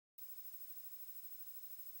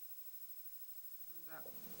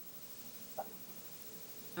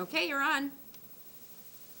Okay, you're on.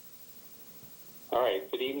 All right,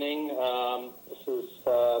 good evening. This is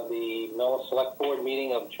the Millis Select Board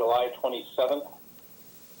meeting of July 27th.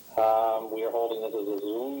 We are holding this as a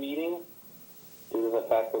Zoom meeting due to the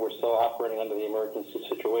fact that we're still operating under the emergency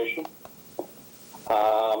situation.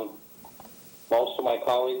 Most of my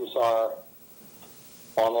colleagues are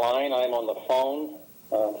online. I'm on the phone.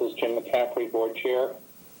 This is Jim McCaffrey, Board Chair.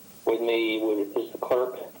 With me is the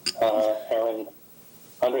clerk, Erin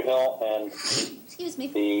Underhill, and Excuse me.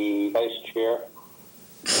 the Vice Chair.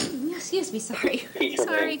 Excuse me, sorry. Teacher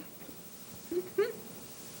Sorry.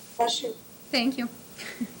 Bless you. Thank you.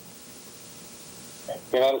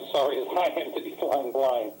 You're not as sorry as I am to be flying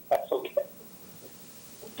blind. That's okay.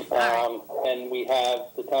 And we have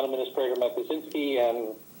the Town Administrator, Mike Kuczynski,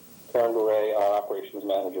 and Karen Bure, our Operations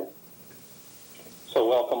Manager. So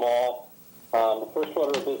welcome all. The first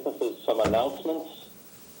order of business is some announcements.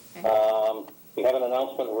 Okay. We have an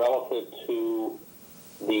announcement relative to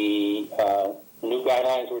the new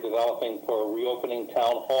guidelines we're developing for reopening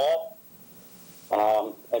Town Hall.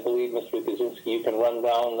 I believe, Mr. Kuczynski, you can run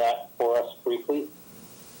down that for us briefly.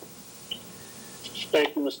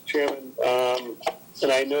 Thank you, Mr. Chairman.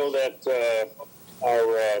 And I know that our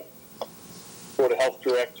Board of Health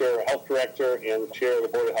Director, and the Chair of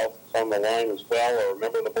the Board of Health is on the line as well, or a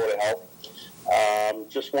member of the Board of Health.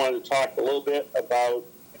 Just wanted to talk a little bit about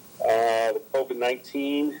the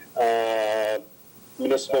COVID-19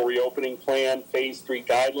 Municipal Reopening Plan Phase 3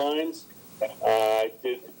 guidelines. I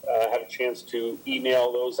did have a chance to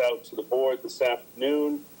email those out to the board this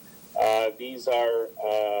afternoon. These are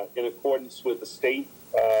in accordance with the state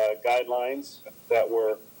guidelines that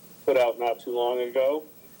were put out not too long ago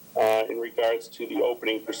in regards to the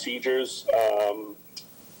opening procedures,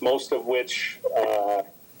 most of which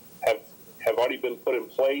have already been put in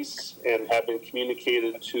place and have been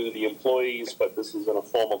communicated to the employees, but this is in a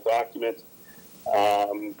formal document.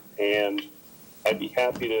 And I'd be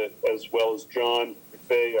happy to, as well as John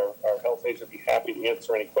McVeigh, our health agent, be happy to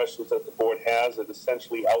answer any questions that the board has. It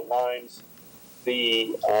essentially outlines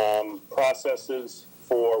the processes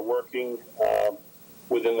for working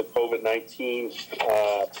within the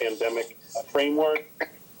COVID-19 pandemic framework,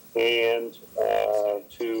 and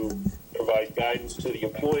to provide guidance to the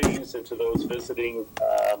employees and to those visiting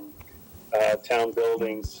town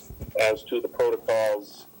buildings as to the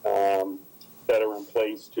protocols that are in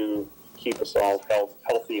place to keep us all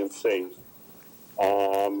healthy and safe.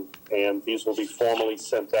 And these will be formally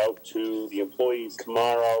sent out to the employees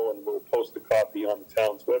tomorrow, and we'll post a copy on the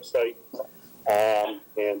town's website.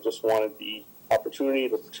 And just wanted the opportunity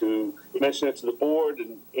to mention it to the board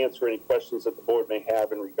and answer any questions that the board may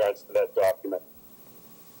have in regards to that document.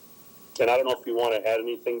 And I don't know if you want to add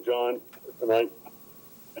anything, John, tonight.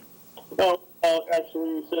 No, actually,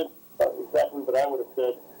 you said exactly what I would have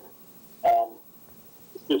said.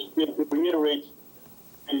 Just it reiterates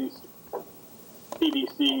these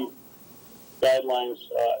CDC guidelines,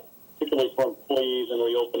 particularly for employees and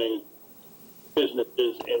reopening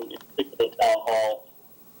businesses, in particular town hall.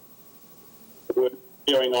 We're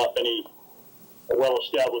veering off any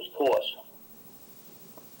well-established course.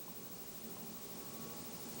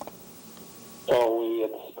 So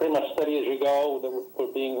it's pretty much steady as you go.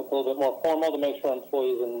 We're being a little bit more formal to make sure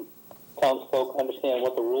employees and townsfolk understand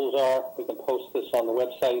what the rules are. We can post this on the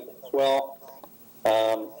website as well.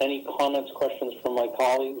 Any comments, questions from my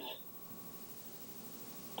colleagues?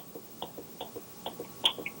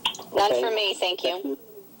 None for me, thank you.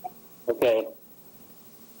 Okay.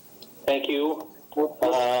 Thank you.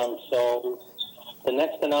 So the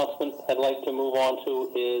next announcement I'd like to move on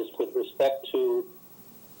to is with respect to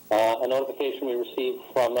a notification we received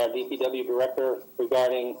from our DPW director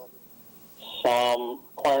regarding some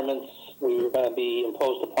requirements we were going to be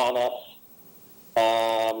imposed upon us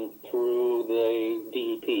through the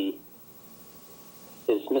DEP.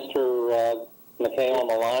 Is Mr. McKay on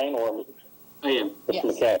the line, or I am. Mr. Yes.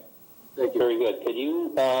 McKay? Thank you. Very good. Could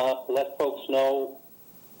you let folks know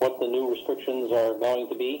what the new restrictions are going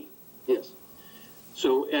to be? Yes.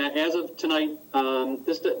 So as of tonight,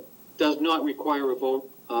 this does not require a vote.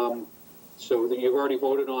 So that you've already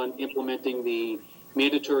voted on implementing the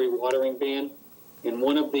mandatory watering ban. And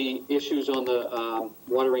one of the issues on the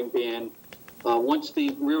watering ban, once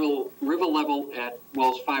the river level at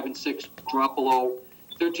wells 5 and 6 drop below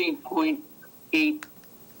 13.8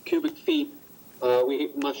 cubic feet,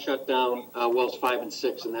 we must shut down wells 5 and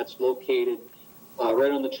 6, and that's located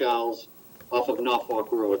right on the Charles off of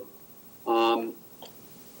Norfolk Road.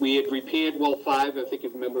 We had repaired well 5. I think you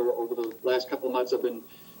remember over the last couple of months I've been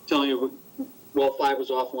telling you well 5 was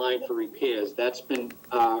offline for repairs. That's been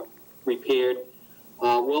repaired.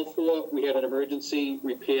 Well 4, we had an emergency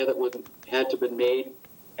repair that had to be made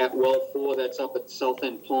at well 4, that's up at South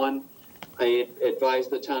End Pond. I advised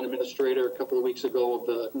the town administrator a couple of weeks ago of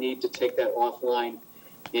the need to take that offline,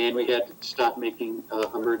 and we had to start making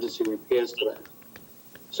emergency repairs to that.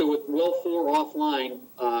 So with well 4 offline,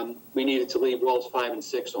 we needed to leave wells 5 and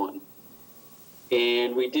 6 on.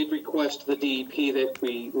 And we did request the DEP that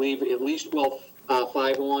we leave at least well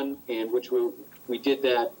 5 on, and which we did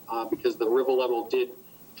that because the river level did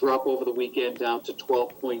drop over the weekend down to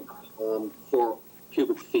 12.4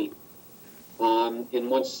 cubic feet. And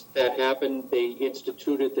once that happened, they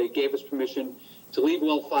gave us permission to leave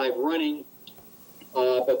well 5 running,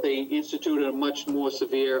 but they instituted a much more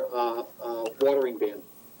severe watering ban,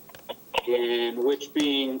 and which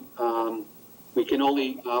being we can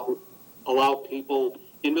only allow people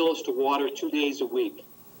in Millis to water 2 days a week.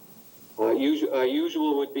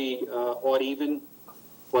 Usual would be odd even,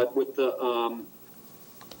 but with the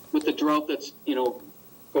drought that's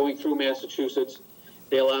going through Massachusetts,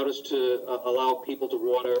 they allowed us to allow people to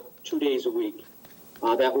water 2 days a week.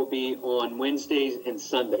 That will be on Wednesdays and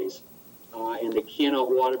Sundays, and they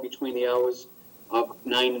cannot water between the hours of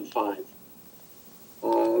 9 and 5.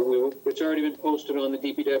 It's already been posted on the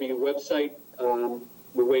DPW website.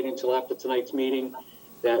 We're waiting until after tonight's meeting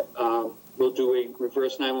that we'll do a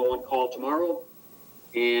reverse 911 call tomorrow,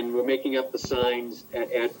 and we're making up the signs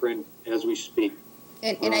at Akron as we speak.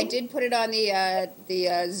 And I did put it on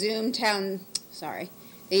the Zoom town,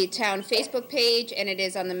 the town Facebook page, and it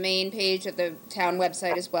is on the main page of the town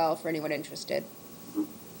website as well for anyone interested.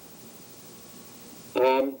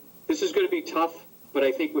 This is going to be tough, but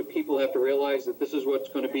I think what people have to realize that this is what's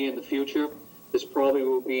going to be in the future. This probably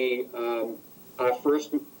will be our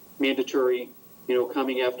first mandatory,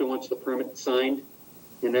 coming after once the permit is signed,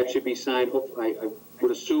 and that should be signed, I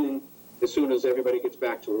would assume, as soon as everybody gets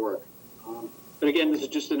back to work. But again, this is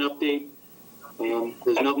just an update.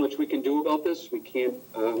 There's not much we can do about this. We can't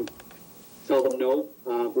tell them no.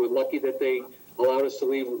 We're lucky that they allowed us to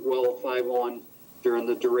leave well 5 on during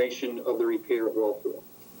the duration of the repair of well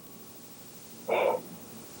 4.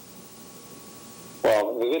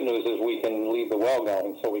 Well, the good news is we can leave the well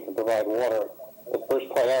going so we can provide water. The first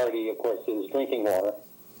priority, of course, is drinking water.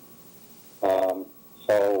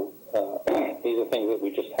 These are things that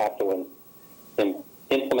we just have to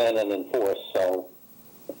implement and enforce. So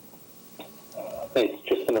it's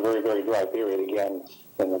just in a very, very dry period again,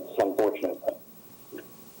 and it's unfortunate.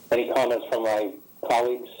 Any comments from my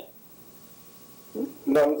colleagues?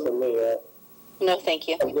 None from me. No, thank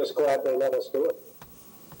you. I'm just glad they let us do it.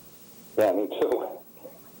 Yeah, me too.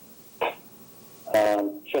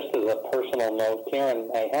 Just as a personal note, Karen,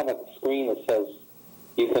 I have a screen that says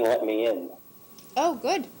you can let me in. Oh,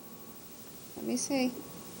 good. Let me see.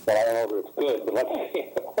 Well, I don't know if it's good, but let's see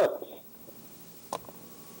if it works.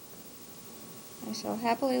 I shall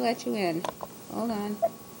happily let you in. Hold on.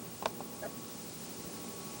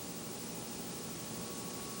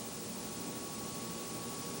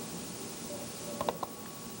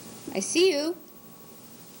 I see you.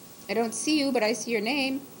 I don't see you, but I see your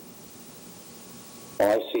name.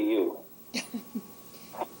 Well, I see you.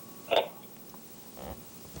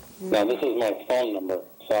 Now, this is my phone number,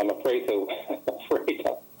 so I'm afraid to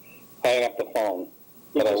hang up the phone.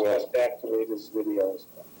 You But I just will. must activate his videos.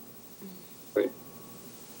 Right.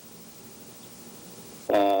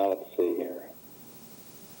 Let's see here.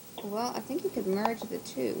 Well, I think you could merge the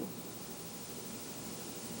two.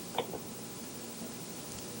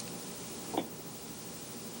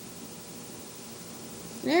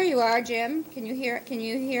 There you are, Jim. Can you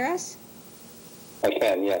hear us? I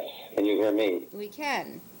can, yes. Can you hear me? We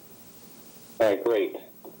can. All right, great.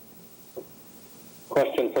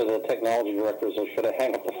 Question for the technology directors, or should I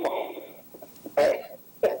hang up the phone?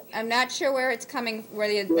 I'm not sure where it's coming, where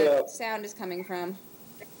the Yeah. sound is coming from.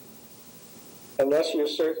 Unless you're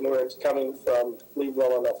certain where it's coming from, leave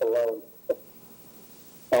well enough alone.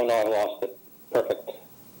 Oh, no, I lost it. Perfect.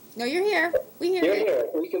 No, you're here. We hear You're you. here.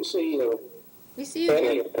 We can see you. We see you,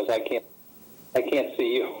 Jim. Because I can't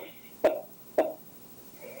see you.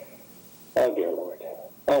 Oh, dear Lord.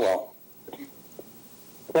 Oh, well.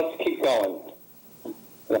 Let's keep going. And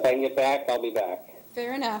if I can get back, I'll be back.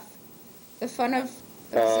 Fair enough. The fun of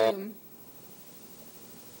Zoom.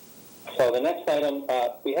 So the next item,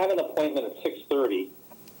 we have an appointment at 6:30.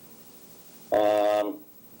 And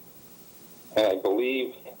I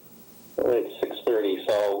believe it's 6:30.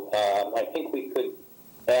 So I think we could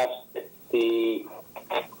ask the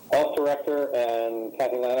health director and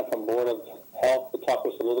Kathy Lana from Board of Health to talk to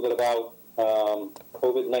us a little bit about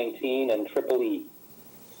COVID-19 and EEE.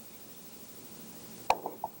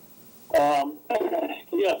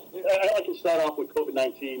 Yes, I'd like to start off with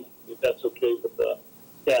COVID-19, if that's okay with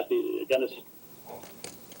Kathy. Again, this is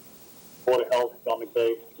Board of Health, Dominic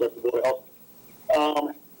Bay, Director of Board of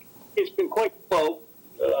Health. It's been quite good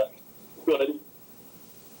in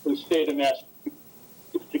the state of Massachusetts,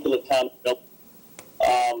 in particular town.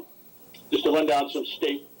 Just to run down some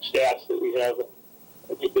state stats that we have,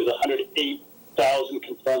 I think there's 108,000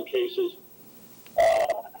 confirmed cases,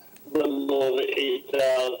 a little over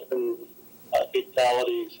 8,000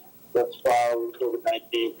 fatalities thus far with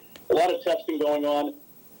COVID-19. A lot of testing going on.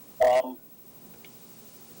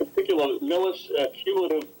 In particular, Millis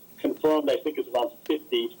cumulative confirmed, I think, is around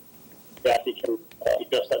 50. Kathy can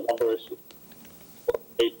adjust that number as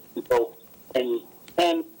 8 and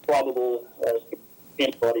 10 probable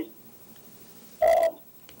antibodies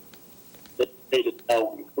that data is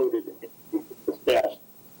now included in the stats.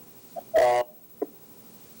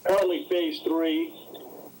 Currently, phase 3.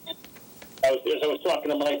 As I was talking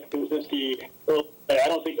to Mike Kuzinski, I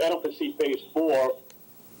don't foresee phase 4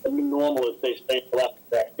 normal as they stay left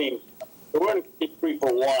vaccine. So we're in phase 3 for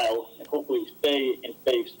a while, and hopefully stay in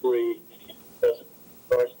phase 3.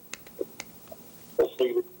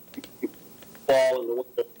 Hopefully, the fall and the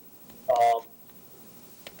winter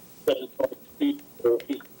doesn't.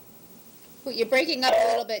 Well, you're breaking up a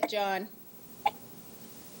little bit, John.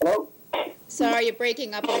 Hello? Sorry, you're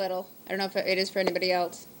breaking up a little. I don't know if it is for anybody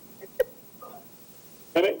else.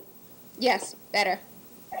 Yes, better.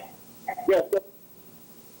 Yes.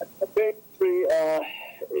 Phase 3,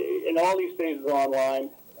 and all these phases are online.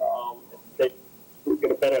 We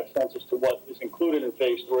get a better sense as to what is included in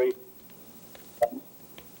phase 3.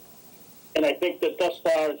 And I think that thus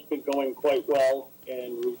far it's been going quite well,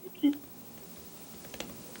 and we keep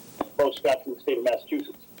close steps in the state of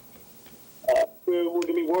Massachusetts. We're going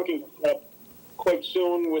to be working quite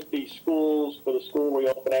soon with the schools for the school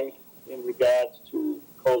reopening in regards to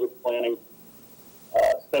COVID planning.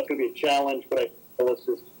 That's going to be a challenge, but I feel this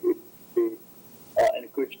is in a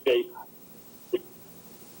good shape.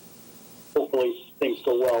 Hopefully things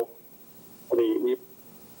go well. It's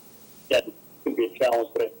going to be a challenge,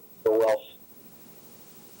 but it go well.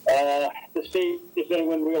 The state, if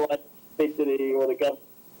anyone realized, the state city or the government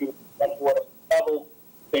travel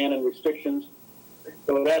ban and restrictions.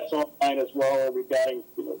 So that's online as well regarding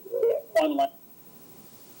online.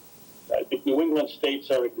 I think New England states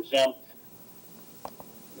are exempt.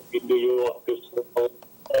 In New York,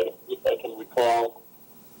 if I can recall.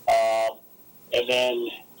 And then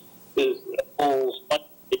there's a whole,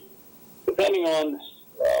 depending on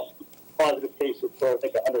positive cases for, I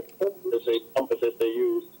think, 100, there's a number that they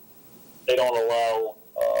use. They don't allow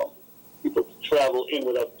people to travel in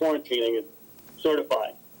without quarantining and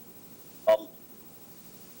certifying.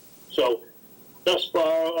 So thus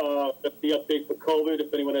far, that's the update for COVID.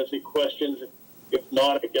 If anyone has any questions, if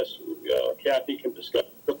not, I guess Kathy can discuss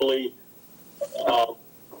triply.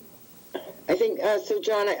 I think, so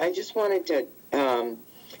John, I just wanted to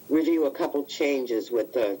review a couple changes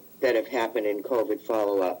that have happened in COVID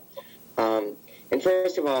follow-up. And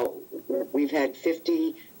first of all, we've had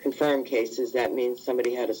 50 confirmed cases. That means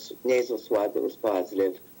somebody had a nasal swab that was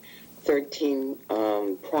positive. 13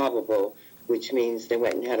 probable, which means they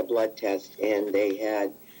went and had a blood test and they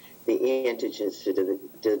had the antigens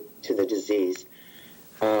to the disease.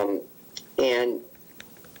 And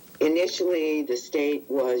initially, the state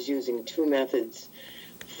was using 2 methods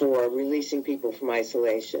for releasing people from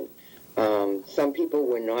isolation. Some people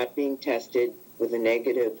were not being tested with a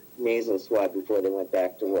negative nasal swab before they went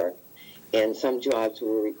back to work, and some jobs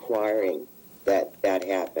were requiring that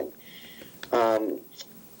happen.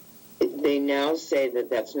 They now say that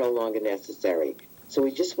that's no longer necessary. So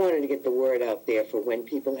we just wanted to get the word out there for when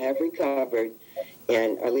people have recovered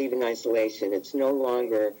and are leaving isolation, it's no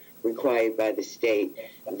longer required by the state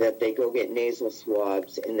that they go get nasal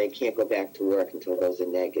swabs and they can't go back to work until those are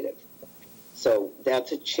negative. So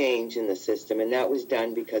that's a change in the system, and that was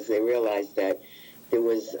done because they realized that there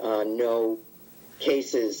was no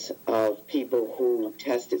cases of people who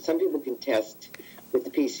tested. Some people can test with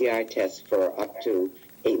the PCR test for up to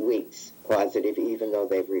 8 weeks positive, even though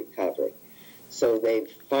they've recovered. So they've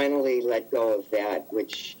finally let go of that,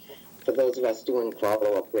 which for those of us doing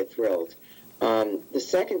follow-up, we're thrilled. The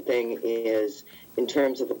second thing is in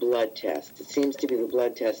terms of the blood test. It seems to be the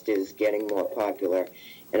blood test is getting more popular,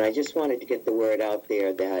 and I just wanted to get the word out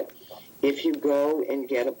there that if you go and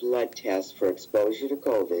get a blood test for exposure to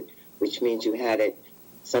COVID, which means you had it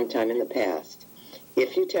sometime in the past,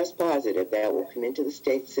 if you test positive, that will come into the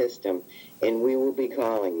state system, and we will be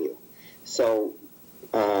calling you. So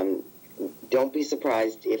don't be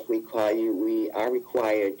surprised if we call you. We are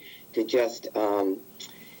required to just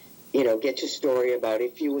get your story about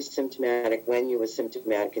if you were symptomatic, when you were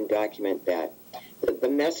symptomatic, and document that. The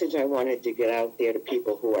message I wanted to get out there to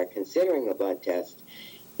people who are considering a blood test,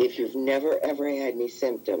 if you've never ever had any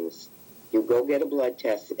symptoms, you go get a blood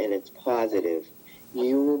test and it's positive,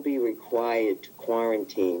 you will be required to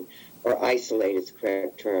quarantine, or isolate is the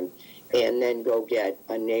correct term, and then go get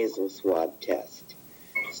a nasal swab test.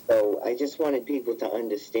 So I just wanted people to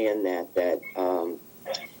understand that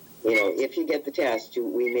if you get the test,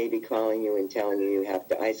 we may be calling you and telling you have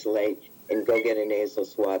to isolate and go get a nasal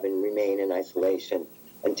swab and remain in isolation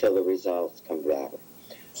until the results come back.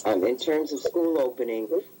 In terms of school opening,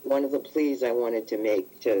 one of the pleas I wanted to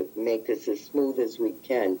make this as smooth as we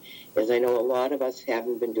can is I know a lot of us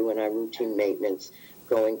haven't been doing our routine maintenance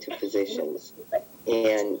going to physicians.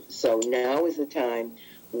 And so now is the time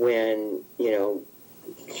when,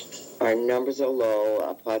 our numbers are low,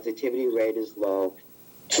 our positivity rate is low,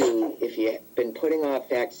 if you've been putting off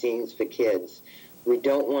vaccines for kids, we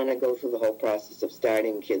don't want to go through the whole process of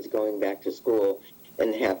starting kids going back to school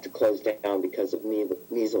and have to close down because of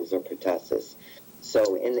measles or pertussis.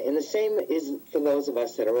 So, and the same is for those of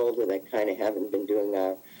us that are older that kind of haven't been doing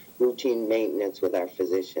our routine maintenance with our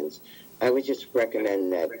physicians. I would just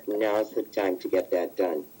recommend that now's the time to get that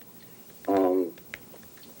done.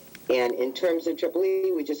 And in terms of Triple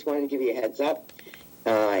E, we just wanted to give you a heads up.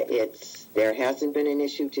 There hasn't been an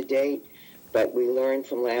issue to date, but we learned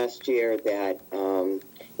from last year that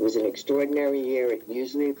it was an extraordinary year. It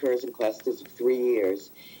usually occurs in clusters of 3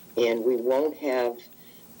 years, and we won't have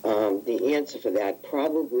the answer for that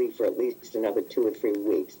probably for at least another 2 or 3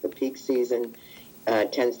 weeks. The peak season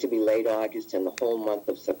tends to be late August and the whole month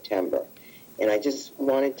of September. And I just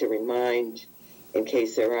wanted to remind, in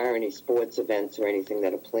case there are any sports events or anything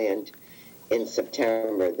that are planned in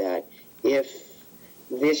September, that if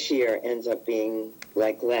this year ends up being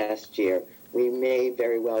like last year, we may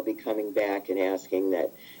very well be coming back and asking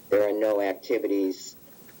that there are no activities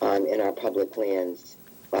in our public lands.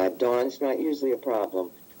 Dawn's not usually a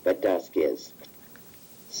problem, but dusk is.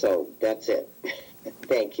 So that's it.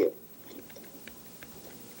 Thank you.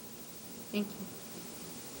 Thank you.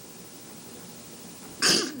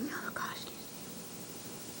 Oh, gosh.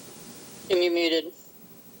 Jim, you're muted.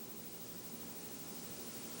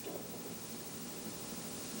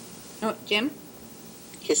 Oh, Jim?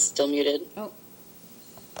 He's still muted. Oh.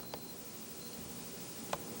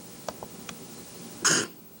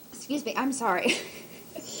 Excuse me, I'm sorry.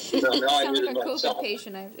 No, I Sound like muted a COVID myself.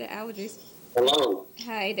 patient. I have allergies. Hello.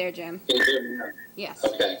 Hi there, Jim. Can you hear me now? Yes.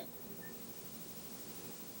 Okay.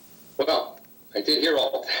 Well, I did hear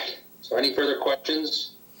all of that. So any further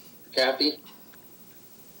questions, Kathy?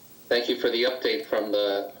 Thank you for the update from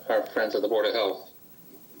our friends at the Board of Health.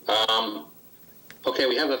 Okay,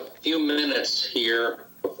 we have a few minutes here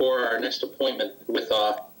before our next appointment with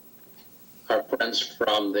our friends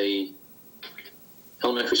from the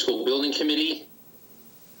Elementary School Building Committee.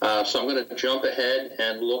 So I'm going to jump ahead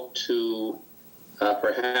and look to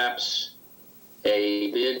perhaps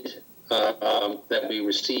a bid that we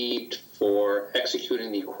received for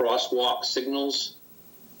executing the crosswalk signals.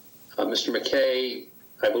 Mr. McKay,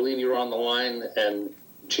 I believe you're on the line, and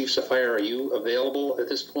Chief Sapphire, are you available at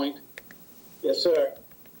this point? Yes, sir.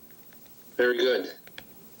 Very good.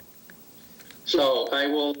 So I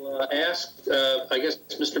will ask, I guess,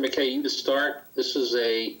 Mr. McKay, you to start. This is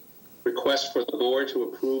a request for the board to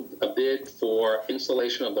approve a bid for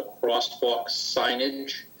installation of the crosswalk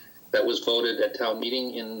signage that was voted at town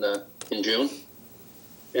meeting in June.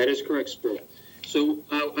 That is correct, Spur. So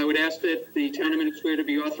I would ask that the town administrator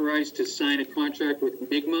be authorized to sign a contract with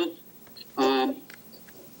Migma.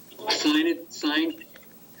 Signed.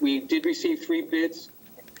 We did receive 3 bids,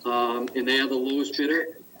 and they are the lowest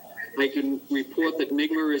bidder. I can report that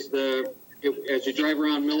Migma is as you drive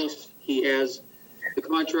around Millis, he has the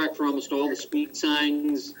contract for almost all the speed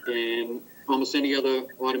signs and almost any other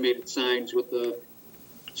automated signs with the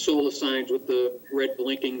solar signs with the red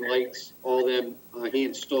blinking lights, all them, he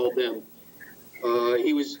installed them.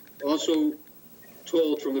 He was also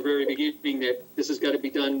told from the very beginning that this has got to be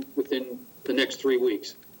done within the next 3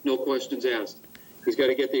 weeks. No questions asked. He's got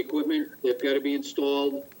to get the equipment. They've got to be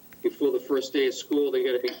installed before the first day of school. They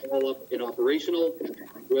got to be all up and operational,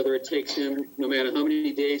 whether it takes him no matter how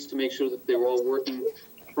many days to make sure that they're all working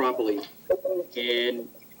properly. And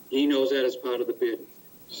he knows that as part of the bid.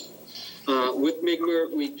 With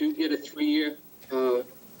Migma, we do get a 3-year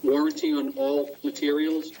warranty on all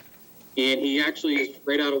materials. And he actually is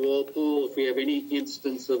right out of Walpole. If we have any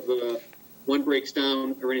instance of one breaks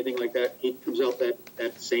down or anything like that, he comes out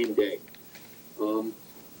that same day.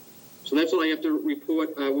 So that's all I have to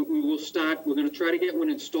report. We will start. We're going to try to get one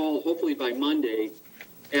installed hopefully by Monday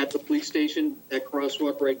at the Street Station, that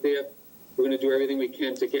crosswalk right there. We're going to do everything we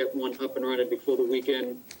can to get one up and running before the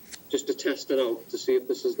weekend, just to test it out, to see if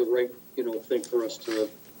this is the right, thing for us to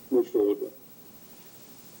move forward with.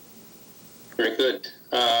 Very good.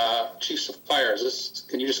 Chief of Fire,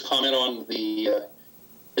 can you just comment on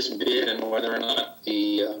this bid and whether or not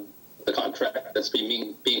the contract that's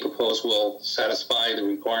being proposed will satisfy the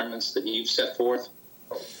requirements that you've set forth?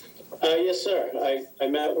 Yes, sir. I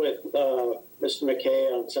met with Mr.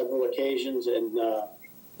 McKay on several occasions, and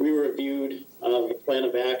we reviewed the plan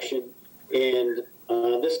of action. And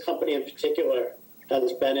this company in particular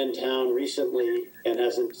has been in town recently and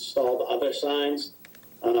has installed other signs.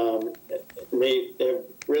 They're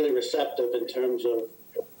really receptive in terms of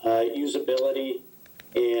usability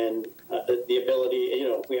and the ability,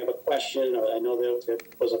 if we have a question, or I know there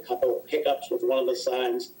was a couple of hiccups with one of the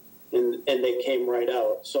signs, and they came right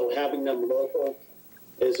out. So having them local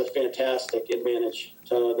is a fantastic advantage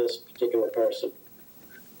to this particular person.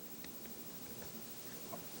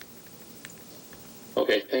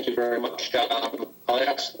 Okay, thank you very much. I'll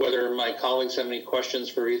ask whether my colleagues have any questions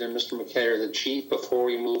for either Mr. McKay or the chief before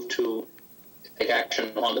we move to take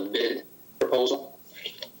action on the bid proposal.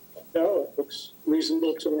 No, it looks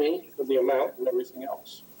reasonable to me for the amount and everything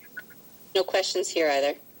else. No questions here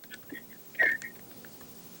either.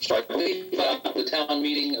 So I believe the town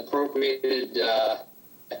meeting appropriated, I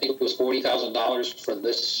think it was $40,000 for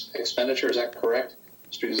this expenditure. Is that correct,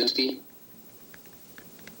 Mr. Kuzinski?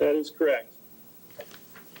 That is correct.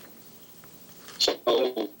 So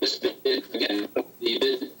this bid, again, the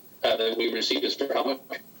bid that we received is for how much?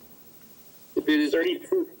 The bid is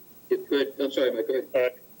 32. good. I'm sorry, Mike, go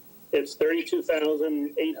ahead. It's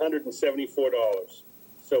 $32,874.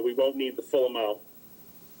 So we won't need the full amount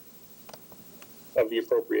of the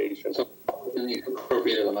appropriation. So in the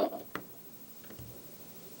appropriated amount.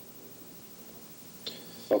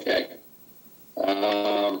 Okay.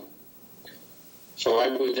 So I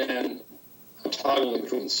would then, I'm toggling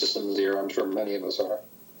between systems here, I'm sure many of us are.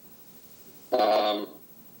 I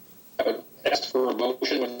would ask for a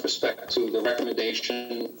motion with respect to the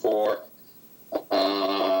recommendation for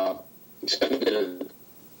expended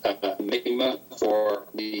MIGMA for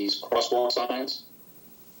these crosswalk signs.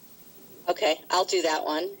 Okay, I'll do that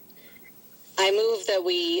one. I move that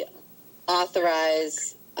we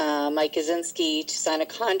authorize Mike Kuzinski to sign a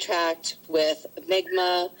contract with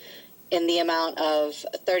MIGMA in the amount of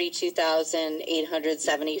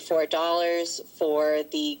 $32,874 for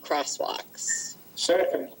the crosswalks.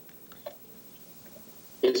 Second.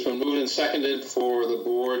 It's been moved and seconded for the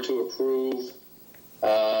board to approve,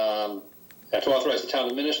 to authorize the town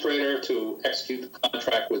administrator to execute the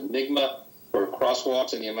contract with MIGMA for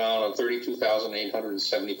crosswalks in the amount of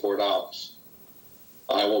 $32,874.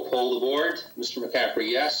 I will poll the board. Mr. McCaffrey,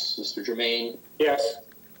 yes. Mr. Germain? Yes.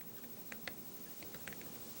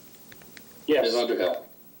 Yes. Ms. Underhill?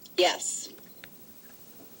 Yes.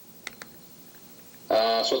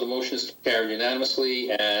 So the motion is carried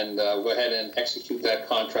unanimously, and we'll go ahead and execute that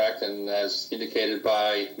contract, and as indicated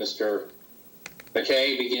by Mr.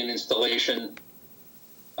 McKay, begin installation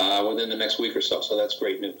within the next week or so. So that's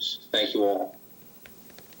great news. Thank you all.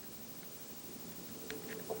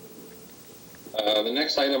 The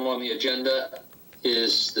next item on the agenda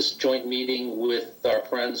is this joint meeting with our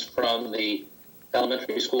friends from the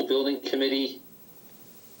Elementary School Building Committee.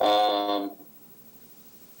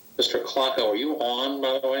 Mr. Klockow, are you on,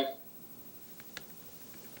 by the way?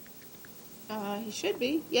 He should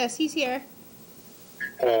be. Yes, he's here.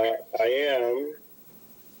 I am.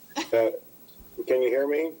 Can you hear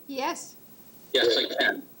me? Yes. Yes, I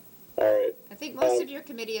can. All right. I think most of your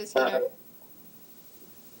committee is here.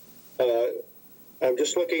 I'm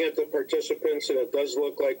just looking at the participants, and it does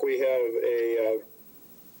look like we have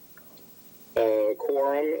a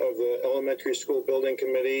quorum of the Elementary School Building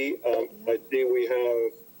Committee. I see we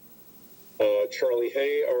have Charlie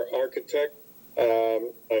Hay, our architect.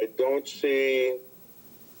 I don't see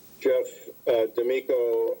Jeff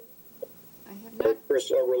D'Amico or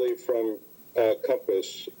Chris Overly from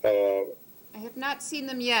Compass. I have not seen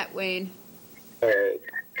them yet, Wayne. All right.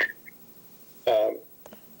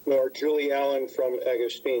 Nor Julie Allen from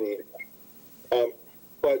Agostini.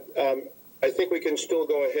 But I think we can still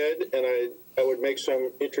go ahead, and I would make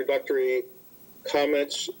some introductory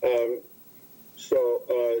comments. So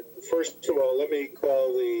first of all, let me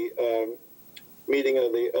call the meeting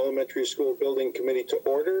of the Elementary School Building Committee to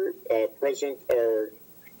order. Present are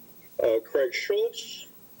Craig Schultz,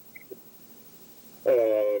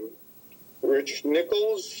 Rich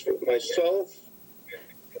Nichols, myself.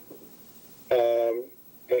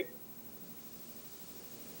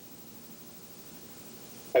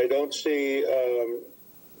 I don't see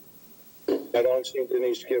I don't see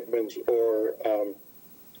Denise Gibbons or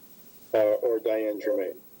Diane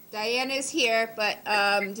Germain. Diane is here, but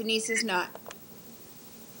Denise is not.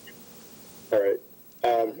 All right.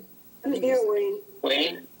 I'm here, Wayne.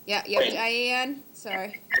 Wayne, Yeah, Wayne. Diane,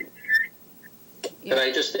 sorry. could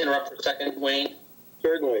I just interrupt for a second, Wayne?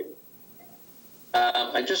 Certainly.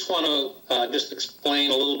 I just want to just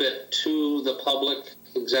explain a little bit to the public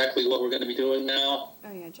exactly what we're going to be doing now.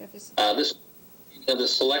 Oh, yeah, Jeff is. This, the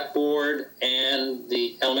select board and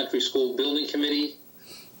the elementary school building committee,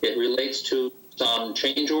 it relates to some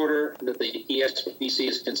change order that the ESBC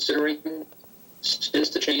is considering. Since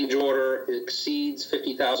the change order exceeds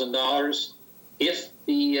 $50,000, if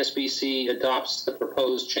the ESBC adopts the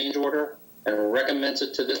proposed change order and recommends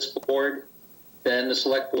it to this board, then the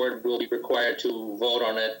select board will be required to vote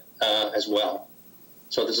on it as well.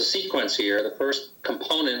 So there's a sequence here, the first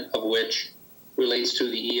component of which relates to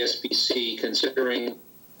the ESBC considering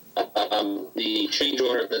the change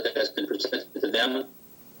order that has been presented to them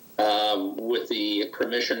with the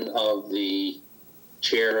permission of the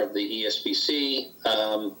chair of the ESBC.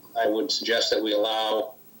 I would suggest that we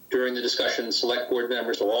allow, during the discussion, select board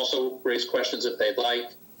members to also raise questions if they'd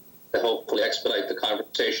like, to hopefully expedite the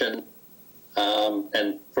conversation.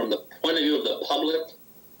 And from the point of view of the public,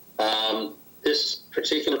 this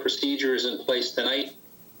particular procedure is in place tonight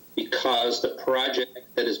because the project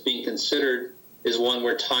that is being considered is one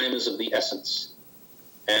where time is of the essence.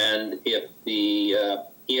 And if the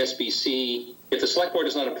ESBC, if the select board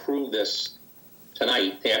does not approve this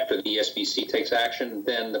tonight after the ESBC takes action,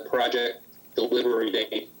 then the project delivery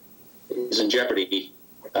date is in jeopardy,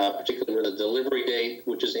 particularly with the delivery date,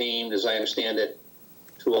 which is aimed, as I understand it,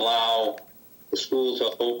 to allow the school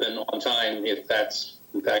to open on time if that's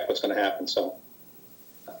in fact what's going to happen. So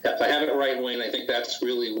if I have it right, Wayne, I think that's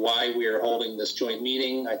really why we are holding this joint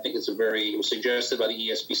meeting. I think it's a very, it was suggested by the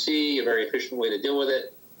ESBC, a very efficient way to deal with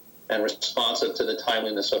it and responsive to the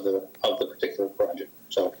timeliness of the particular project.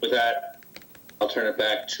 So with that, I'll turn it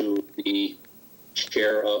back to the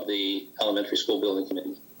chair of the elementary school building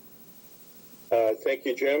committee. Thank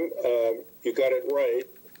you, Jim. You got it right.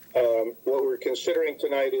 What we're considering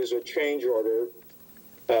tonight is a change order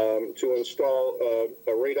to install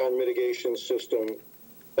a radon mitigation system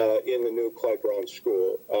in the new Clyde Brown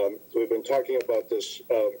School. We've been talking about this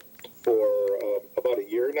for about a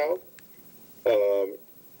year now.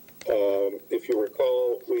 If you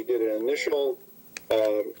recall, we did an initial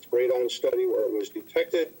radon study where it was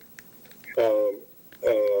detected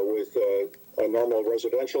with a normal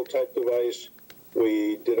residential type device.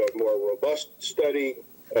 We did a more robust study,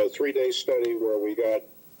 a 3-day study, where we got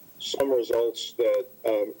some results that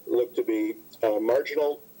looked to be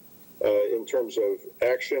marginal in terms of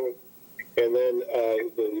action. And then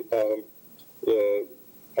the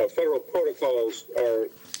federal protocols are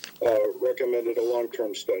recommended a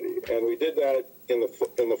long-term study. And we did that in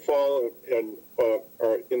the fall and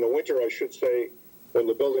or in the winter, I should say, when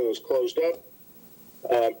the building was closed up.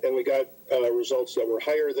 And we got results that were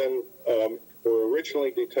higher than were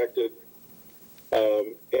originally detected.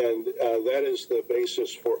 And that is the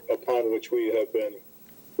basis upon which we have been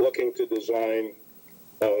looking to design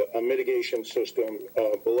a mitigation system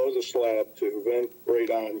below the slab to vent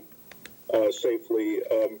radon safely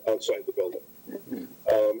outside the building.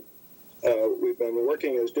 We've been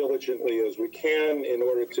working as diligently as we can in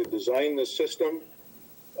order to design this system.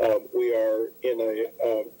 We are in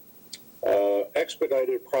a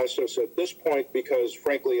expedited process at this point because,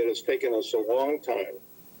 frankly, it has taken us a long time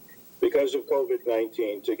because of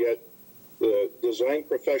COVID-19 to get the design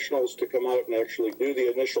professionals to come out and actually do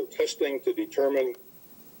the initial testing to determine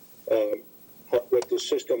what the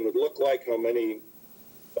system would look like, how many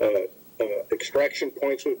extraction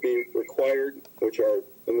points would be required, which are,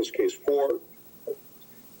 in this case, 4,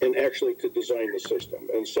 and actually to design the system.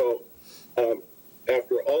 And so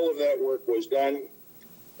after all of that work was done,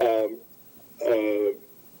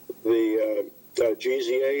 the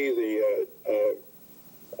GZA,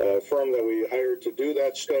 the firm that we hired to do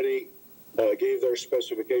that study, gave their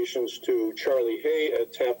specifications to Charlie Hay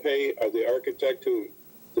at TAP Hay, the architect who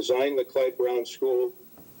designed the Clyde Brown School.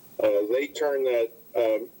 They turned that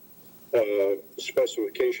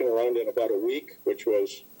specification around in about a week, which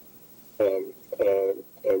was a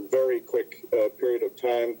very quick period of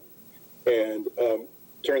time, and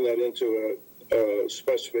turned that into a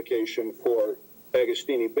specification for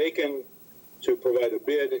Agostini Bacon to provide a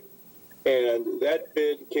bid. And that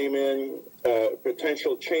bid came in,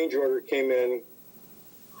 potential change order came in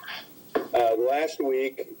last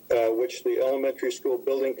week, which the Elementary School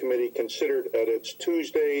Building Committee considered at its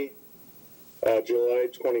Tuesday, July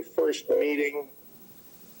 21st meeting.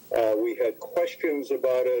 We had questions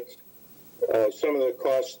about it. Some of the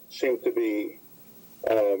costs seem to be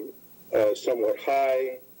somewhat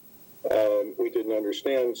high. We didn't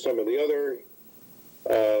understand some of the other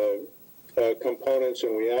components,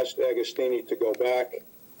 and we asked Agostini to go back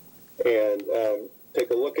and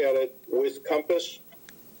take a look at it with Compass.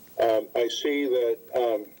 I see that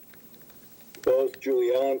both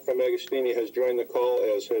Julie Allen from Agostini has joined the call,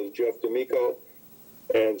 as has Jeff D'Amico.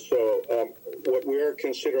 And so what we are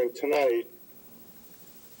considering tonight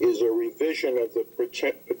is a revision of the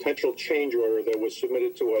potential change order that was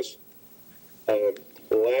submitted to us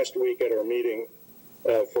last week at our meeting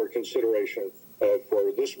for consideration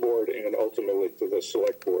for this board and ultimately to the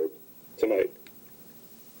select board tonight.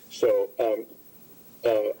 So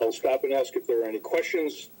I'll stop and ask if there are any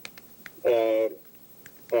questions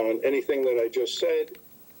on anything that I just said.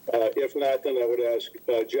 If not, then I would ask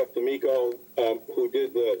Jeff D'Amico, who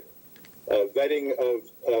did the vetting of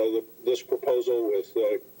this proposal with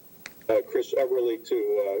Chris Everly,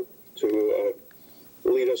 to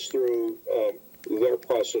lead us through their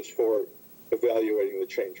process for evaluating the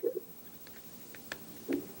change order.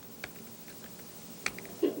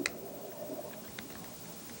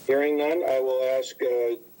 Hearing none, I will ask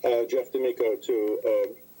Jeff D'Amico to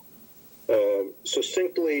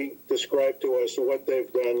succinctly describe to us what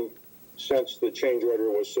they've done since the change order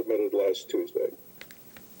was submitted last Tuesday.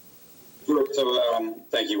 Sure. So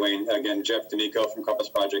thank you, Wayne. Again, Jeff D'Amico from Compass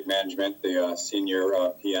Project Management, the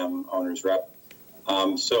senior PM owner's rep.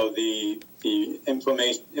 So the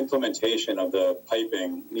implementation of the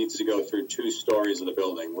piping needs to go through 2 stories of the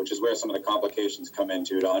building, which is where some of the complications come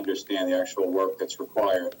into to understand the actual work that's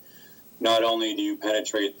required. Not only do you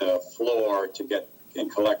penetrate the floor to get and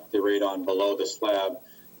collect the radon below the slab,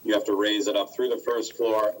 you have to raise it up through the first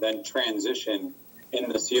floor, then transition in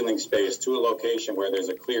the ceiling space to a location where there's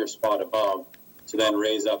a clear spot above to then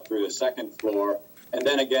raise up through the second floor, and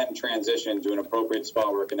then again transition to an appropriate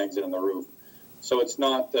spot where it can exit on the roof. So it's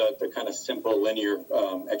not the kind of simple linear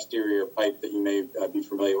exterior pipe that you may be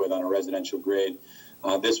familiar with on a residential grade.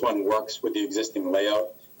 This one works with the existing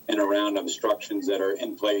layout and around obstructions that are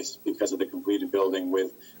in place because of the completed building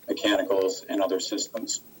with mechanicals and other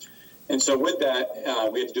systems. And so with that,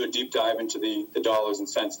 we had to do a deep dive into the dollars and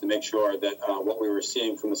cents to make sure that what we were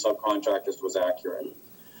seeing from the subcontractors was accurate.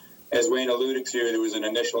 As Wayne alluded to, there was an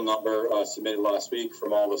initial number submitted last week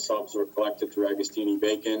from all the subs that were collected through Agostini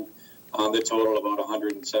Bacon, the total about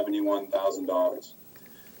 $171,000.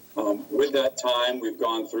 With that time, we've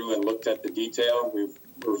gone through and looked at the detail. We've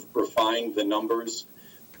refined the numbers.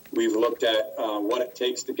 We've looked at what it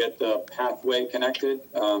takes to get the pathway connected.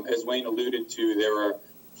 As Wayne alluded to, there are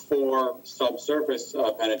 4 subsurface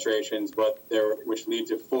penetrations, which lead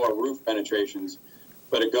to 4 roof penetrations,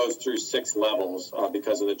 but it goes through 6 levels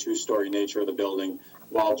because of the 2-story nature of the building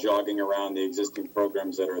while jogging around the existing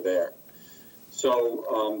programs that are there.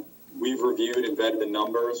 So we've reviewed and vetted the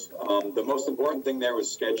numbers. The most important thing there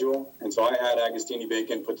was schedule, and so I had Agostini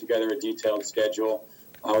Bacon put together a detailed schedule,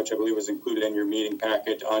 which I believe was included in your meeting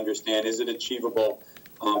packet, to understand, is it achievable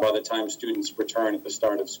by the time students return at the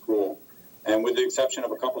start of school? And with the exception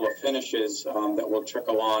of a couple of finishes that will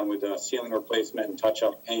trickle on with ceiling replacement and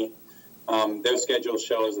touch-up paint, their schedule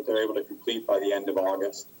shows that they're able to complete by the end of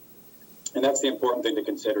August. And that's the important thing to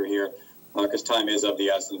consider here, because time is of the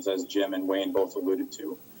essence, as Jim and Wayne both alluded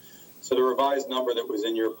to. So the revised number that was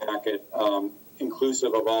in your packet,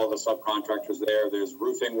 inclusive of all the subcontractors there's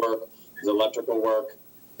roofing work, there's electrical work,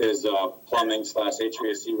 there's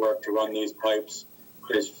plumbing/HVAC work to run these pipes.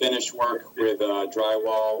 There's finish work with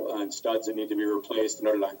drywall and studs that need to be replaced in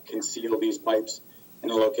order to conceal these pipes in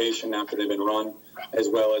a location after they've been run, as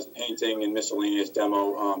well as painting and miscellaneous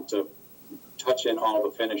demo to touch in all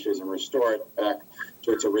the finishes and restore it back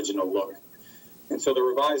to its original look. And so the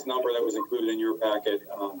revised number that was included in your packet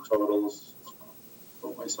totals,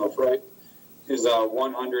 got myself right, is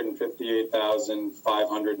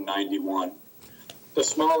 $158,591. The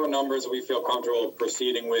smaller numbers we feel comfortable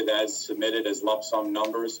proceeding with as submitted as lump sum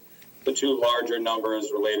numbers. The 2 larger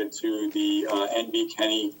numbers related to the NB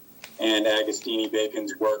Kenny and Agostini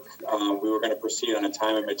Bacon's work, we were going to proceed on a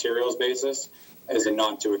time and materials basis as a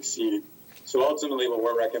not to exceed. So ultimately what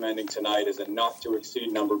we're recommending tonight is a not to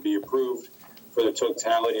exceed number be approved for the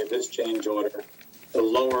totality of this change order. The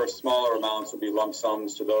lower, smaller amounts would be lump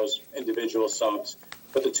sums to those individual subs,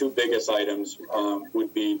 but the 2 biggest items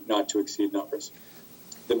would be not to exceed numbers.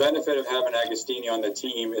 The benefit of having Agostini on the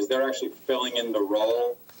team is they're actually filling in the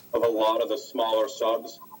role of a lot of the smaller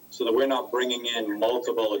subs so that we're not bringing in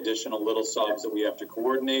multiple additional little subs that we have to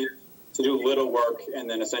coordinate to do little work and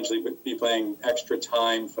then essentially be paying extra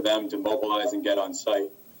time for them to mobilize and get on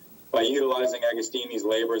site. By utilizing Agostini's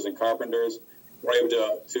laborers and carpenters, we're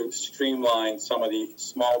able to streamline some of the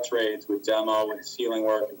small trades with demo and ceiling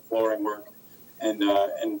work and flooring work and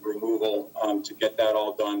removal to get that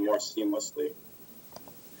all done more seamlessly.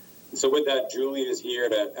 So with that, Julie is here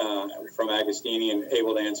from Agostini and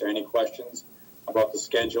able to answer any questions about the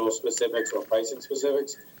schedule specifics or pricing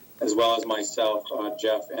specifics, as well as myself,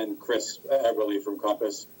 Jeff, and Chris Everly from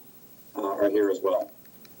Compass are here as well.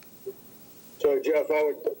 So Jeff,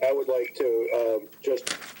 I would like to just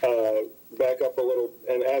back up a little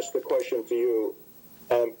and ask the question to you.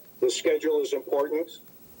 The schedule is important.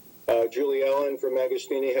 Julie Allen from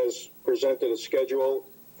Agostini has presented a schedule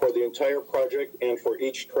for the entire project and for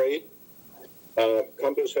each trade.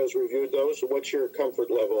 Compass has reviewed those. What's your comfort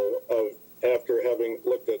level after having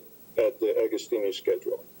looked at the Agostini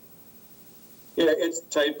schedule? Yeah, it's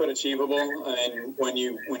tight but achievable. And when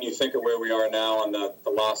you think of where we are now on the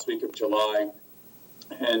last week of July,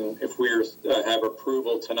 and if we have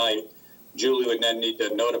approval tonight, Julie would then need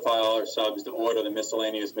to notify all our subs to order the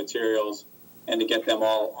miscellaneous materials and to get them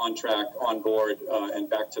all on track, on board, and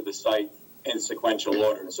back to the site in sequential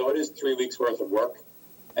order. So it is 3 weeks worth of work,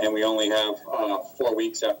 and we only have 4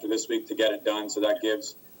 weeks after this week to get it done. So that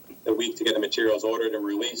gives the week to get the materials ordered and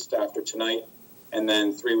released after tonight, and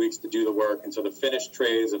then 3 weeks to do the work. And so the finished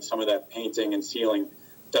trays of some of that painting and sealing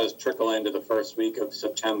does trickle into the first week of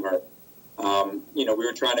September. We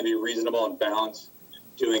were trying to be reasonable and balanced,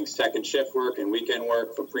 doing second shift work and weekend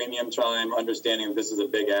work for premium time, understanding that this is a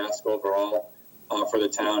big ask overall for the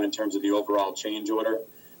town in terms of the overall change order.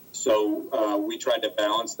 So we tried to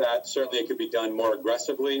balance that. Certainly it could be done more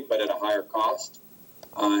aggressively, but at a higher cost.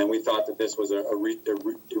 And we thought that this was a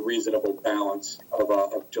reasonable balance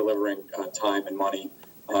of delivering time and money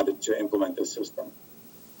to implement this system.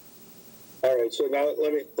 All right, so now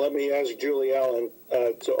let me ask Julie Allen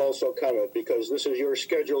to also comment, because this is your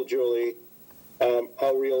schedule, Julie.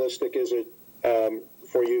 How realistic is it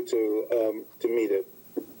for you to meet it?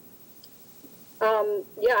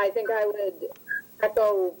 Yeah, I think I would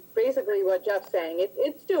echo basically what Jeff's saying.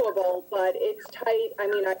 It's doable, but it's tight. I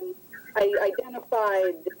mean, I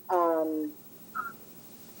identified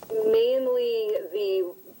mainly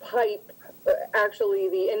the pipe, actually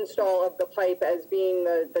the install of the pipe as being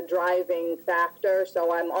the driving factor.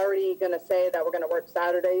 So I'm already going to say that we're going to work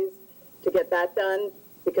Saturdays to get that done,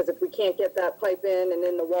 because if we can't get that pipe in and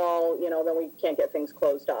in the wall, then we can't get things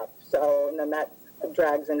closed up. So, and then that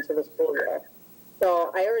drags into the school year.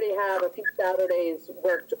 So I already have a few Saturdays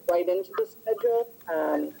worked right into the schedule.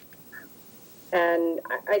 And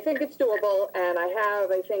I think it's doable, and I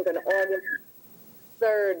have, I think, an August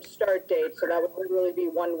 3rd start date, so that would literally be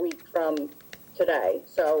 1 week from today.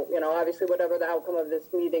 So, obviously whatever the outcome of this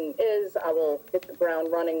meeting is, I will hit the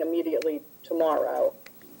ground running immediately tomorrow.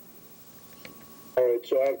 All right,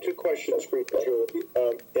 so I have two questions for you, Julie.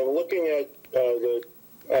 In looking at the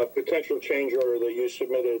potential change order that you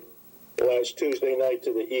submitted last Tuesday night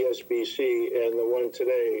to the ESBC and the one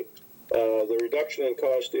today, the reduction in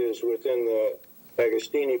cost is within the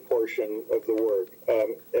Agostini portion of the work.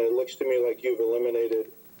 And it looks to me like you've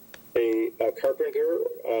eliminated a carpenter.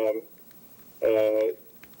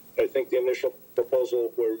 I think the initial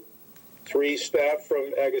proposal were 3 staff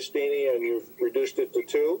from Agostini, and you've reduced it to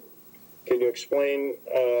 2. Can you explain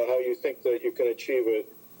how you think that you can achieve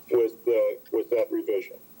it with that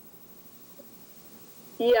revision?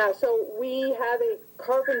 Yeah, so we have a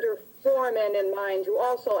carpenter foreman in mind who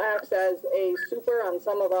also acts as a super on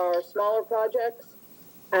some of our smaller projects.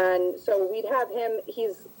 And so we'd have him,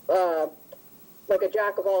 he's like a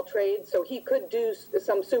jack of all trades, so he could do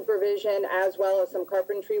some supervision as well as some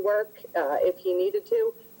carpentry work if he needed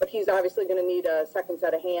to, but he's obviously going to need a second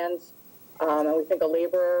set of hands. And we think a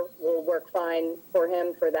laborer will work fine for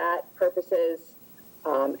him for that purposes.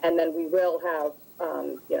 And then we will have,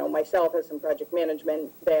 myself as some project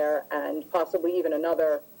management there, and possibly even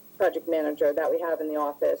another project manager that we have in the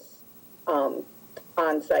office on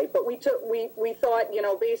site. But we thought,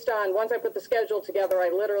 based on, once I put the schedule together, I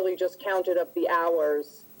literally just counted up the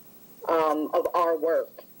hours of our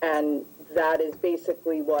work. And that is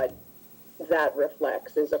basically what that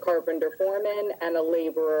reflects, is a carpenter foreman and a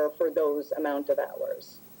laborer for those amount of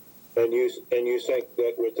hours. And you think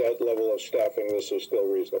that with that level of staffing, this is still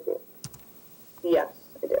reasonable? Yes,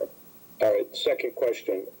 I do. All right, second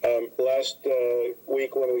question. Last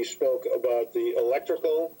week when we spoke about the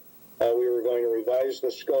electrical, we were going to revise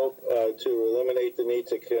the scope to eliminate the need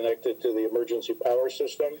to connect it to the emergency power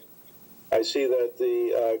system. I see that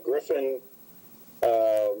the Griffin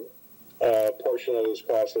portion of this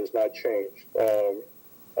cost has not changed.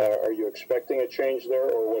 Are you expecting a change there,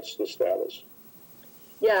 or what's the status?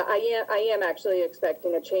 Yeah, I am actually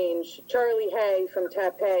expecting a change. Charlie Hay from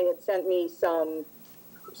TAPay had sent me some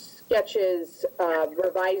sketches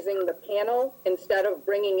revising the panel instead of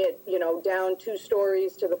bringing it, down 2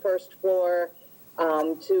 stories to the first floor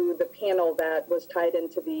to the panel that was tied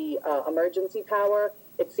into the emergency power.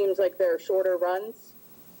 It seems like there are shorter runs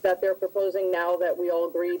that they're proposing now that we all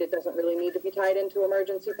agreed it doesn't really need to be tied into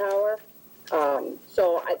emergency power.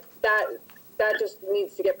 So that just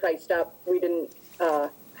needs to get priced up. We didn't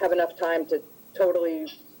have enough time to totally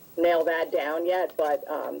nail that down yet, but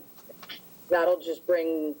that'll just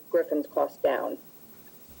bring Griffin's cost down.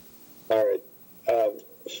 All right.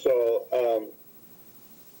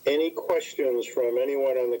 Any questions from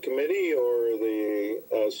anyone on the committee or the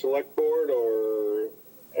select board or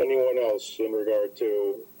anyone else in regard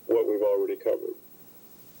to what we've already covered?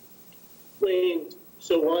 Wayne,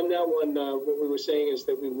 so on that one, what we were saying is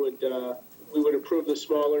that we would approve the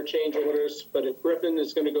smaller change orders, but if Griffin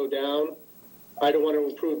is going to go down, I don't want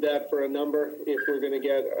to approve that for a number if we're going to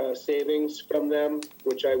get savings from them,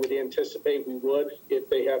 which I would anticipate we would if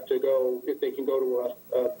they can go to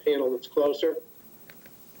a panel that's closer.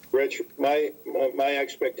 Rich, my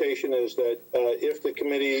expectation is that if the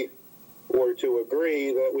committee were to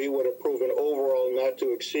agree that we would approve an overall not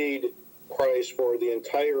to exceed price for the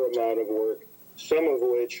entire amount of work, some of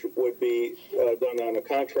which would be done on a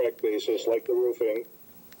contract basis, like the roofing,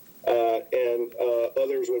 and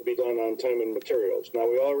others would be done on time and materials. Now,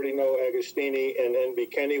 we already know Agostini and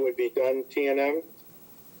NB Kenny would be done T&M,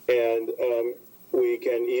 and we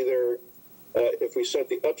can either, if we set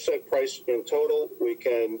the upset price in total, we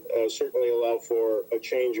can certainly allow for a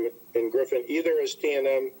change in Griffin, either as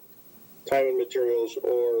T&M, time and materials,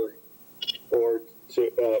 or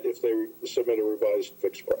if they submit a revised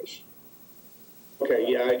fixed price. Okay,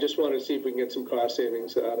 yeah, I just want to see if we can get some cost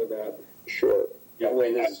savings out of that. Sure. Yeah,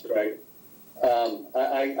 Wayne, this is Greg.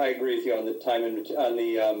 I agree with you on the time and on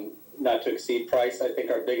the not to exceed price. I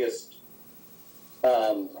think our biggest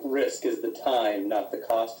risk is the time, not the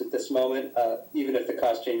cost at this moment. Even if the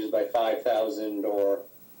cost changes by $5,000 or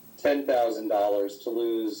 $10,000, to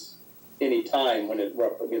lose any time when we're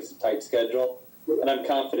up against a tight schedule. And I'm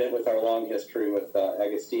confident with our long history with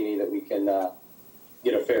Agostini that we can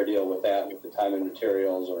get a fair deal with that, with the time and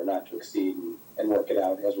materials, or not to exceed, and work it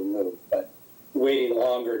out as we move. But waiting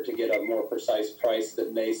longer to get a more precise price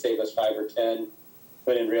that may save us 5 or 10,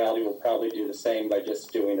 but in reality we'll probably do the same by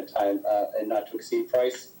just doing a time and not to exceed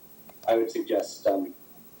price. I would suggest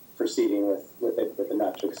proceeding with the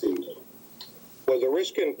not to exceed. Well, the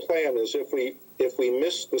risk in plan is if we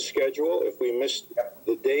miss the schedule, if we miss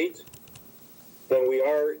the date, then we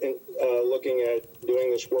are looking at doing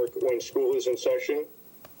this work when school is in session,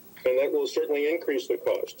 and that will certainly increase the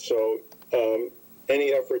cost. So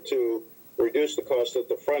any effort to reduce the cost at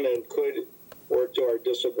the front end could work to our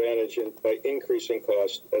disadvantage by increasing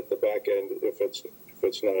cost at the back end if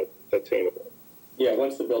it's not attainable. Yeah,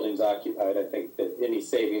 once the building's occupied, I think that any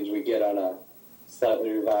savings we get on a slightly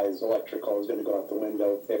revised electrical is going to go out the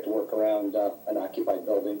window if they have to work around an occupied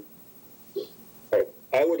building. Right.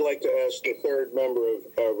 I would like to ask the third member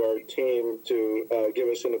of our team to give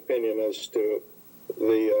us an opinion as to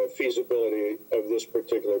the feasibility of this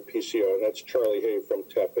particular PCO, and that's Charlie Hay from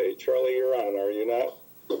TAPay. Charlie, you're on, are you not?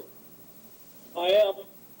 I am.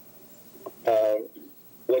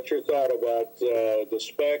 What's your thought about the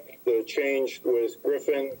spec, the change with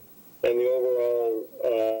Griffin, and the overall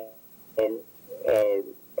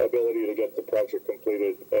ability to get the project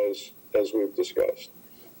completed as we've discussed?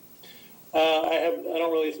 I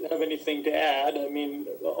don't really have anything to add. I mean,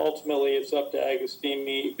 ultimately, it's up to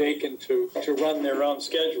Agostini Bacon to run their own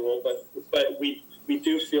schedule, but we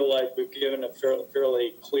do feel like we've given a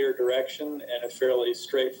fairly clear direction and a fairly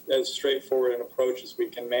straightforward an approach as we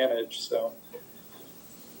can manage. So,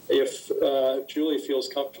 if Julie feels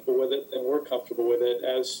comfortable with it, then we're comfortable with it.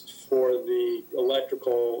 As for the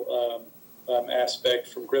electrical aspect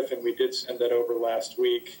from Griffin, we did send that over last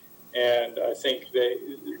week. And I think they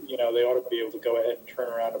ought to be able to go ahead and turn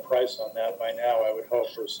around a price on that by now, I would hope,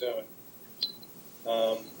 or soon.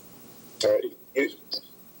 All right.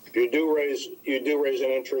 You do raise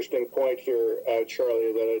an interesting point here,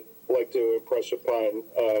 Charlie, that I'd like to impress upon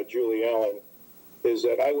Julie Allen, is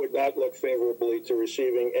that I would not look favorably to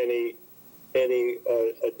receiving any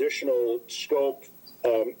additional scope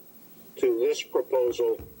to this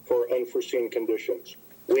proposal for unforeseen conditions.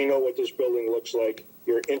 We know what this building looks like.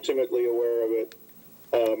 You're intimately aware of it.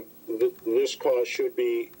 This cost should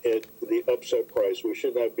be at the upset price. We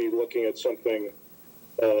should not be looking at something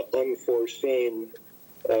unforeseen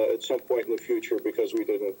at some point in the future because we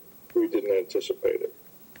didn't anticipate it.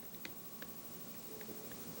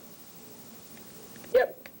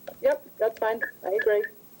 Yep, that's fine. I agree.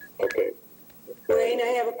 Okay. Wayne,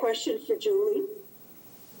 I have a question for Julie.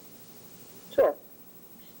 Sure.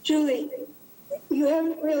 Julie, you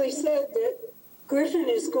haven't really said that Griffin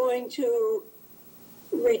is going to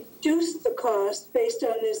reduce the cost based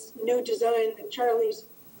on this new design that Charlie's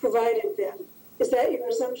provided them. Is that your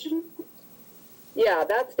assumption? Yeah,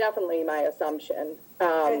 that's definitely my assumption.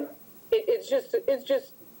 It's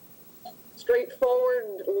just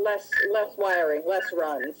straightforward, less wiring, less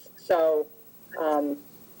runs. So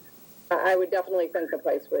I would definitely think the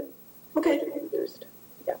price would be reduced.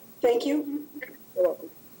 Yeah. Thank you. You're welcome.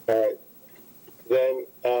 All right. Then,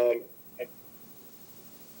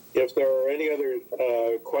 if there are any other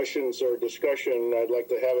questions or discussion, I'd like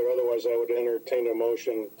to have it. Otherwise, I would entertain a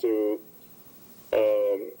motion to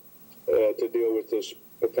deal with this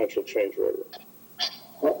potential change order.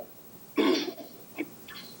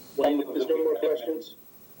 There's no more questions?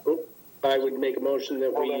 I would make a motion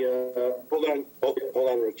that we... Hold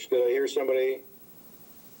on, Rich. Did I hear somebody?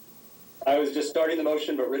 I was just starting the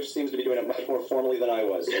motion, but Rich seems to be doing it much more formally than I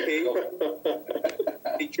was.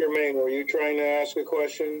 Pete Germain, were you trying to ask a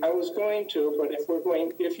question? I was going to, but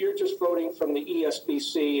if you're just voting from the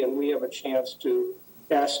ESBC and we have a chance to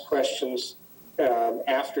ask questions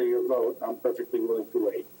after your vote, I'm perfectly willing to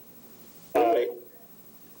wait.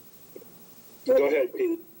 Go ahead,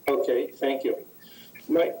 Pete. Okay, thank you.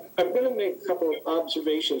 I'm going to make a couple of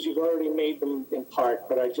observations. You've already made them in part,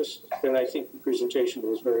 but I think the presentation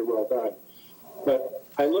was very well done. But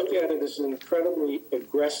I look at it as an incredibly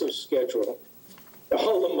aggressive schedule.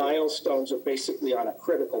 All the milestones are basically on a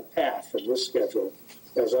critical path in this schedule,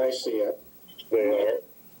 as I see it. They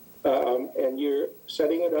are. And you're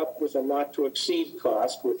setting it up with a not to exceed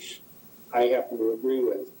cost, which I happen to agree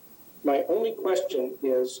with. My only question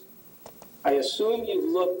is, I assume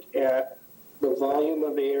you looked at the volume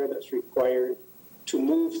of air that's required to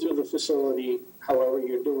move through the facility, however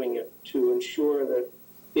you're doing it, to ensure that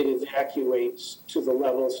it evacuates to the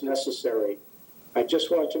levels necessary. I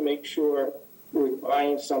just want to make sure we're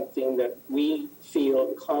buying something that we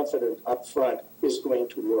feel confident up front is going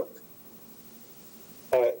to work.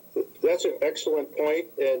 That's an excellent point,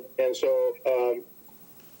 and so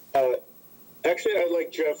actually I'd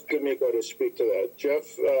like Jeff D'Amico to speak to that.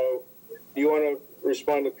 Jeff, you want to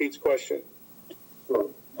respond to Pete's question?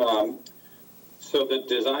 So the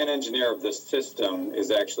design engineer of this system is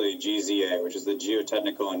actually GZA, which is the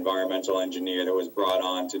Geotechnical Environmental Engineer that was brought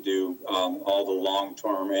on to do all the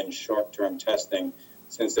long-term and short-term testing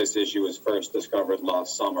since this issue was first discovered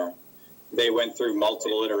last summer. They went through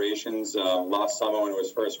multiple iterations. Last summer when it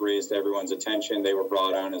was first raised to everyone's attention, they were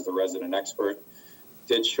brought on as the resident expert.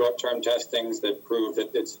 Did short-term testings that proved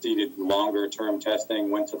that it's needed longer-term testing,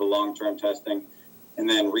 went to the long-term testing, and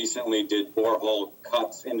then recently did borehole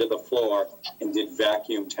cuts into the floor and did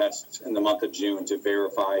vacuum tests in the month of June to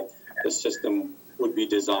verify the system would be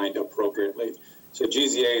designed appropriately. So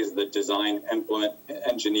GZA is the design implement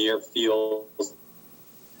engineer, feels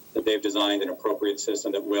that they've designed an appropriate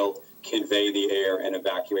system that will convey the air and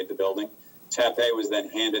evacuate the building. TAPE was then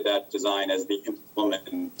handed that design as the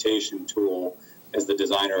implementation tool as the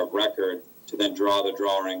designer of record to then draw the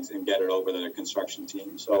drawings and get it over to the construction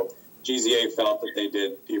team. So GZA felt that they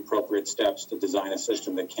did the appropriate steps to design a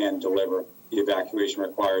system that can deliver the evacuation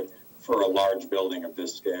required for a large building of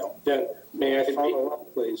this scale. Yeah, may I follow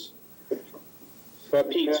up, please?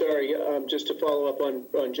 Pete, sorry, just to follow up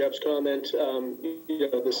on Jeff's comment,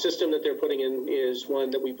 the system that they're putting in is one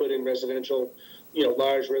that we put in residential,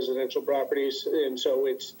 large residential properties, and so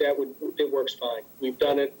it works fine. We've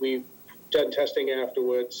done it. We've done testing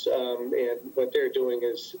afterwards, and what they're doing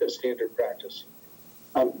is a standard practice.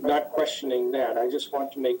 I'm not questioning that. I just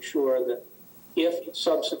want to make sure that if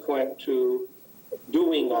subsequent to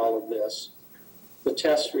doing all of this, the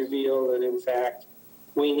tests reveal that in fact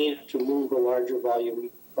we needed to move a larger volume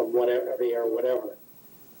of whatever air, whatever,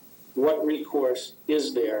 what recourse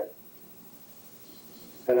is there?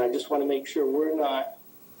 And I just want to make sure we're not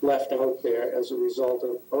left out there as a result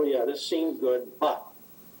of, oh yeah, this seemed good, but.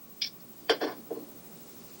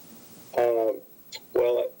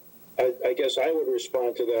 Well, I guess I would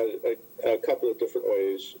respond to that a couple of different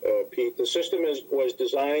ways, Pete. The system was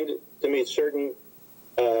designed to meet certain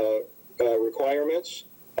requirements,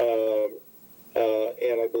 and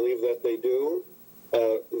I believe that they do.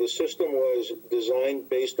 The system was designed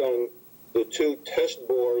based on the 2 test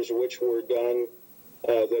bores which were done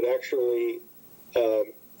that actually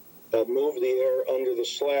move the air under the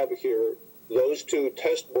slab here. Those 2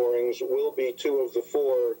 test borings will be 2 of the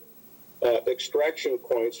 4 extraction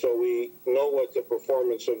points, so we know what the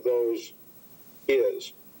performance of those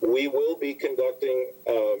is. We will be conducting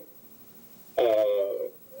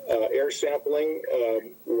air sampling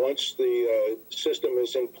once the system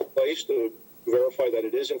is in place to verify that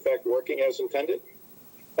it is in fact working as intended.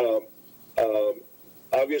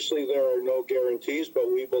 Obviously, there are no guarantees,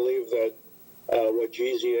 but we believe that what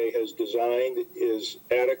GZA has designed is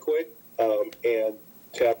adequate, and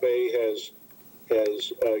TAP-A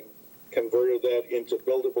has converted that into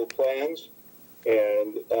buildable plans.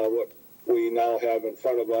 And what we now have in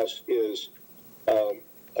front of us is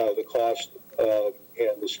the cost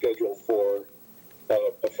and the schedule for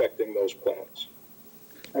affecting those plans.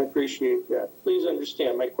 I appreciate that. Please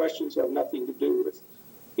understand, my questions have nothing to do with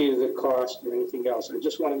either the cost or anything else. I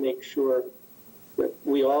just want to make sure that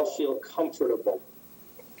we all feel comfortable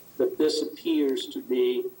that this appears to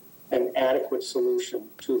be an adequate solution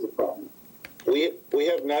to the problem. We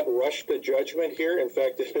have not rushed to judgment here. In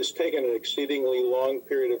fact, it has taken an exceedingly long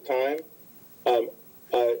period of time.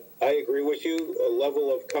 I agree with you. A level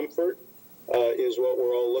of comfort is what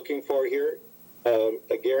we're all looking for here.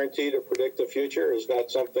 A guarantee to predict the future is not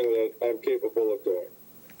something that I'm capable of doing.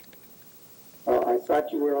 I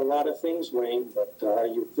thought you were a lot of things, Wayne, but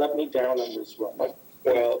you've let me down on this one.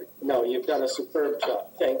 Well, no, you've done a superb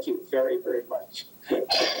job. Thank you very, very much.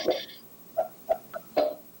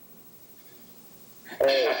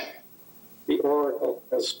 The Oracle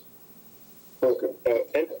has spoken.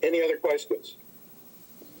 Any other questions?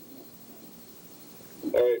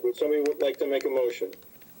 All right, would somebody like to make a motion?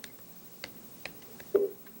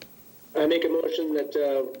 I make a motion that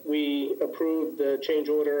we approve the change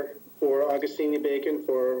order for Augustini Bacon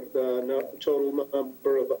for the total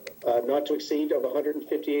number of not to exceed of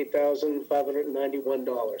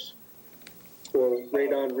 $158,591 for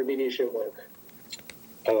radon remediation work.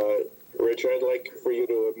 Rich, I'd like for you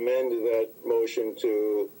to amend that motion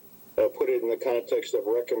to put it in the context of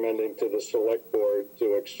recommending to the select board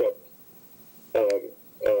to accept that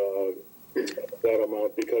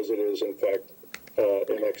amount because it is in fact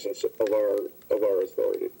in excess of our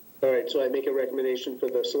authority. All right, so I make a recommendation for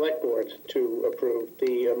the select board to approve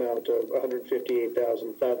the amount of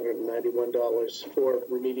 $158,591 for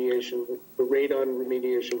remediation, for radon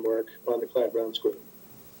remediation work on the Clyde Brown School.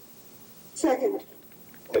 Second.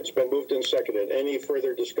 It's been moved and seconded. Any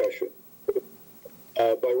further discussion?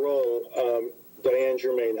 By roll, Diane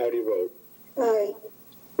Germain, how do you vote? Aye.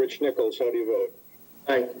 Rich Nichols, how do you vote?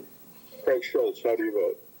 Aye. Craig Schultz, how do you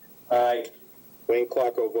vote? Aye. Wayne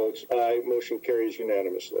Klockow votes aye. Motion carries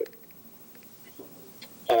unanimously.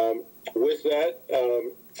 With that,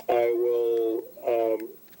 I will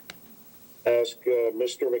ask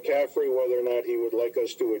Mr. McCaffrey whether or not he would like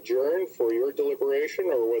us to adjourn for your deliberation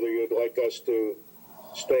or whether you'd like us to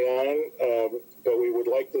stay on. But we would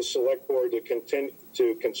like the select board to continue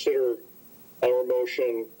to consider our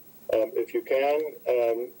motion, if you can,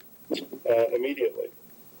 immediately.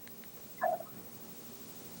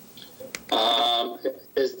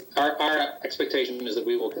 Our expectation is that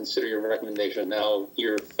we will consider your recommendation. Now,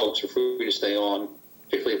 your folks are free to stay on,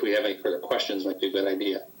 particularly if we have any further questions, might be a good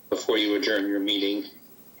idea before you adjourn your meeting.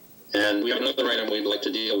 And we have another item we'd like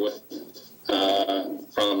to deal with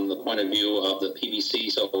from the point of view of the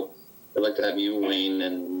PBC. So I'd like to have you, Wayne,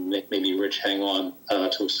 and maybe Rich hang on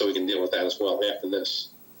so we can deal with that as well after this.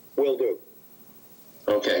 Will do.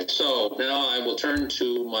 Okay, so now I will turn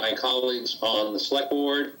to my colleagues on the select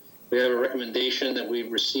board. We have a recommendation that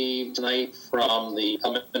we've received tonight from the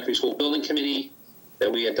Elementary School Building Committee that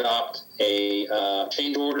we adopt a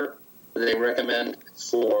change order that they recommend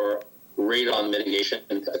for radon mitigation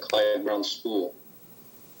at the Clyde Brown School.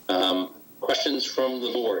 Questions from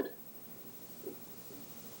the board?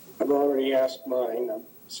 I've already asked mine. I'm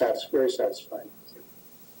very satisfied.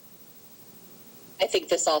 I think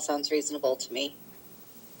this all sounds reasonable to me.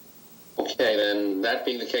 Okay, then that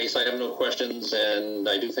being the case, I have no questions, and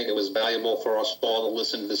I do think it was valuable for us all to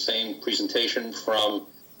listen to the same presentation from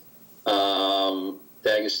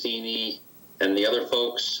D'Agostini and the other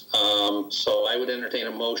folks. So I would entertain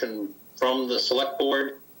a motion from the select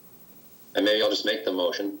board, and maybe I'll just make the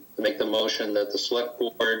motion, that the select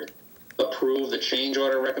board approve the change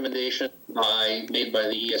order recommendation made by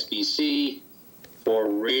the ESBC for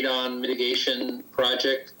radon mitigation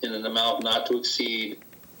project in an amount not to exceed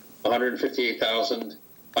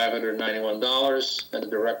 $158,591, and to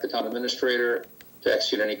direct the town administrator to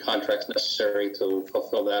execute any contracts necessary to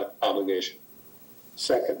fulfill that obligation.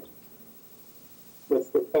 Second.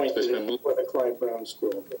 With the point for the Clyde Brown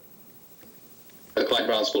School. The Clyde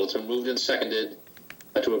Brown School. It's been moved and seconded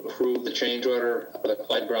to approve the change order for the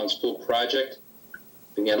Clyde Brown School project.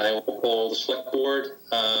 Again, I will poll the select board.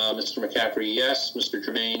 Mr. McCaffrey, yes. Mr.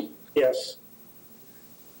 Germain? Yes.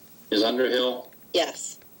 Ms. Underhill?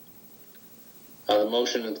 Yes. The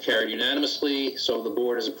motion carried unanimously, so the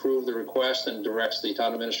board has approved the request and directs the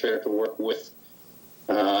town administrator to work with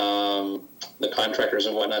the contractors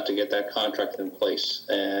and whatnot to get that contract in place.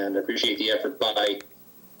 And appreciate the effort by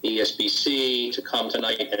ESBC to come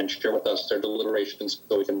tonight and share with us their deliberations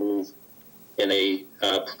so we can move in a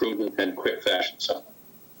prudent and quick fashion. So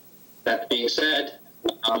that being said,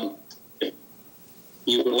 if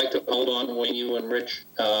you would like to hold on, Wayne, you and Rich,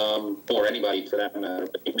 or anybody for that matter,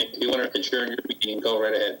 but if you want to adjourn your meeting, go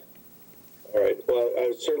right ahead. All right. Well, I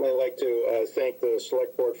would certainly like to thank the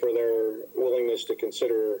select board for their willingness to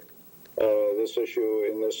consider this issue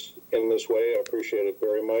in this way. I appreciate it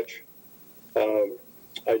very much.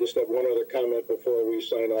 I just have one other comment before we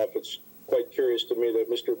sign off. It's quite curious to me that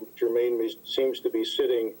Mr. Germain seems to be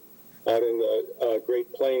sitting out in the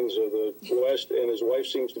Great Plains of the West, and his wife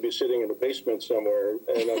seems to be sitting in a basement somewhere,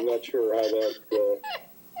 and I'm not sure how that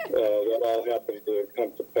all happened to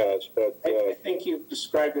come to pass. But I think you've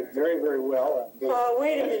described it very, very well. Oh,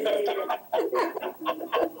 wait a minute.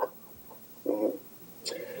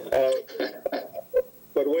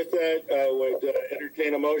 But with that, I would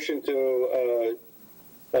entertain a motion to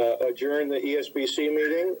adjourn the ESBC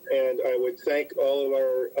meeting, and I would thank all of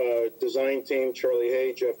our design team, Charlie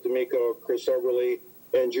Hay, Jeff D'Amico, Chris Everly,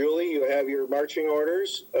 and Julie. You have your marching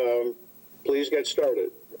orders. Please get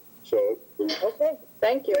started. So, Okay,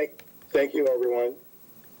 thank you. Thank you, everyone.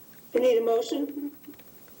 You need a motion?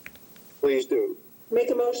 Please do. Make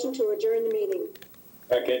a motion to adjourn the meeting.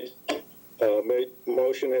 Second.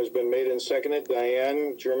 Motion has been made and seconded.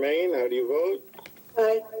 Diane Germain, how do you vote?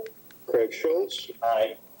 Aye. Craig Schultz?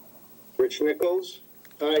 Aye. Rich Nichols?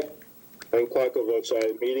 Aye. And Clarko votes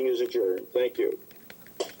aye. Meeting is adjourned. Thank you.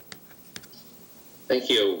 Thank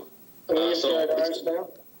you. So ours now?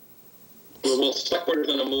 we'll select board is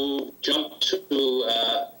going to jump to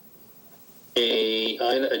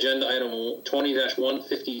agenda item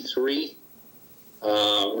 20-153,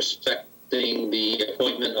 respecting the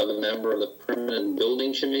appointment of a member of the Permanent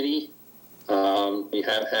Building Committee. We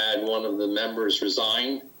have had one of the members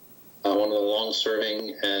resign, one of the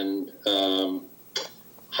long-serving and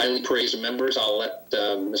highly praised members. I'll let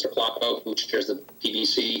Mr. Clarko, who chairs the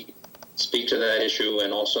PBC, speak to that issue,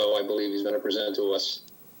 and also I believe he's going to present to us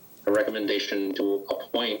a recommendation to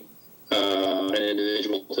appoint an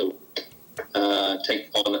individual to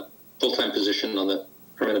take on a full-time position on the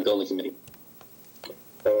Permanent Building Committee.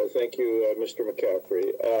 Thank you, Mr.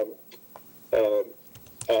 McCaffrey.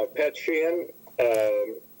 Pat Sheehan,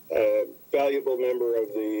 valuable member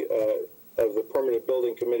of the Permanent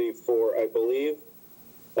Building Committee for, I believe,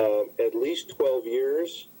 at least 12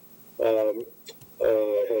 years,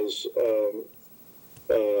 has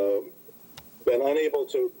been unable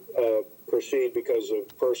to proceed because of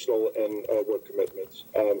personal and work commitments.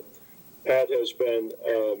 Pat has been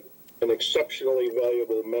an exceptionally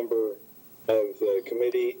valuable member of the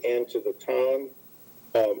committee and to the town.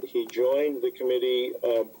 He joined the committee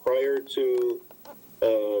prior to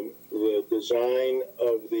the design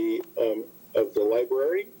of the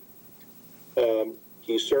library.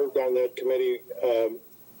 He served on that committee,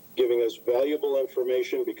 giving us valuable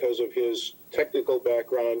information because of his technical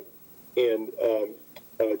background in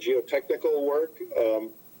geotechnical work.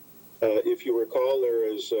 If you recall, there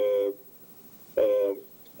is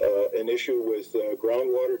an issue with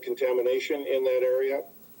groundwater contamination in that area.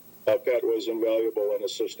 Pat was invaluable in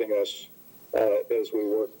assisting us as we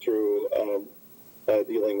worked through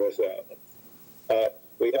dealing with that.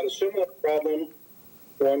 We had a similar problem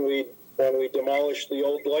when we demolished the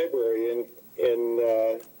old library in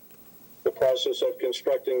the process of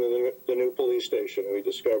constructing the new police station. We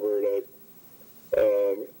discovered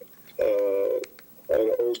an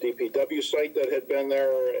old DPW site that had been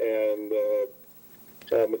there and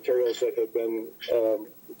materials that had been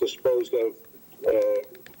disposed of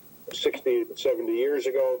 60 to 70 years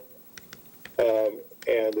ago.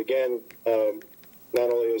 And again, not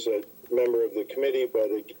only as a member of the committee, but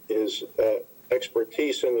his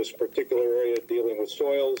expertise in this particular area dealing with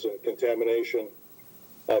soils and contamination,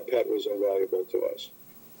 Pat was invaluable to us.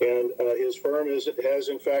 And his firm has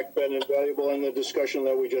in fact been invaluable in the discussion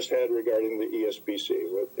that we just had regarding the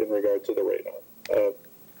ESBC in regard to the radon.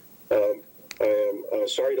 I am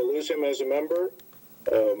sorry to lose him as a member,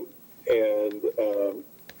 but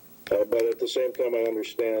at the same time I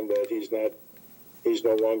understand that he's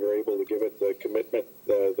no longer able to give it the commitment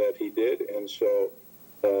that he did, and so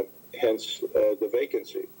hence the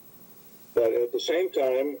vacancy. But at the same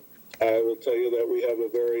time, I will tell you that we have a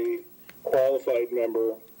very qualified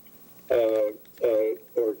member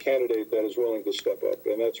or candidate that is willing to step up,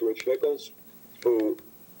 and that's Rich Nichols, who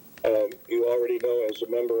you already know as a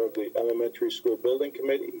member of the Elementary School Building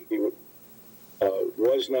Committee.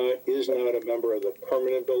 is not a member of the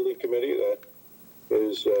permanent building committee. That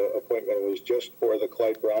his appointment was just for the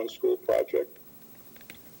Clyde Brown School project.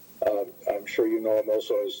 I'm sure you know him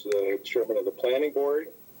also as the chairman of the planning board.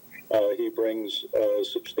 He brings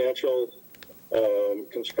substantial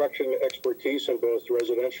construction expertise in both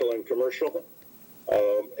residential and commercial.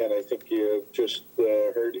 And I think you've just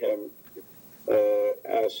heard him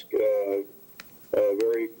ask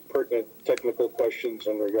very pertinent technical questions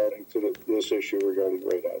in regarding to this issue regarding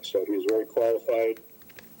radon. So he's very qualified,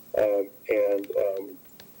 and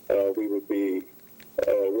we would be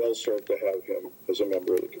well served to have him as a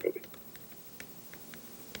member of the committee.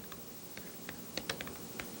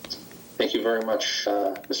 Thank you very much,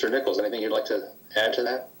 Mr. Nichols. Anything you'd like to add to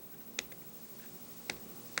that?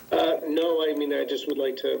 No, I mean, I just would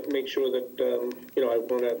like to make sure that, you know, I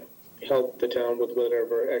want to help the town with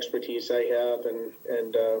whatever expertise I have, and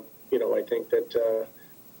you know, I think that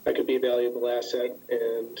I could be a valuable asset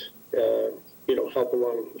and, you know, help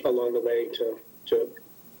along the way to,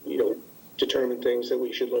 you know, determine things that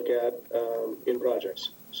we should look at in projects.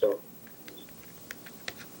 So.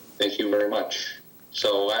 Thank you very much.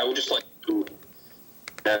 So I would just like to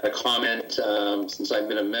add a comment, since I've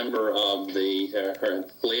been a member of the, or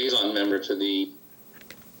liaison member to the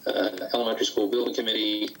Elementary School Building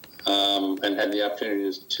Committee, and had the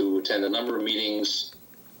opportunity to attend a number of meetings.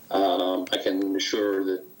 I can assure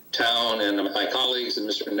the town and my colleagues that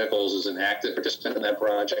Mr. Nichols is an active participant in that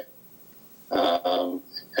project.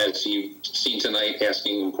 As you've seen tonight,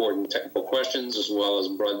 asking important technical questions as well as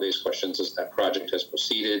broad-based questions as that project has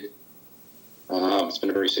proceeded. It's been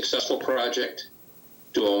a very successful project,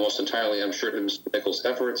 due almost entirely, I'm sure, to Mr. Nichols'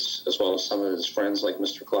 efforts, as well as some of his friends like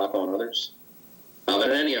Mr. Klockow and others. But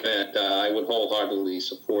in any event, I would wholeheartedly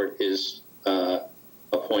support his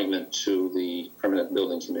appointment to the Permanent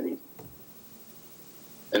Building Committee.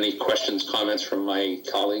 Any questions, comments from my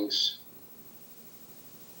colleagues?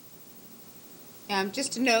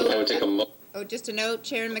 Just a note. I would take a just a note,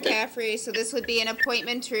 Chairman McCaffrey. So this would be an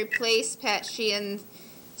appointment to replace Pat Sheehan.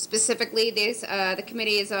 Specifically, the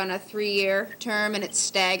committee is on a 3-year term, and it's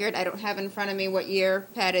staggered. I don't have in front of me what year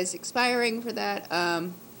Pat is expiring for that,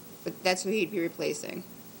 but that's who he'd be replacing.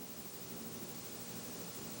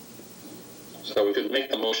 So we could make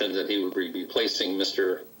the motion that he would be replacing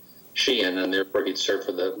Mr. Sheehan, and therefore he'd serve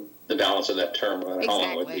for the balance of that term. How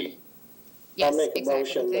long would be? Yes, I'll make a exactly.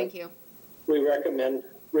 motion. Thank you. We recommend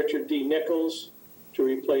Richard D. Nichols to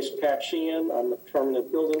replace Pat Sheehan on the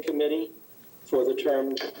Permanent Building Committee for the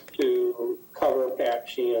term to cover Pat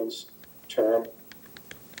Sheehan's term.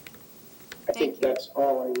 I think that's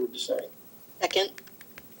all I need to say. Second.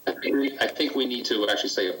 I think we need to actually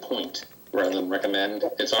say appoint rather than recommend.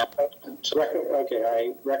 It's our so. Okay,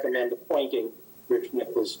 I recommend appointing Rich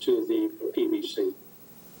Nichols to the PBC.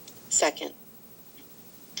 Second.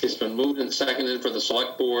 It's been moved and seconded for the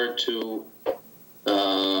select board to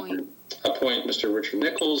appoint Mr. Richard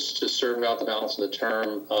Nichols to serve out the balance of the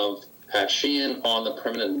term of Pat Sheehan on the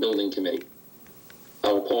Permanent Building Committee.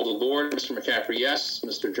 I will poll the board. Mr. McCaffrey, yes.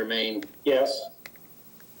 Mr. Germain? Yes.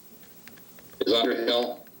 Ms.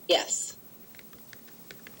 Underhill? Yes.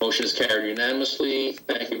 Motion is carried unanimously.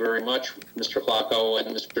 Thank you very much, Mr. Klockow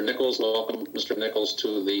and Mr. Nichols. Welcome, Mr. Nichols,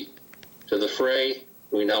 to the fray.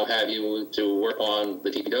 We now have you to work on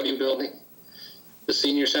the DPW building, the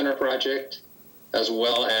senior center project, as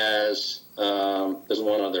well as there's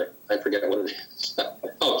one other. I forget what it is.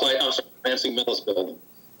 Lansing Millis building.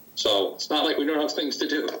 So it's not like we don't have things to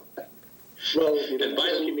do. Well, you know,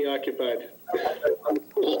 keep me occupied.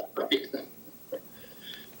 Cool.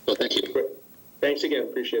 So thank you. Thanks again.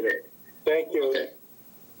 Appreciate it. Thank you. Okay.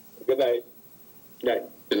 Good night. Night.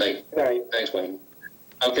 Good night. Good night. Thanks, Wayne.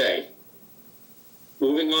 Okay.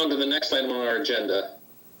 Moving on to the next item on our agenda.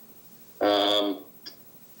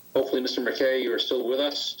 Hopefully, Mr. McKay, you are still with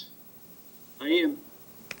us. I am.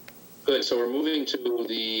 Good. So we're moving to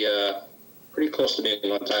the pretty close to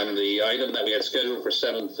being on time. The item that we had scheduled for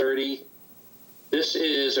 7:30. This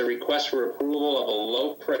is a request for approval of a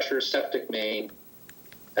low-pressure septic main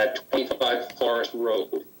at 25 Forest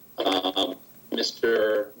Road.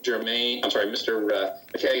 Mr.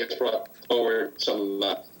 McKay has brought forward some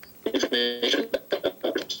information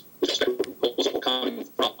coming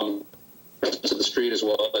from residents of the street as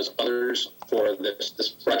well as others for this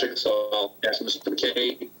project. So I'll ask Mr.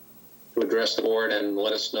 McKay to address the board and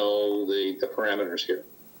let us know the parameters here.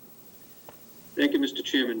 Thank you, Mr.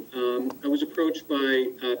 Chairman. I was approached by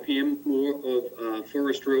Pam Moore of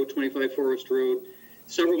Forest Road, 25 Forest Road,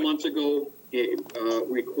 several months ago,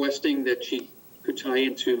 requesting that she could tie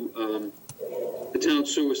into the town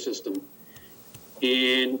sewer system.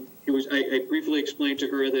 And it was, I briefly explained to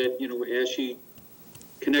her that, you know, as she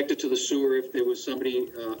connected to the sewer, if there was somebody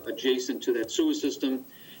adjacent to that sewer system,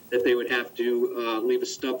 that they would have to leave a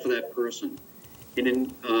stub for that person. And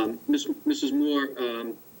then Mrs. Moore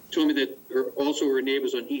told me that also her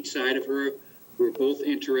neighbors on each side of her were both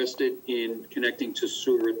interested in connecting to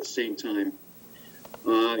sewer at the same time.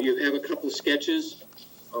 You have a couple of sketches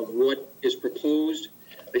of what is proposed.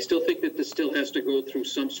 I still think that this still has to go through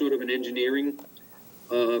some sort of an engineering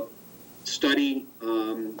study,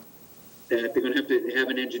 that they're going to have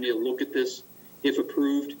an engineer look at this if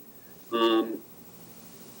approved. And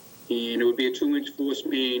it would be a 2-inch force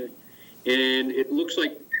main. And it looks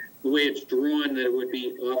like the way it's drawn that it would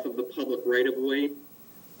be off of the public right-of-way.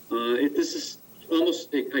 This is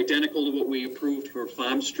almost identical to what we approved for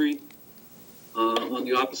Farm Street on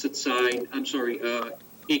the opposite side. I'm sorry,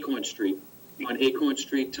 Acorn Street. On Acorn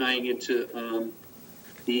Street, tying into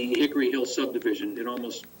the Hickory Hill subdivision. It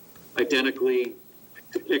almost identically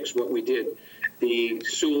depicts what we did. The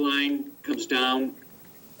sewer line comes down,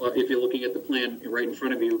 if you're looking at the plan right in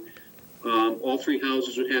front of you. All 3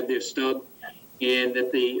 houses would have their stub, and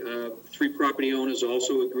that the 3 property owners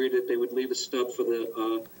also agreed that they would leave a stub for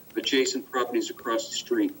the adjacent properties across the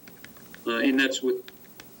street. And that's what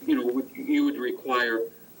you would require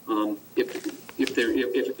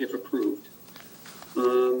if approved.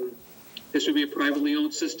 This would be a privately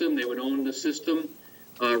owned system. They would own the system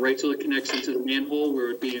right till it connects into the manhole,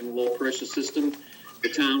 where it being a low pressure system. The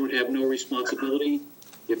town would have no responsibility.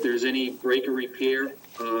 If there's any break or repair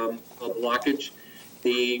or blockage,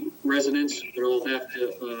 the residents would all have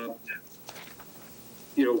to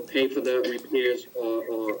pay for the repairs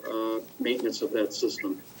or maintenance of that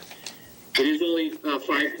system. It is only 5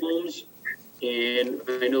 homes, and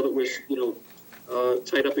I know that we're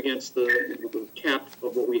tied up against the cap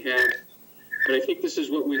of what we have, but I think this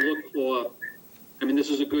is what we look for. I mean, this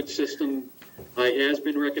is a good system. It has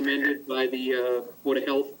been recommended by the Board of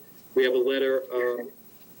Health. We have a letter,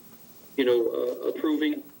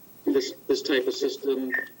 approving this type of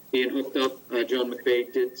system being hooked up. John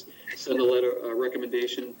McVeigh did send a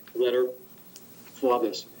recommendation letter for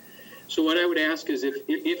this. So what I would ask is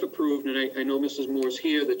if approved, and I know Mrs. Moore's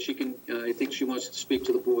here, that she can, I think she wants to speak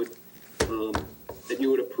to the board, that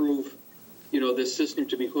you would approve, this system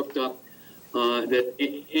to be hooked up, that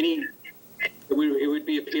it would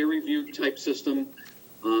be a peer-reviewed type system.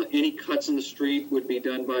 Any cuts in the street would be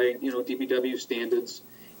done by, DPW standards,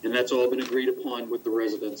 and that's all been agreed upon with the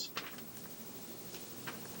residents.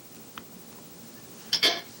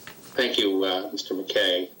 Thank you, Mr.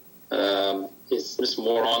 McKay. Is Ms.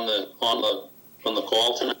 Moore on the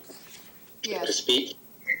call tonight? Yes. To speak?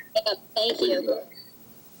 Yeah, thank you.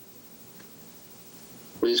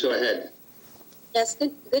 Please go ahead. Yes,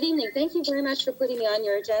 good evening. Thank you very much for putting me on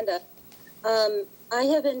your agenda. I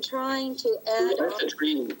have been trying to add...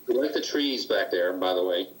 We like the trees back there, by the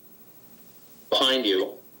way. Behind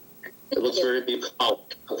you. It looks very beautiful.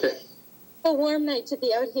 Okay. A warm night to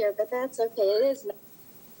be out here, but that's okay. It is nice.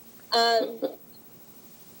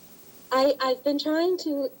 I've been trying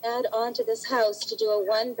to add on to this house to do a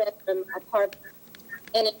 1-bedroom apartment.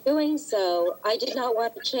 And in doing so, I did not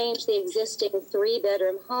want to change the existing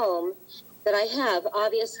 3-bedroom home that I have,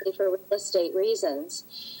 obviously for real estate reasons.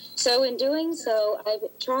 So in doing so, I've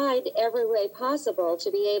tried every way possible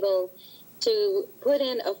to be able to put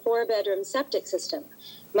in a 4-bedroom septic system.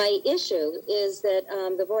 My issue is that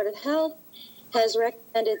the Board of Health has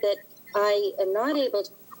recommended that I am not able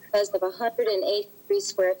to because of 183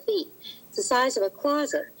 square feet. It's the size of a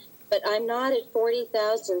closet, but I'm not at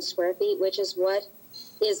 40,000 square feet, which is what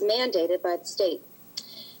is mandated by the state.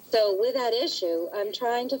 So with that issue, I'm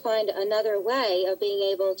trying to find another way of being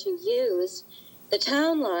able to use the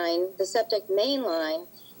town line, the septic main line,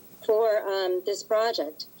 for this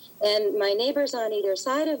project. And my neighbors on either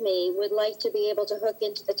side of me would like to be able to hook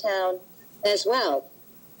into the town as well.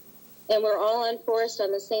 And we're all on Forest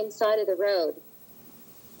on the same side of the road.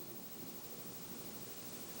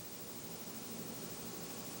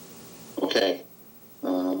 Okay.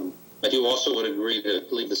 But you also would agree to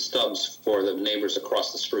leave the stubs for the neighbors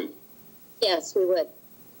across the street? Yes, we would.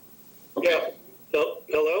 Okay. Yeah.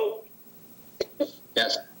 Hello?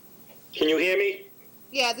 Yes. Can you hear me?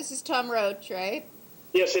 Yeah, this is Tom Roach, right?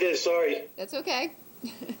 Yes, it is. Sorry. That's okay.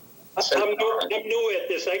 I'm new at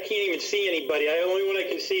this. I can't even see anybody. The only one I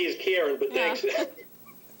can see is Karen, but thanks.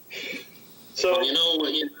 So you know,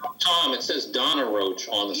 Tom, it says Donna Roach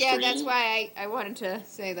on the screen. Yeah, that's why I wanted to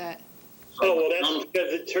say that. Oh, well, that's because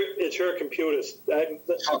it's her computer. It's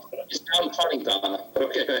not funny, Donna.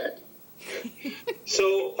 Okay, go ahead.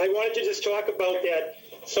 So I wanted to just talk about that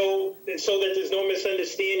so that there's no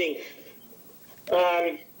misunderstanding.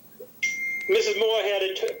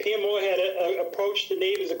 Pam Moore had approached the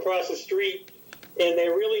neighbors across the street, and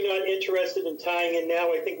they're really not interested in tying in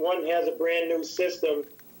now. I think one has a brand new system,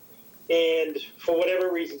 and for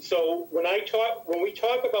whatever reason. So when we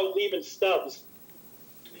talk about leaving stubs,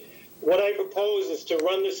 what I propose is to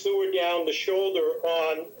run the sewer down the shoulder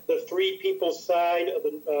on the three people's side of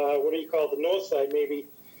the, the north side maybe,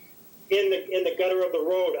 in the gutter of the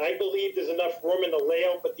road. I believe there's enough room in the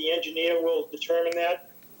layout, but the engineer will determine that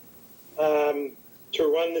to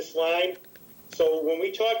run this line. So when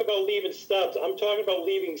we talk about leaving stubs, I'm talking about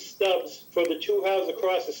leaving stubs for the two houses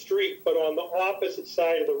across the street, but on the opposite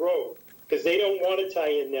side of the road, because they don't want to tie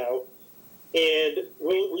in now. And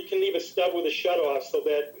we can leave a stub with a shutoff so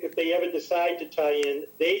that if they ever decide to tie in,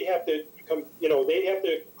 they'd have to come, they'd have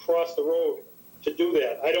to cross the road to do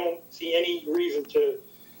that. I don't see any reason to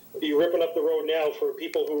be ripping up the road now for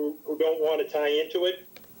people who don't want to tie into it.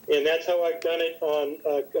 And that's how I've done it on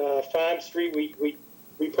Farm Street.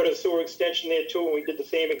 We put a sewer extension there too, and we did the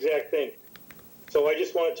same exact thing. So I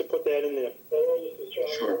just wanted to put that in there.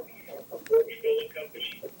 Sure.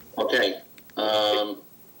 Okay.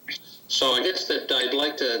 So I guess that I'd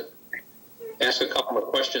like to ask a couple of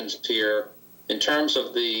questions here. In terms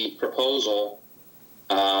of the proposal,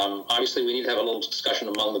 obviously we need to have a little discussion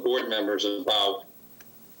among the board members about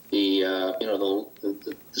the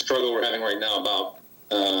the struggle we're having right now about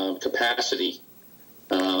capacity.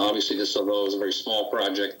 Obviously, this, although is a very small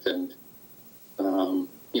project, and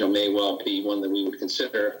may well be one that we would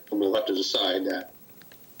consider, and we'll have to decide that.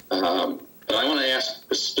 But I want to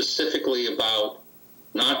ask specifically about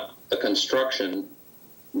not the construction,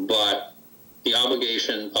 but the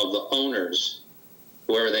obligation of the owners,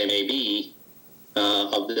 wherever they may be,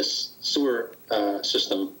 of this sewer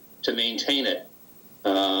system to maintain it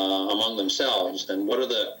among themselves. And what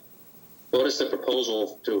is the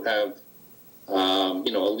proposal to have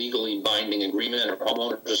a legally binding agreement or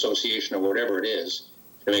homeowners association or whatever it is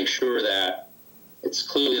to make sure that it's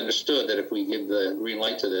clearly understood that if we give the green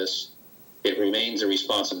light to this, it remains a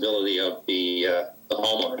responsibility of the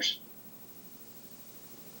homeowners.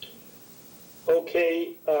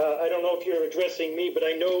 Okay, I don't know if you're addressing me, but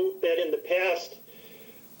I know that in the past,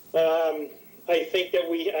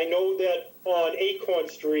 I know that on Acorn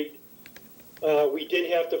Street, we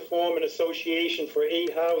did have to form an association for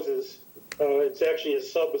 8 houses. It's actually a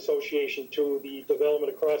sub-association to the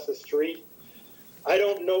development across the street. I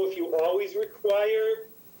don't know if you always require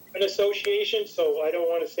an association, so I don't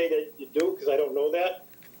want to say that you do, because I don't know that.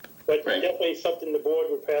 But right. Definitely something the board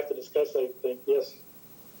would have to discuss, I think, yes.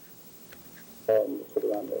 Put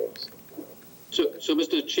it on there. So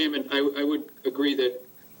Mr. Chairman, I would agree that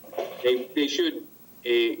they should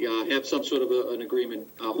have some sort of an agreement,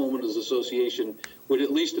 a homeowners association, with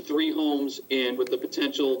at least the 3 homes and with the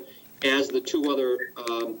potential as the 2 other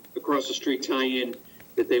across the street tie in,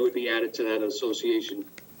 that they would be added to that association.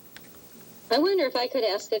 I wonder if I could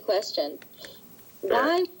ask a question.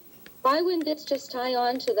 Why wouldn't this just tie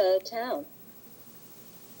on to the town?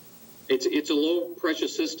 It's a low pressure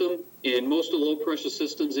system, and most of the low pressure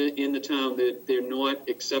systems in the town, they're not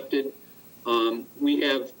accepted. We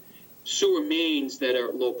have sewer mains that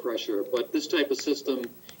are low pressure, but this type of system,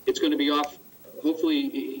 it's going to be off,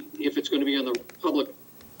 hopefully, if it's going to be on the public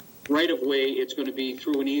right-of-way, it's going to be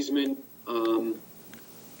through an easement.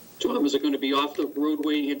 Tom, is it going to be off the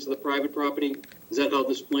roadway into the private property? Is that how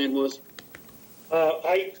this plan was?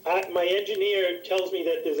 My engineer tells me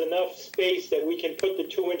that there's enough space that we can put the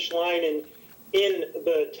 2-inch line in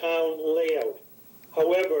the town layout.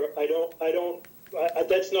 However,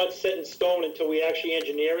 that's not set in stone until we actually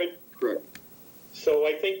engineer it. Correct. So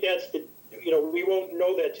I think that's we won't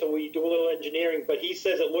know that till we do a little engineering, but he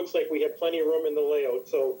says it looks like we have plenty of room in the layout.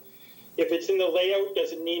 So if it's in the layout,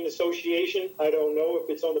 does it need an association? I don't know. If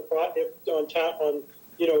it's on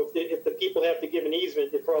if the people have to give an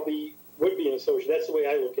easement, it probably would be an association. That's the way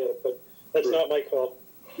I look at it, but that's not my call.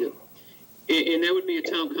 Yeah. And that would be a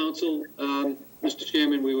town council, Mr.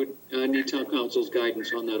 Chairman. We would need town council's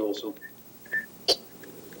guidance on that also.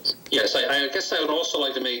 Yes, I guess I would also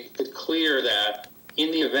like to make it clear that in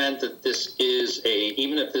the event that this is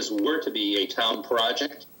even if this were to be a town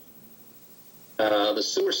project, the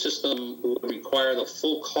sewer system would require the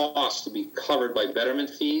full cost to be covered by betterment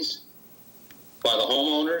fees by the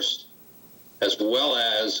homeowners, as well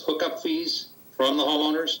as hookup fees from the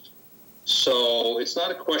homeowners. So it's not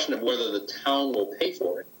a question of whether the town will pay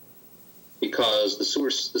for it, because the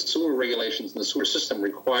sewer regulations and the sewer system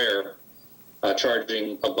require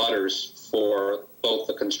charging abutters for both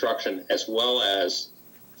the construction as well as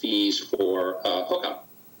fees for hookup.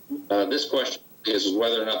 This question is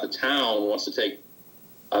whether or not the town wants to take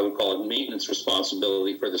I would call it maintenance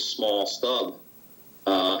responsibility for the small stub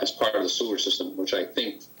as part of the sewer system, which I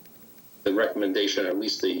think the recommendation, or at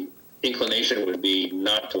least the inclination, would be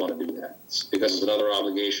not to want to do that. It's because it's another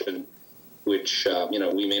obligation which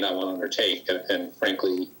we may not want to undertake. And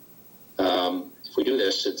frankly, if we do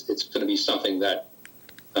this, it's going to be something that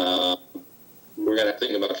we're going to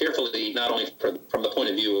think about carefully, not only from the point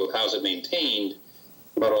of view of how's it maintained,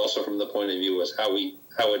 but also from the point of view as how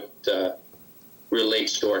it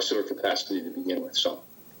relates to our sewer capacity to begin with. So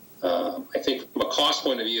I think from a cost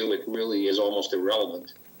point of view, it really is almost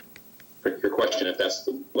irrelevant for your question if that's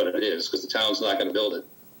what it is, because the town's not going to build it,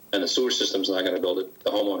 and the sewer system's not going to build it.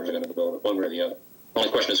 The homeowners are going to build it, one way or the other. The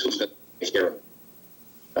only question is who's going to take care of it.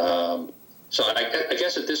 So I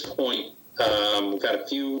guess at this point, we've got a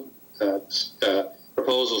few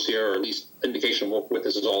proposals here, or at least indication of what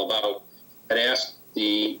this is all about. I'd ask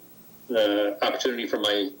the opportunity for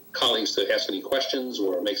my colleagues to ask any questions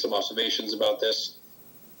or make some observations about this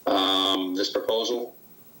proposal.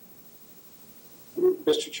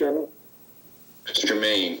 Mr. Chairman? Mr.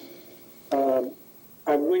 Germain. I'm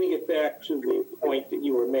going to get back to the point that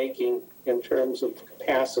you were making in terms of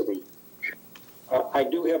capacity. I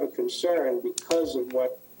do have a concern because of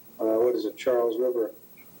what Charles River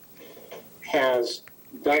has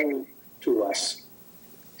done to us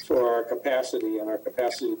for our capacity and our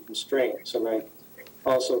capacity constraints. And I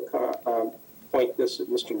also point this at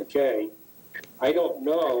Mr. McKay. I don't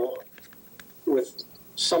know with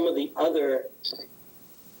some of the other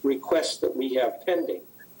requests that we have pending.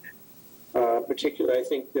 Particularly, I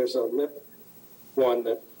think there's a LIP one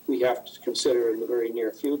that we have to consider in the very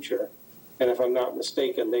near future. And if I'm not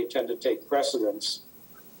mistaken, they tend to take precedence,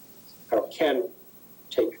 or can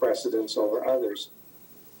take precedence over others.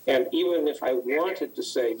 And even if I wanted to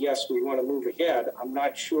say, yes, we want to move ahead, I'm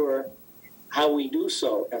not sure how we do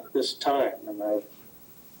so at this time. And I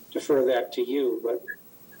defer that to you, but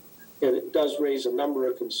it does raise a number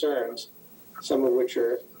of concerns, some of which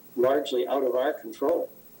are largely out of our control.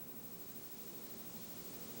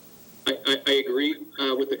 I agree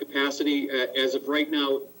with the capacity. As of right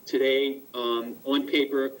now, today, on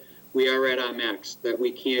paper, we are at our max, that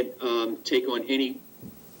we can't take on any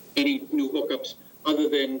new hookups other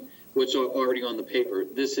than what's already on the paper.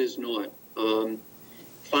 This is not.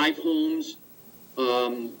 5 homes,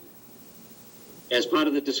 as part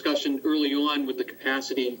of the discussion early on with the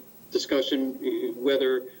capacity discussion,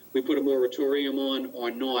 whether we put a moratorium on or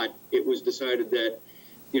not, it was decided that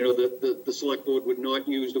the select board would not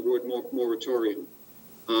use the word moratorium.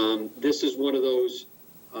 This is one of those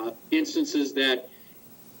instances that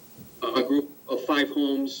a group of 5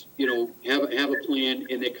 homes, have a plan,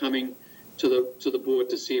 and they're coming to the board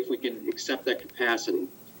to see if we can accept that capacity.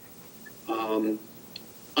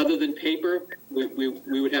 Other than paper,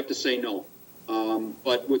 we would have to say no.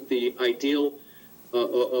 But with the ideal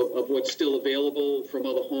of what's still available from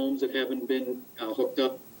other homes that haven't been hooked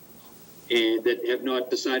up and that have not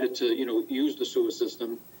decided to, use the sewer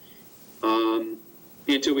system,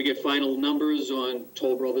 until we get final numbers on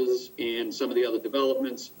Toll Brothers and some of the other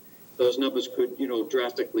developments, those numbers could,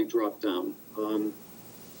 drastically drop down. I'm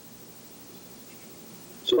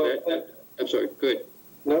sorry, good.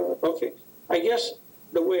 No, okay. I guess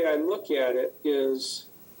the way I look at it is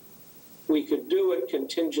we could do it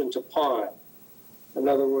contingent upon. In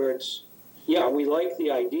other words, yeah, we like the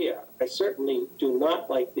idea. I certainly do not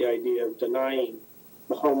like the idea of denying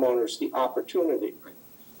the homeowners the opportunity.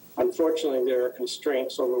 Unfortunately, there are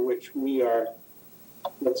constraints over which we are,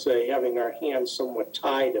 let's say, having our hands somewhat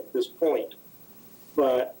tied at this point.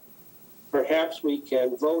 But perhaps we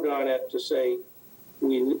can vote on it to say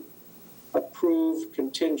we approve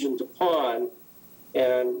contingent upon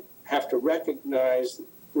and have to recognize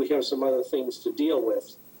we have some other things to deal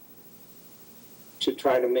with to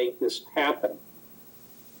try to make this happen.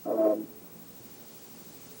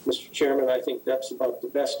 Mr. Chairman, I think that's about the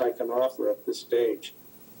best I can offer at this stage.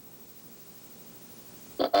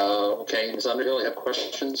 Okay, Ms. Underhill, you have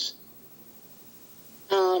questions?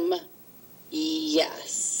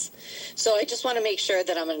 Yes. So I just want to make sure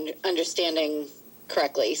that I'm understanding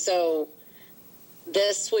correctly. So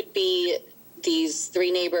this would be these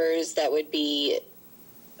 3 neighbors that would be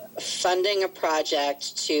funding a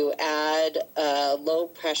project to add a low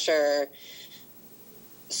pressure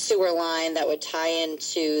sewer line that would tie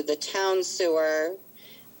into the town sewer.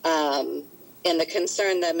 And the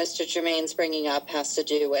concern that Mr. Germain's bringing up has to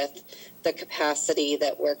do with the capacity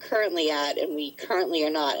that we're currently at, and we currently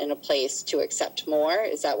are not in a place to accept more.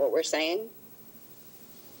 Is that what we're saying?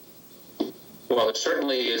 Well, it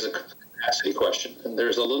certainly is a capacity question. And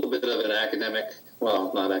there's a little bit of an academic,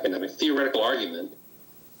 well, not academic, theoretical argument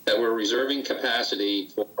that we're reserving capacity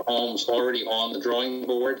for homes already on the drawing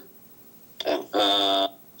board.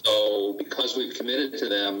 So because we've committed to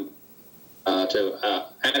them, to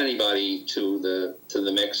add anybody to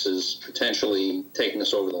the mix is potentially taking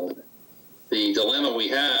us over the limit. The dilemma we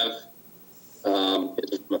have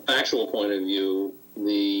is, from a factual point of view,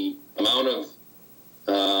 the amount of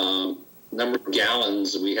number of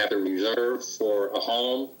gallons we have to reserve for a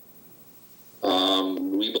home,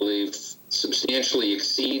 we believe substantially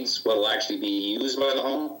exceeds what will actually be used by the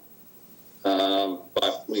home.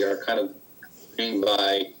 But we are kind of trained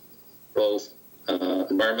by both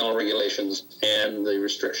environmental regulations and the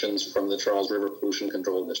restrictions from the Charles River Pollution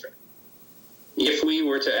Control District. If we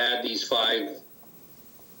were to add these 5,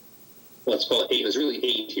 let's call it 8, there's really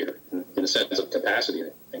 8 here in a sense of capacity, I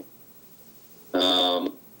think.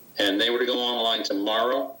 And they were to go online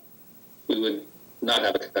tomorrow, we would not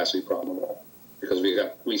have a capacity problem at all, because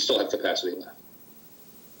we still have capacity left.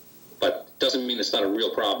 But it doesn't mean it's not a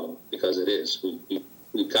real problem, because it is.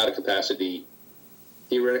 We've got a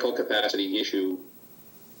theoretical capacity issue.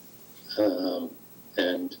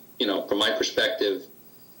 And, from my perspective,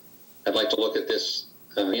 I'd like to look at this,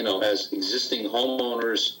 as existing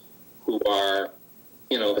homeowners who are,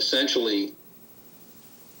 essentially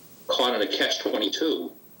caught in a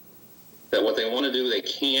catch-22, that what they want to do, they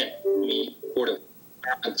can't meet Board of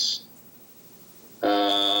Requirements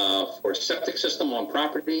for a septic system on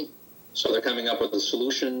property, so they're coming up with a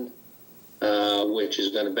solution which is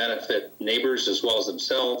going to benefit neighbors as well as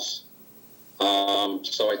themselves.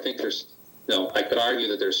 So I think I could argue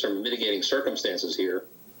that there's some mitigating circumstances here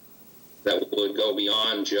that would go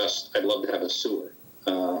beyond just, I'd love to have a sewer.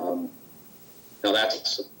 Now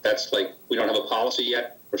that's like, we don't have a policy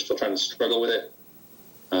yet. We're still trying to struggle with it.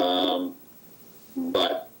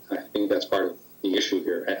 But I think that's part of the issue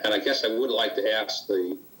here. And I guess I would like to ask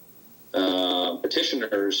the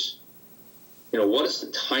petitioners, what is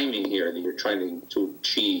the timing here that you're trying to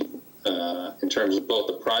achieve in terms of both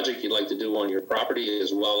the project you'd like to do on your property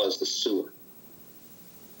as well as the sewer?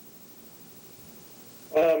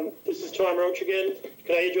 This is Tom Roach again.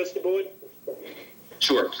 Can I address the board?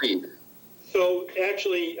 Sure, please. So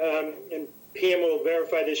actually, and Pam will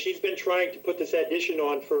verify this, she's been trying to put this addition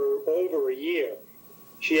on for over a year.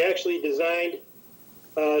 She actually designed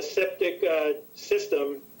a septic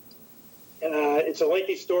system. It's a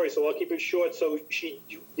lengthy story, so I'll keep it short. So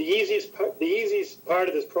the easiest part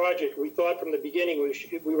of this project, we thought from the beginning,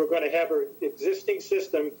 we were going to have her existing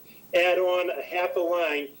system add on a half a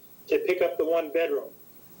line to pick up the 1 bedroom.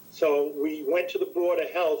 So we went to the Board of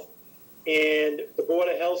Health, and the Board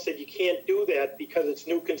of Health said you can't do that because it's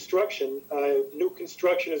new construction. New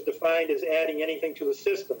construction is defined as adding anything to the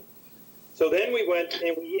system. So then we went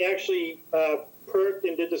and we actually perked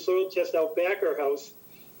and did the soil test out back our house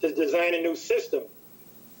to design a new system.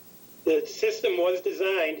 The system was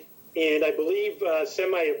designed, and I believe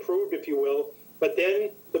semi-approved, if you will, but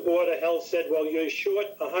then the Board of Health said, well, you're short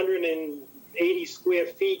 180 square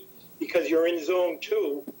feet because you're in Zone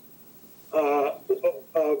 2 on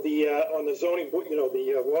the zoning,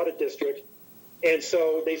 the water district. And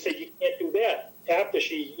so they said, you can't do that. After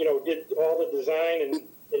she, did all the design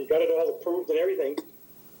and got it all approved and everything.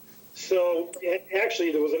 So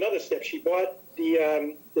actually, there was another step. She bought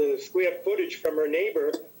the square footage from her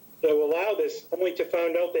neighbor that will allow this, only to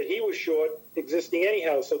find out that he was short existing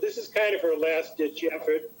anyhow. So this is kind of her last-ditch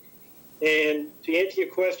effort. And to answer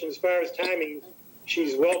your question, as far as timing,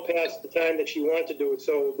 she's well past the time that she wanted to do it.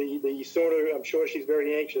 So the sooner, I'm sure she's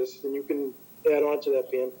very anxious, and you can add on to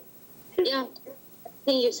that, Pam. Yeah,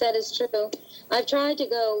 everything you've said is true. I've tried to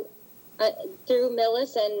go through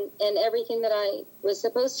Millis and everything that I was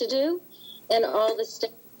supposed to do, and all the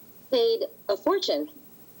state paid a fortune.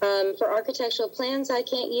 For architectural plans I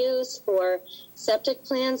can't use, for septic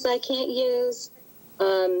plans I can't use.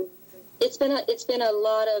 It's been a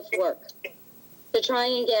lot of work to try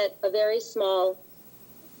and get a very small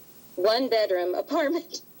 1-bedroom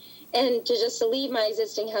apartment and to leave my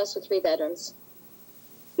existing house with 3 bedrooms.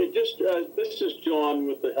 This is John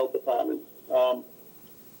with the Health Department.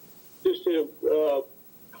 Just to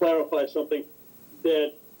clarify something,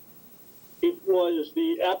 that it was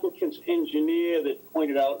the applicant's engineer that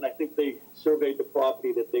pointed out, and I think they surveyed the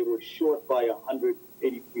property, that they were short by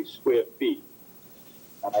 183 square feet.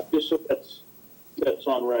 That's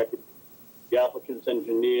on record. The applicant's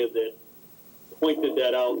engineer that pointed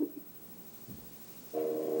that out,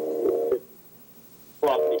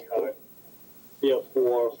 property covered.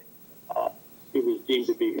 Therefore, he was deemed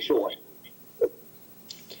to be short.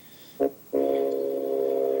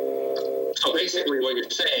 So basically what you're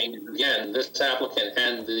saying, again, this applicant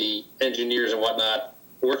and the engineers and whatnot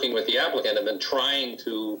working with the applicant, have been trying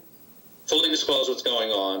to fully disclose what's going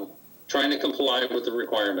on, trying to comply with the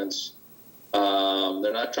requirements.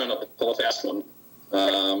 They're not trying to pull a fast one.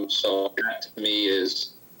 So that to me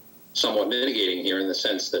is somewhat mitigating here in the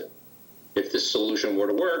sense that if this solution were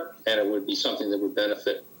to work, and it would be something that would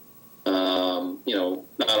benefit,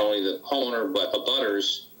 not only the homeowner but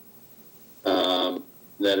abutters,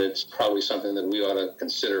 that it's probably something that we ought to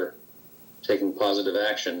consider taking positive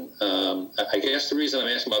action. I guess the reason I'm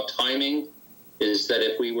asking about timing is that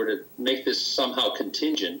if we were to make this somehow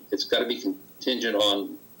contingent, it's got to be contingent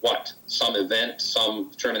on what? Some event,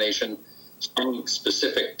 some termination, some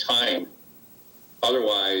specific time.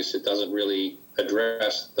 Otherwise, it doesn't really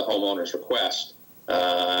address the homeowner's request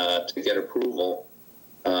to get approval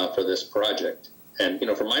for this project. And,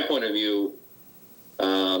 from my point of view,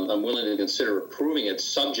 I'm willing to consider approving it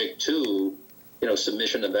subject to,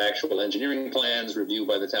 submission of actual engineering plans, review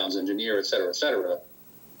by the town's engineer, et cetera, so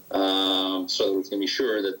that we can be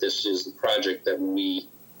sure that this is the project that we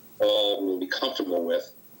all will be comfortable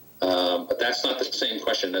with. But that's not the same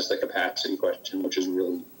question as the capacity question, which is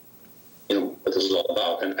really, what this is all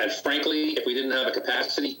about. And frankly, if we didn't have a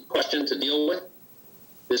capacity question to deal with,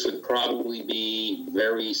 this would probably be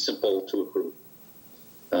very simple to approve.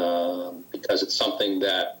 Because it's something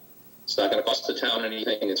that it's not going to cost the town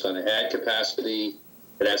anything. It's going to add capacity.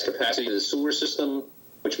 It adds capacity to the sewer system,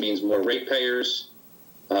 which means more ratepayers,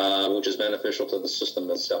 which is beneficial to the system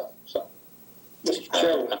itself. So, Mr.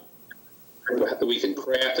 Chairman, we can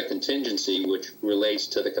craft a contingency which relates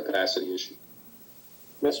to the capacity issue.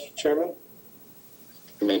 Mr. Chairman,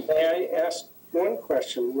 may I ask one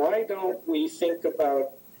question? Why don't we think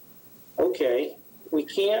about, okay, we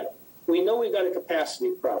know we've got a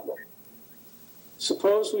capacity problem.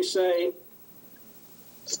 Suppose we say,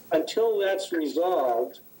 until that's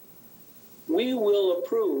resolved, we will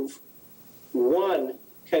approve one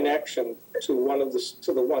connection to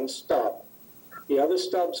the one stub. The other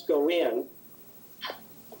stubs go in,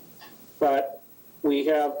 but we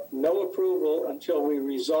have no approval until we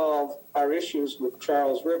resolve our issues with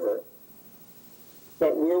Charles River.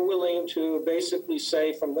 But we're willing to basically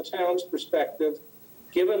say, from the town's perspective,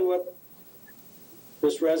 given what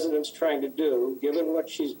this resident's trying to do, given what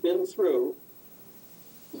she's been through,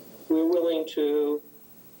 we're willing to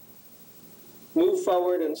move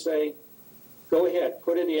forward and say, go ahead,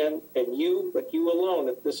 put it in, and you alone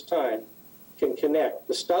at this time can connect.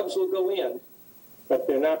 The stubs will go in, but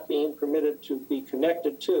they're not being permitted to be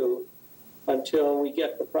connected to until we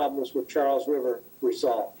get the problems with Charles River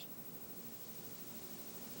resolved.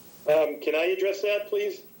 Can I address that,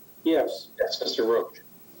 please? Yes. Yes, Mr. Roach.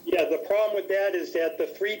 Yeah, the problem with that is that the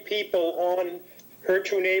three people on her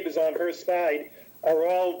two neighbors on her side are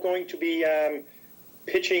all going to be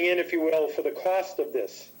pitching in, if you will, for the cost of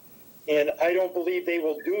this. And I don't believe they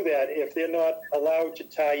will do that if they're not allowed to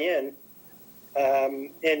tie in.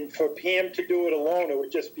 And for Pam to do it alone, it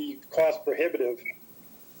would just be cost prohibitive.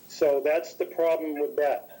 So that's the problem with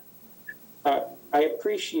that. I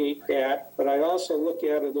appreciate that, but I also look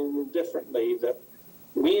at it a little differently, that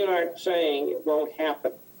we aren't saying it won't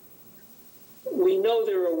happen. We know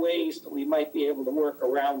there are ways that we might be able to work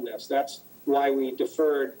around this. That's why we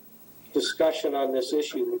deferred discussion on this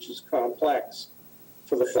issue, which is complex,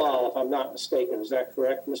 for the fall, if I'm not mistaken. Is that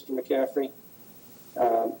correct, Mr. McCaffrey?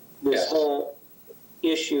 This whole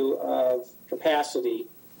issue of capacity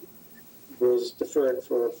was deferred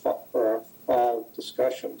for our fall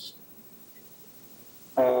discussions.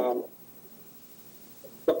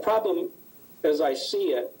 The problem, as I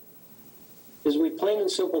see it, is we plain and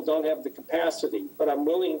simple don't have the capacity, but I'm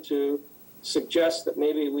willing to suggest that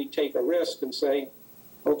maybe we take a risk and say,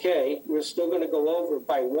 okay, we're still going to go over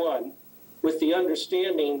by one, with the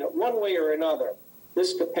understanding that one way or another,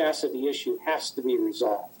 this capacity issue has to be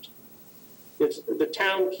resolved. The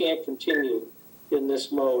town can't continue in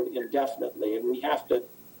this mode indefinitely, and we have to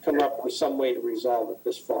come up with some way to resolve it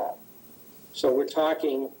this fall. So we're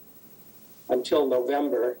talking until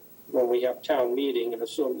November, when we have town meeting, and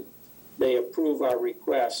assuming they approve our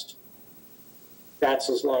request, that's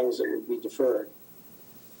as long as it would be deferred.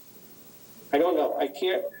 I don't know. I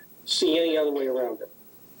can't see any other way around it.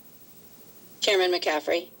 Chairman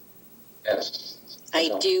McCaffrey? Yes. I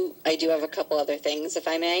do have a couple other things, if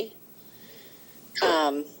I may.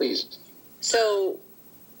 Sure. Please. So,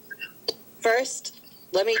 first,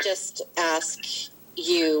 let me just ask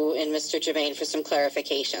you and Mr. Germain for some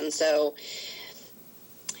clarification. So,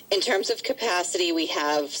 in terms of capacity, we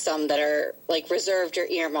have some that are like reserved or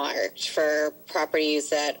earmarked for properties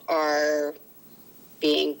that are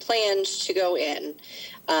being planned to go in.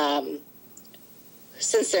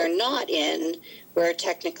 Since they're not in, we're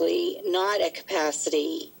technically not at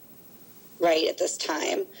capacity right at this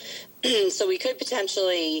time. So we could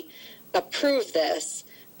potentially approve this,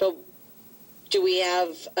 but do we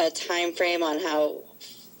have a time frame on how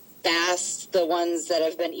fast the ones that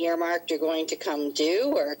have been earmarked are going to come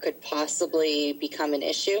due, or could possibly become an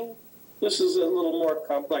issue? This is a little more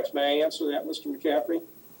complex. May I answer that, Mr. McCaffrey?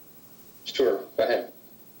 Sure, go ahead.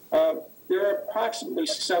 There are approximately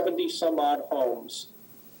 70 some odd homes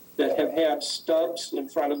that have had stubs in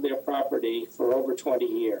front of their property for over 20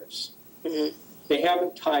 years. Mm-hmm. They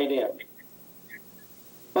haven't tied in,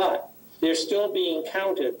 but they're still being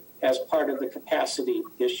counted as part of the capacity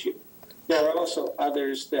issue. There are also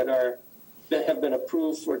others that have been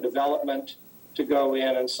approved for development to go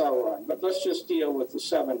in and so on. But let's just deal with the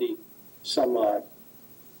 70 some odd.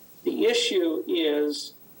 The issue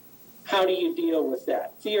is, how do you deal with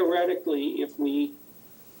that? Theoretically, if we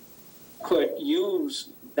could use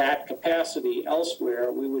that capacity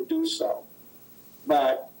elsewhere, we would do so.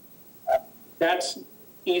 But that's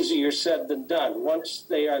easier said than done. Once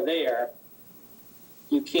they are there,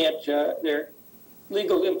 you can't, there are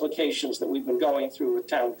legal implications that we've been going through with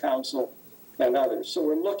town council and others. So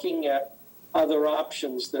we're looking at other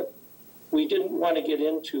options that we didn't want to get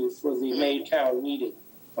into for the May town meeting,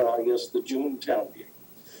 or I guess the June town meeting.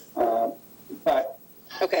 But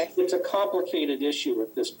it's a complicated issue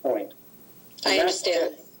at this point. I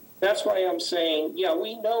understand. That's why I'm saying, yeah,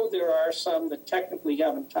 we know there are some that technically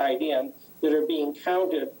haven't tied in that are being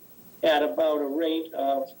counted at about a rate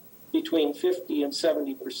of between 50 and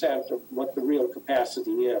 70% of what the real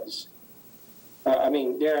capacity is. I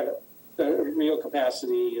mean, the real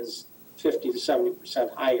capacity is 50 to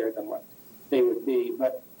 70% higher than what they would be.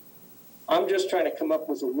 But I'm just trying to come up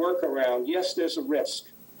with a workaround. Yes, there's a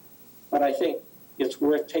risk, but I think it's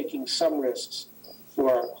worth taking some risks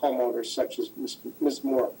for homeowners such as Ms.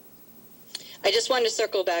 Moore. I just wanted to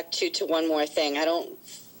circle back to one more thing. I don't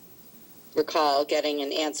recall getting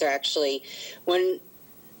an answer actually.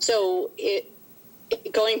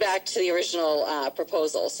 Going back to the original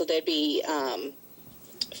proposal, so there'd be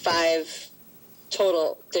 5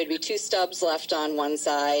 total. There'd be 2 stubs left on one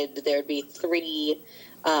side. There'd be 3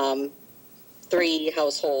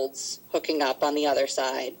 households hooking up on the other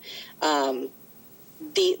side. The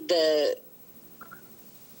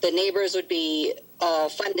neighbors would be all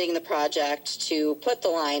funding the project to put the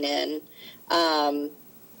line in.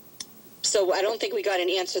 So I don't think we got an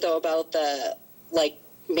answer though about the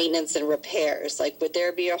maintenance and repairs. Would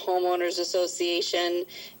there be a homeowners association?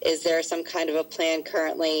 Is there some kind of a plan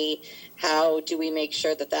currently? How do we make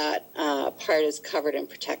sure that part is covered and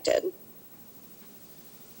protected?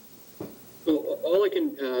 Well, all I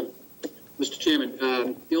can, Mr. Chairman,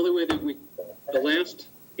 the only way that the last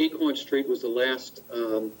Acorn Street was the last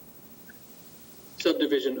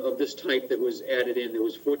subdivision of this type that was added in. There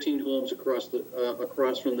was 14 homes across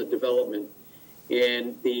from the development,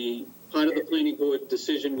 and the part of the planning board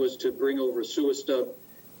decision was to bring over a sewer stub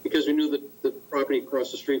because we knew that the property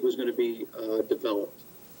across the street was going to be developed.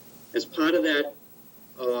 As part of that,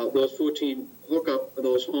 those 14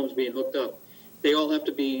 those homes being hooked up, they all have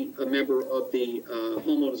to be a member of the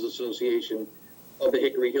homeowners association of the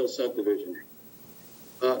Hickory Hill subdivision.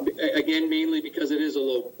 Again, mainly because it is a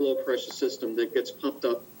low pressure system that gets pumped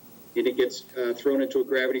up and it gets thrown into a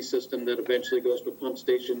gravity system that eventually goes to a pump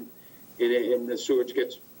station, and the sewage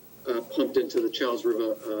gets pumped into the Charles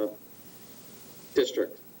River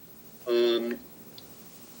district.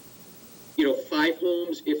 5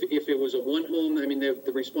 homes, if it was a 1 home, I mean,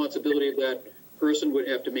 the responsibility of that person would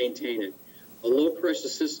have to maintain it. A low pressure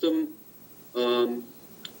system,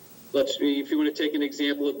 if you want to take an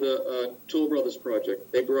example of the Toll Brothers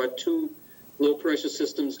project, they brought 2 low pressure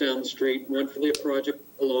systems down the street, one for their project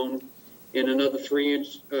alone, and another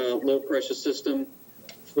 3-inch low pressure system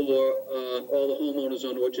for all the homeowners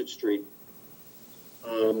on Orchard Street.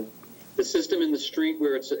 The system in the street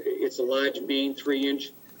where it's a large main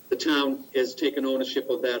 3-inch, the town has taken ownership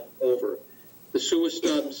of that over. The sewer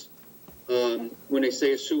stubs, when they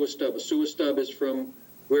say a sewer stub is from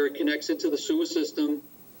where it connects into the sewer system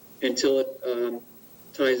until it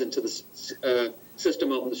ties into the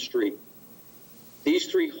system out in the street.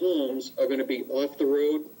 These 3 homes are going to be off the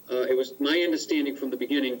road. It was my understanding from the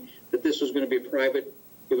beginning that this was going to be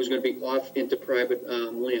it was going to be off into private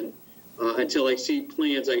land. Until I see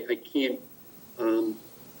plans, I can't,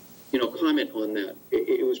 comment on that.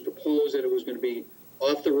 It was proposed that it was going to be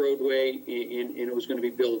off the roadway and it was going to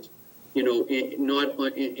be built,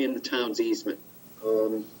 not in the town's easement.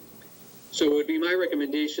 So it would be my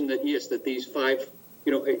recommendation that, yes, that these 5,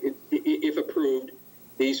 if approved,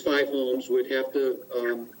 these 5 homes would have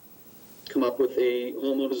to come up with a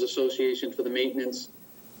homeowners association for the maintenance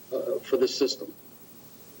for the system.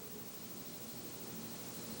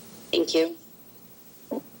 Thank you.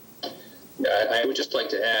 I would just like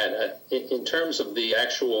to add, in terms of the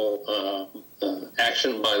actual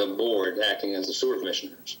action by the board acting as the sewer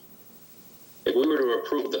commissioners, if we were to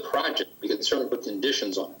approve the project, we could certainly put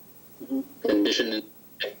conditions on it. Mm-hmm. Condition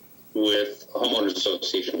with a homeowners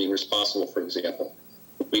association being responsible, for example.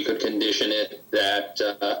 We could condition it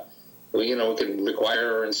that we could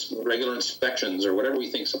require regular inspections or whatever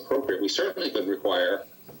we think is appropriate. We certainly could require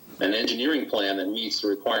an engineering plan that meets the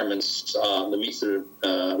requirements, that meets the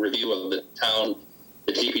review of the town,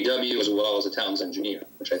 the DPW, as well as the town's engineer,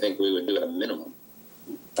 which I think we would do at a minimum.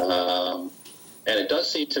 And it does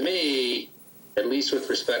seem to me, at least with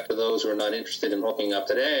respect to those who are not interested in hooking up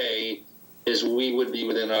today, is we would be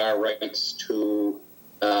within our rights to,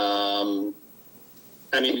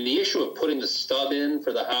 the issue of putting the stub in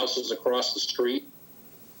for the houses across the street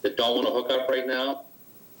that don't want to hook up right now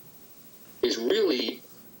is really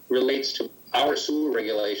relates to our sewer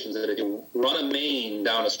regulations, that if you run a main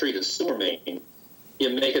down a street, a sewer main, you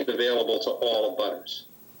make it available to all abutters.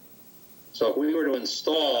 So if we were to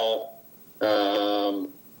install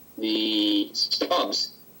the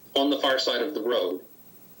stubs on the far side of the road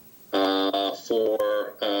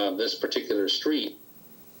for this particular street,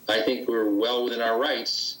 I think we're well within our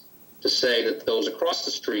rights to say that those across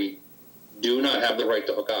the street do not have the right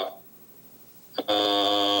to hook up.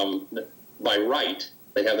 By right,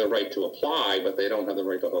 they have the right to apply, but they don't have the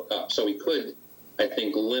right to hook up. So we could, I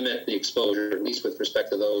think, limit the exposure, at least with respect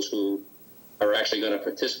to those who are actually going to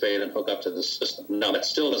participate and hook up to the system. Now, that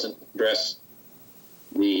still doesn't address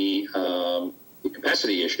the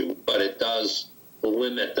capacity issue, but it does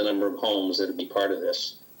limit the number of homes that would be part of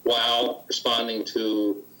this, while responding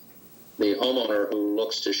to the homeowner who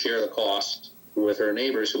looks to share the cost with her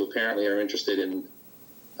neighbors who apparently are interested in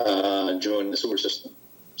joining the sewer system.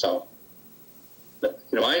 So,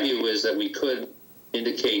 my view is that we could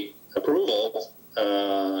indicate approval,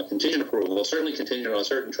 contingent approval, certainly contingent on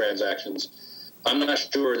certain transactions. I'm not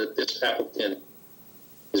sure that this applicant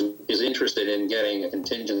is interested in getting a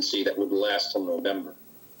contingency that would last till November.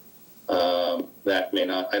 That may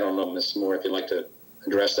not, I don't know, Ms. Moore, if you'd like to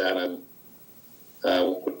address that.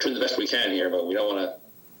 We'll do the best we can here, but we don't want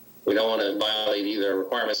to violate either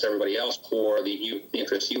requirements to everybody else or the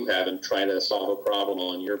interests you have in trying to solve a problem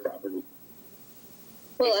on your property.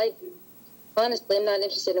 Well, honestly, I'm not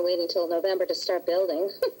interested in waiting until November to start building.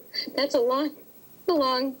 That's a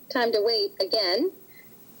long time to wait again.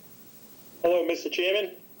 Hello, Mr.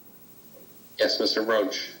 Chairman. Yes, Mr.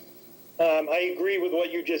 Roach. I agree with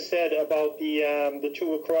what you just said about the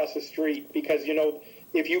two across the street, because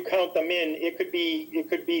if you count them in, it could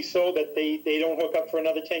be so that they don't hook up for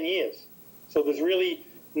another 10 years. So there's really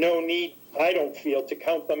no need, I don't feel, to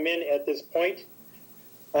count them in at this point,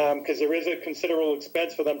 because there is a considerable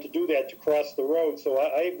expense for them to do that, to cross the road. So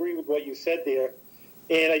I agree with what you said there.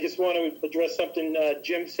 And I just want to address something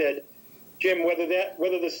Jim said. Jim, whether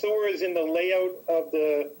the sewer is in the layout of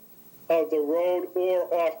the road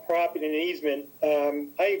or off property in an easement,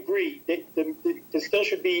 I agree. There still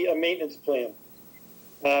should be a maintenance plan.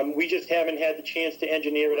 We just haven't had the chance to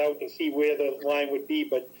engineer it out and see where the line would be.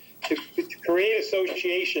 But to create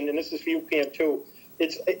association, and this is for you, Pam, too,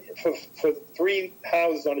 it's for 3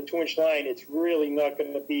 houses on a 2-inch line, it's really not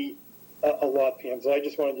going to be a lot, Pam. So I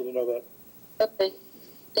just wanted you to know that. Okay.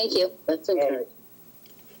 Thank you. That's okay.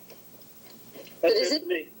 That's it for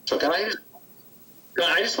me. So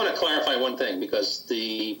I just want to clarify one thing, because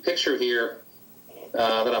the picture here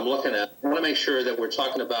that I'm looking at, I want to make sure that we're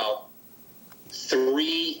talking about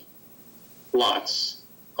 3 lots.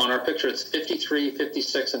 On our picture, it's 53,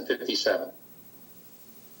 56, and 57.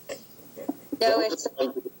 No, it's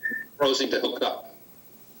proposing to hook up.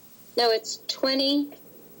 No, it's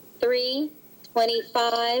 23,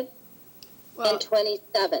 25, and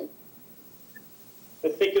 27. I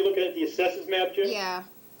think you're looking at the assessors map, Jim? Yeah.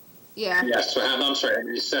 Yes, so I'm sorry,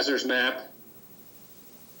 the assessor's map.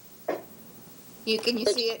 Can you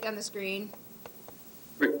see it on the screen?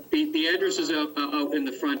 The address is out in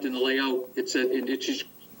the front in the layout. It's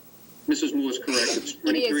Mrs. Moore is correct. It's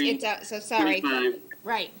 23, it's out, so sorry. 25,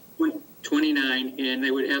 Right. 29, and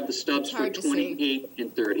they would have the stubs for 28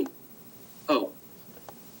 and 30. Oh.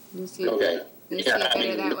 You see, okay. You see it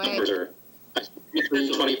better that the way? numbers are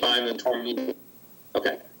 25 and 20.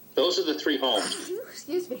 Okay. Those are the 3 homes.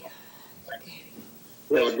 Excuse me.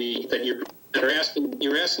 That would be that you're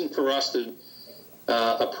asking for us to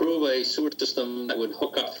approve a sewer system that would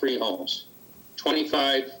hook up 3 homes.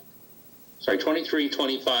 23,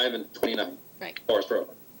 25, and 29. Right. Forest Road.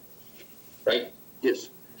 Right? Yes.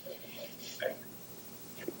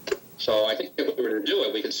 So I think if we were to do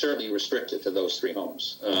it, we could certainly restrict it to those 3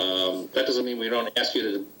 homes. That doesn't mean we don't ask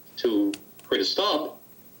you to create a stub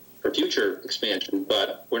for future expansion,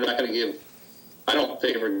 but we're not going to give, I don't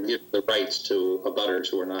favor give the rights to abutters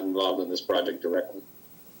who are not involved in this project directly.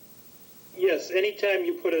 Yes, anytime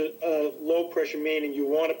you put a low pressure main and you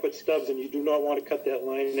want to put stubs and you do not want to cut that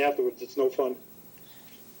line and afterwards, it's no fun.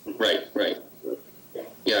 Right.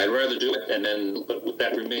 Yeah, I'd rather do it, and then but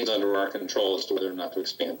that remains under our control as to whether or not to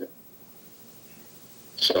expand it.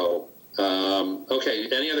 So, okay,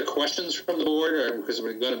 any other questions from the board? Or, because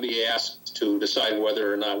we're going to be asked to decide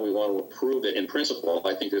whether or not we want to approve it in principle.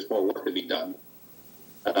 I think there's more work to be done.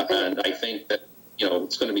 And I think that,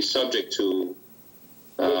 it's going to be subject to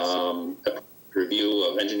a review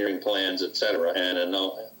of engineering plans, et cetera, and an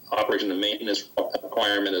operation and maintenance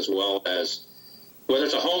requirement, as well as whether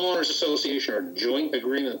it's a homeowners association or joint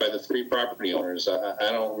agreement by the 3 property owners.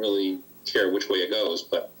 I don't really care which way it goes,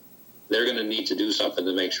 but they're going to need to do something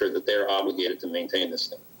to make sure that they're obligated to maintain this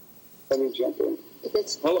thing. Let me jump in.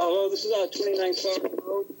 Hello, this is 29 Clark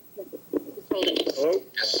Road. Hello?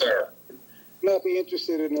 Yes, sir. Not be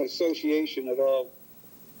interested in an association at all.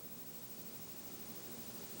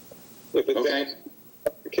 If it's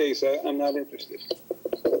the case, I'm not interested.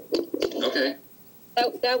 Okay.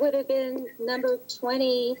 That would have been number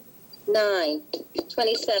 27,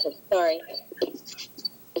 sorry.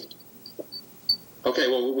 Okay,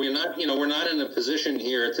 well, we're not in a position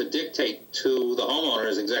here to dictate to the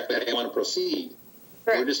homeowners exactly how they want to proceed.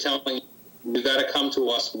 Correct. We're just telling you got to come to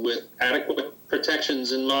us with adequate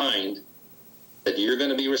protections in mind that you're going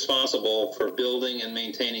to be responsible for building and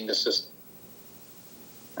maintaining the system.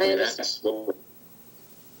 I understand.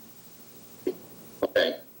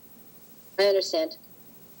 Okay. I understand.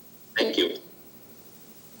 Thank you.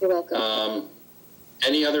 You're welcome.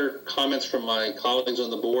 Any other comments from my colleagues on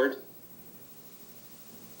the board?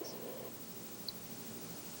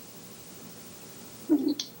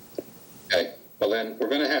 Okay. Well, then we're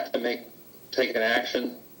going to have to take an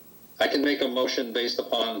action. I can make a motion based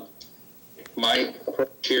upon my approach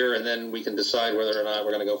here, and then we can decide whether or not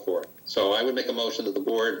we're going to go for it. So I would make a motion that the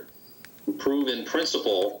board approve in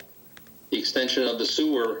principle the extension of the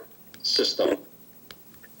sewer system,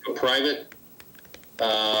 a private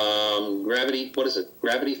gravity, what is it?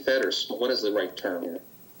 Gravity fed, or what is the right term here?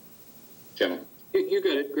 Jim? You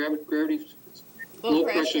got it. Gravity. Low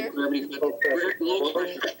pressure. Gravity fed. Low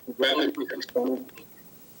pressure. Gravity system,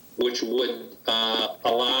 which would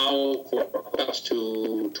allow for hookups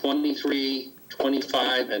to 23,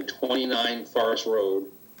 25, and 29 Forest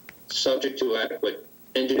Road, subject to adequate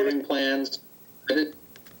engineering plans.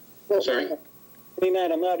 Sorry?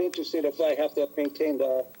 29, I'm not interested if I have to maintain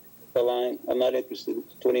the line. I'm not interested in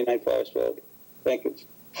 29 Forest Road. Thank you.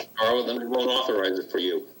 All right, then we won't authorize it for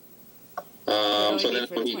you. So then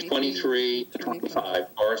it would be 23 to 25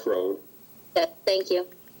 Forest Road. Yeah, thank you.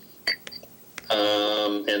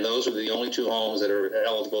 And those are the only 2 homes that are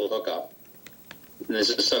eligible to hook up. And this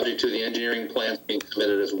is subject to the engineering plans being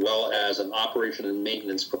submitted, as well as an operation and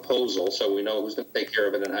maintenance proposal, so we know who's going to take care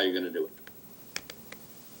of it and how you're going to do it.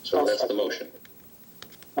 So that's the motion.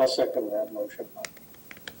 I'll second that motion.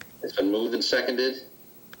 It's been moved and seconded.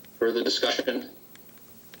 Further discussion?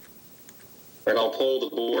 All right, I'll poll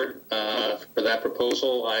the board for that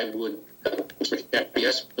proposal. I would, Mr. McCaffrey,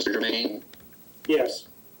 yes. Mr. Germain? Yes.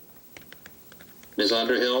 Ms.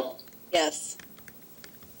 Underhill? Yes.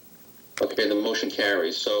 Okay, the motion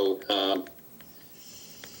carries. So,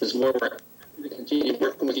 Ms. Moore, we're going to continue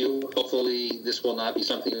working with you. Hopefully, this will not be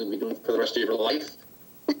something you'll be doing for the rest of your life,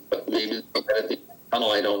 but maybe at the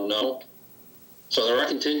tunnel, I don't know. So there are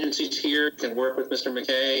contingencies here. You can work with Mr.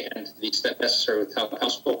 McKay, and to the extent necessary with town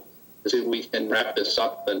council, to see if we can wrap this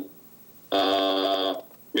up and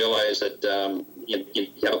realize that you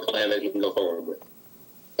have a plan that you can go forward with.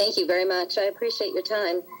 Thank you very much. I appreciate your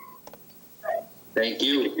time. Thank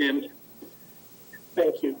you. Jim.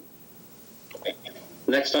 Thank you.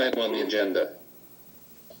 Next item on the agenda.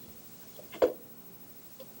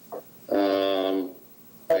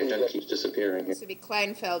 My agenda keeps disappearing here. This would be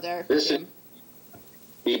Kleinfelder. This Jim. is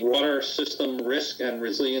the Water System Risk and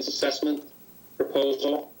Resilience Assessment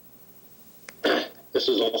proposal. This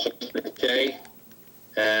is also Mr. McKay,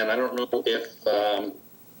 and I don't know if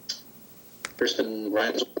Kristen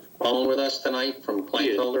Ryan's on the phone with us tonight from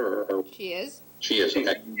Kleinfelder, or She is. she is.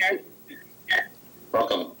 Okay.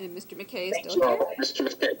 Welcome. And Mr. McKay is still here. Mr.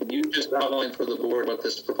 McKay, can you just outline for the board what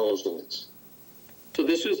this proposal is? So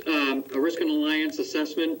this is a risk and alliance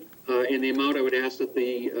assessment. In the amount, I would ask that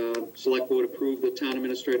the select board approve the town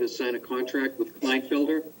administrator to sign a contract with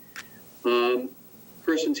Kleinfelder.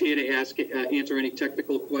 Person's here to answer any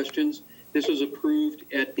technical questions. This was approved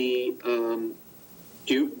at the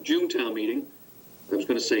June town meeting. I was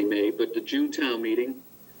going to say May, but the June town meeting.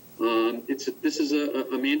 This is a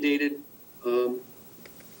mandated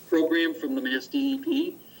program from the Mass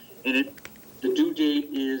DEP, and the due date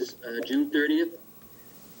is June 30th,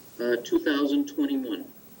 2021.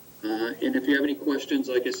 And if you have any questions,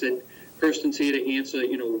 like I said, Kirsten's here to answer,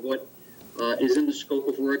 what is in the scope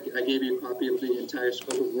of work. I gave you a copy of the entire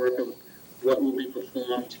scope of work of what will be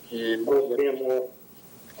performed and what will be.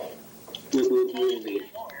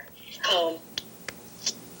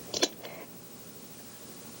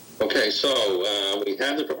 Okay, so we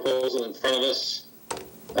have the proposal in front of us,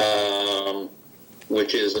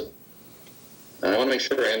 which is, I want to make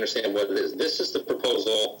sure I understand what it is. This is the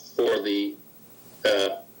proposal for the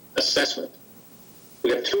assessment. We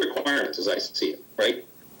have two requirements as I see it, right?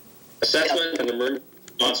 Assessment and emergency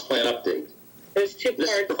response plan update. There's two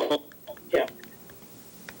parts. Yeah.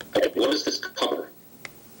 Okay, what does this cover?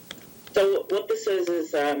 So what this is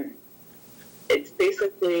it's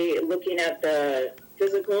basically looking at the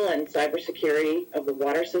physical and cybersecurity of the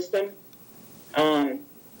water system.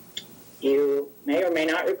 You may or may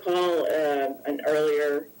not recall an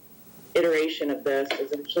earlier iteration of this.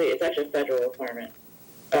 It's actually a federal requirement.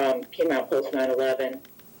 Came out post 9/11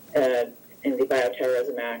 in the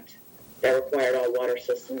Bioterrorism Act that required all water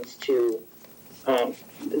systems to,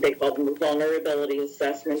 they called them vulnerability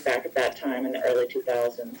assessment back at that time in the early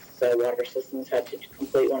 2000s. So water systems had to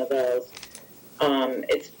complete one of those.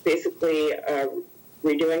 It's basically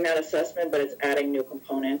redoing that assessment, but it's adding new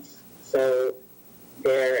components. So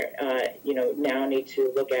they're, now need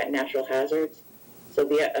to look at natural hazards. So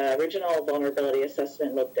the original vulnerability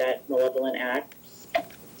assessment looked at malevolent acts.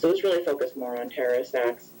 So it was really focused more on terrorist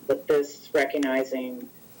acts. But this recognizing,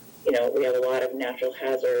 we have a lot of natural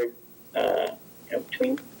hazard,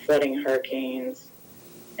 between flooding, hurricanes,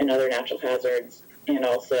 and other natural hazards, and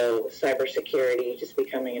also cybersecurity just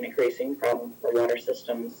becoming an increasing problem for water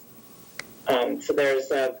systems. So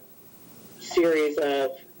there's a series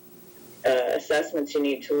of assessments you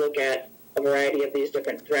need to look at a variety of these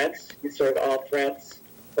different threats, sort of all threats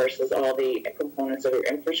versus all the components of your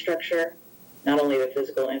infrastructure, not only the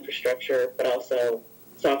physical infrastructure, but also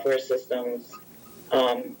software systems,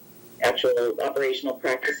 actual operational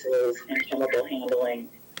practices, and chemical handling,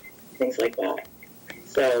 things like that.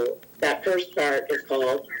 So that first part is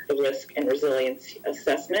called the Risk and Resilience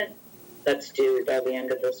Assessment. That's due by the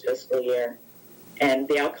end of this fiscal year. And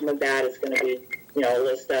the outcome of that is going to be, a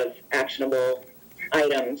list of actionable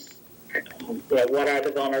items. What are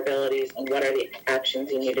the vulnerabilities and what are the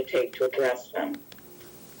actions you need to take to address them?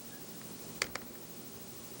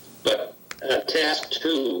 But task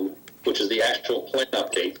 2, which is the actual plan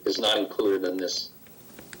update, is not included in this.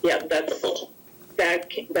 Yeah, proposal. That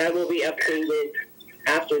will be updated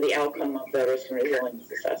after the outcome of the Risk and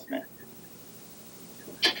Resilience Assessment.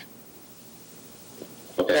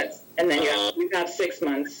 Okay. And then you have 6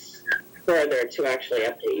 months further to actually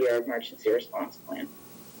update your emergency response plan.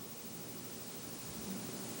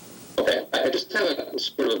 Okay, I just have a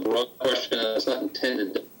sort of a broad question, and it's not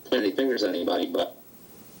intended to point any fingers at anybody, but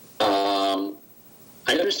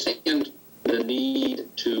I understand the need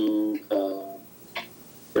to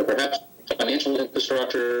perhaps financial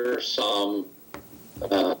infrastructure, some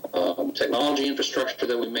technology infrastructure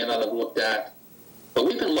that we may not have looked at, but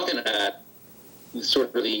we've been looking at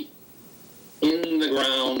sort of the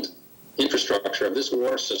in-the-ground infrastructure of this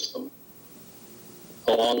water system,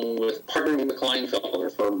 along with partnering with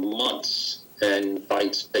Kleinfelder for months and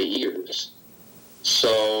I'd say years.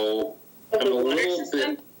 So I'm a little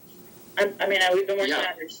bit. We've been working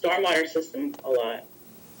on your stormwater system a lot.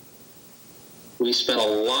 We spent a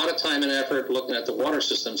lot of time and effort looking at the water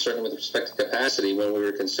system, certainly with respect to capacity, when we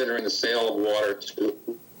were considering the sale of water to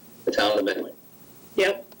the town of Medway.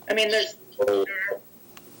 Yep.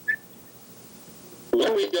 What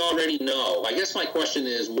do we already know? I guess my question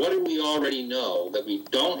is, what do we already know that we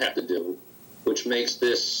don't have to do, which makes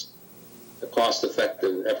this a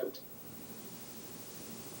cost-effective effort?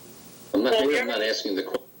 I'm not asking the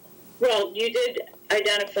question. Well, you did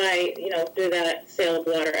identify, through that sale of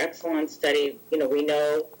water excellence study, we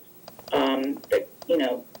know that,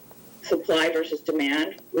 supply versus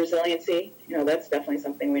demand resiliency, that's definitely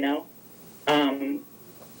something we know.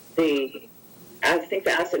 I think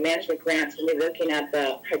the asset management grants will be looking at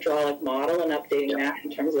the hydraulic model and updating that in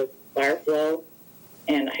terms of fire flow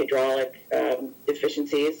and hydraulic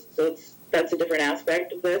efficiencies. So that's a different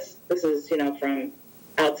aspect of this. This is, from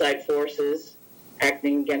outside forces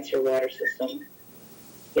acting against your water system.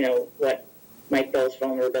 What might those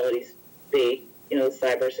vulnerabilities be? The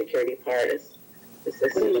cybersecurity part is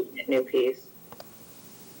this new piece.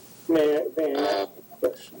 May I ask a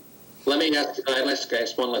question? Let me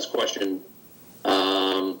ask one last question.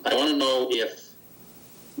 I want to know if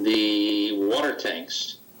the water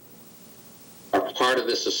tanks are part of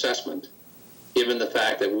this assessment, given the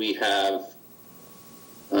fact that we have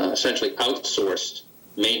essentially outsourced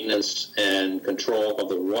maintenance and control of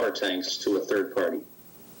the water tanks to a third party.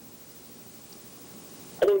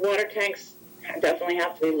 The water tanks definitely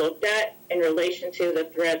have to be looked at in relation to the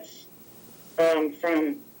threats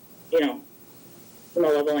from,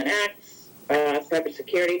 malevolent acts,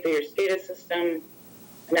 cybersecurity through your SCADA system,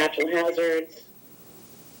 natural hazards.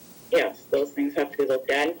 Yes, those things have to be looked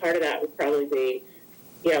at. And part of that would probably be,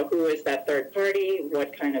 who is that third party?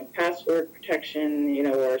 What kind of password protection,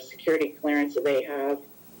 or security clearance do they have?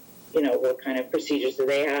 What kind of procedures do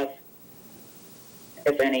they have,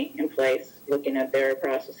 if any, in place? Looking at their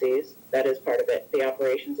processes, that is part of it, the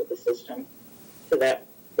operations of the system. So that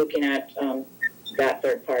looking at that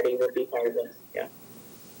third party would be part of this, yeah.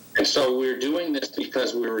 And so we're doing this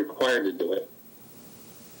because we're required to do it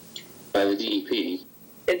by the DEP.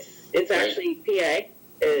 It's right? Actually PA.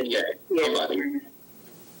 PA.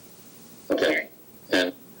 Okay.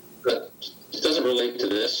 And it doesn't relate to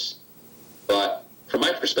this, but from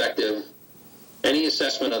my perspective, any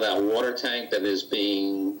assessment of that water tank that is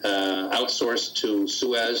being outsourced to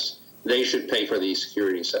Suez, they should pay for the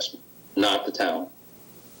security assessment, not the town.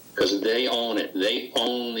 Because they own it. They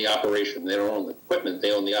own the operation. They don't own the equipment.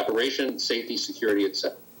 They own the operation, safety, security,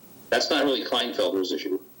 etc. That's not really Kleinfelder's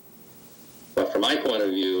issue. But from my point of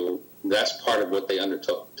view, that's part of what they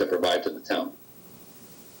undertook to provide to the town.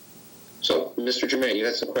 So, Mr. Germain, you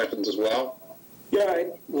had some questions as well? Yeah,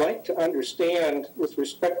 I'd like to understand, with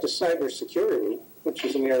respect to cybersecurity, which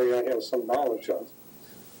is an area I have some knowledge of,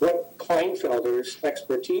 what Kleinfelder's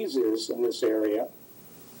expertise is in this area,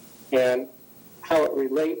 and how it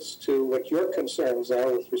relates to what your concerns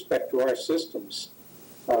are with respect to our systems.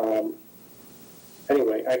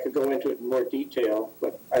 Anyway, I could go into it in more detail,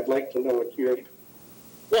 but I'd like to know what your...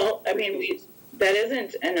 Well, I mean, that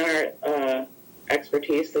isn't in our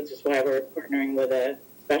expertise. That's just why we're partnering with a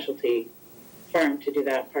specialty firm to do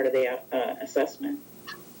that part of the assessment.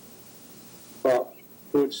 Well,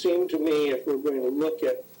 it would seem to me if we're going to look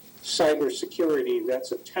at cybersecurity,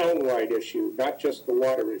 that's a town-wide issue, not just the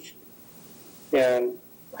water issue. And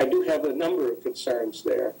I do have a number of concerns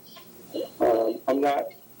there. I'm not,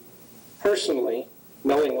 personally,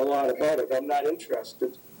 knowing a lot about it, I'm not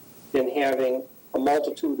interested in having a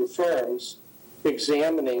multitude of firms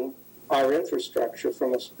examining our infrastructure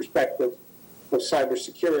from a perspective of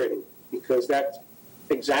cybersecurity, because that's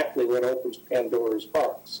exactly what opens Pandora's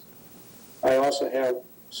box. I also have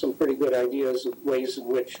some pretty good ideas of ways in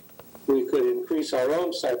which we could increase our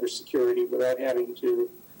own cybersecurity without having to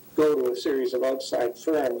go to a series of outside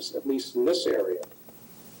firms, at least in this area.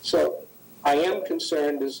 So I am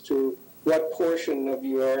concerned as to what portion of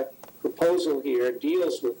your proposal here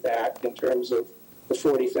deals with that in terms of the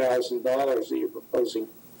 $40,000 that you're proposing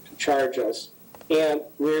to charge us, and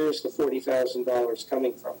where is the $40,000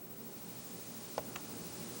 coming from?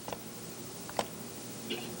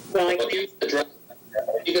 Well, you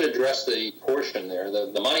could address the portion there.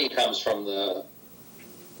 The money comes from the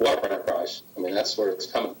water enterprise. I mean, that's where it's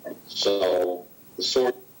coming from. So the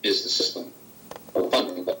source is the system of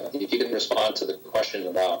funding. But if you can respond to the question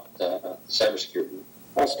about cybersecurity.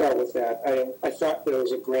 I'll start with that. I thought there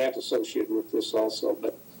was a grant associated with this also,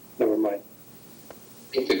 but never mind. I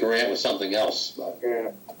think the grant was something else. But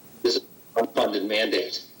yeah. This is an unfunded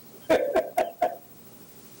mandate.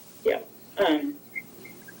 Yeah.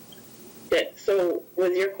 So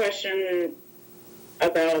was your question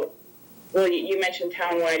about, well, you mentioned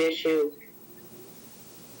town-wide issue.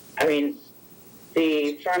 I mean,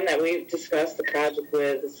 the firm that we've discussed the project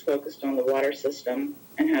with is focused on the water system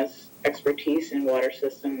and has expertise in water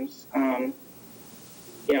systems.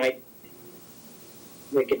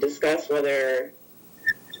 We could discuss whether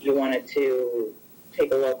you wanted to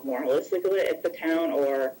take a look more holistically at the town,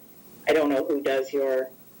 or I don't know who does your,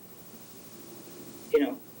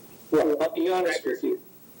 Well, I'll be honest with you.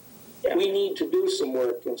 Yeah. We need to do some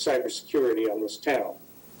work in cybersecurity on this town,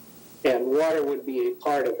 and water would be a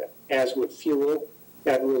part of it, as would fuel,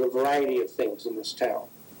 and with a variety of things in this town.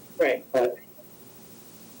 Right. But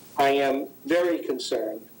I am very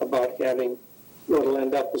concerned about having what will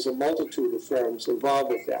end up as a multitude of firms involved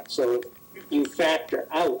with that. So if you factor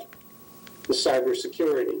out the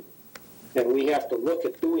cybersecurity, and we have to look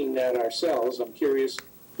at doing that ourselves, I'm curious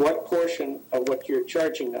what portion of what you're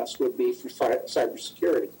charging us would be for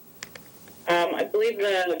cybersecurity. I believe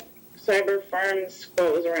the cyber firm's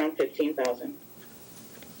quote was around $15,000.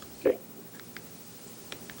 Okay.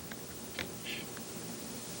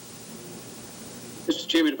 Mr.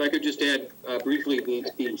 Chairman, if I could just add briefly, the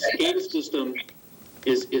SCADA system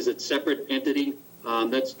is a separate entity.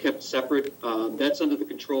 That's kept separate. That's under the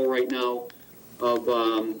control right now of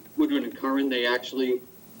Woodward and Curran. They actually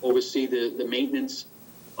oversee the maintenance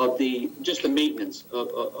of just the maintenance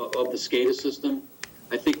of the SCADA system.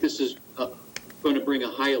 I think this is going to bring a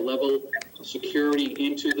higher level of security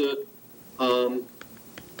into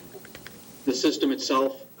the system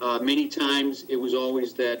itself. Many times it was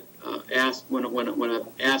always that asked when I've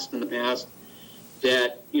asked in the past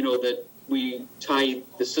that that we tie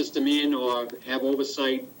the system in or have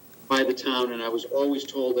oversight by the town, and I was always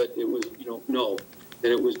told that it was no,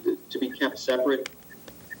 that it was to be kept separate.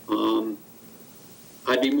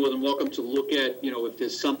 I'd be more than welcome to look at if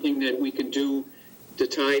there's something that we can do to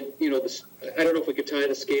tie this. I don't know if we could tie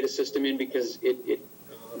the SCADA system in because I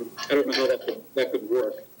don't know how that could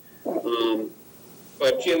work.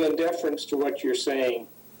 But Jim, in deference to what you're saying,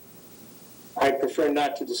 I prefer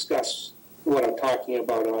not to discuss what I'm talking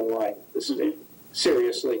about online this day,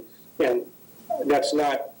 seriously. And that's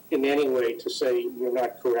not in any way to say you're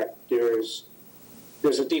not correct. There's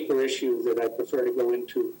a deeper issue that I prefer to go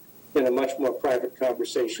into in a much more private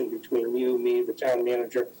conversation between you, me, the town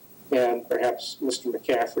manager, and perhaps Mr.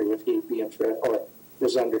 McCaffrey, if he'd be interested, or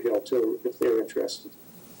Ms. Underhill too, if they're interested.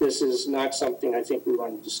 This is not something I think we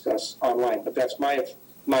want to discuss online, but that's my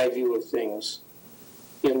view of things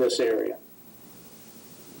in this area.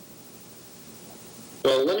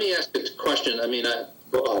 Well, let me ask a question. I mean,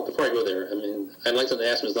 before I go there, I mean, I'd like to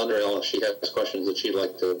ask Ms. Underhill if she has questions that she'd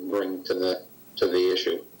like to bring to the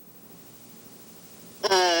issue.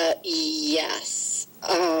 Yes.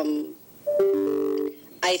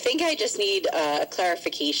 I think I just need a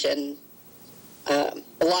clarification. A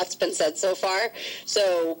lot's been said so far.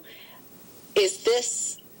 So is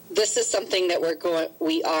this is something that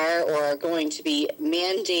we are going to be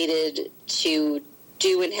mandated to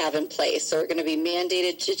do and have in place? So we're going to be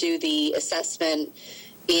mandated to do the assessment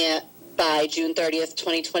by June 30th,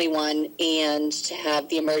 2021, and to have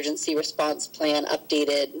the emergency response plan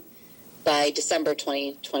updated by December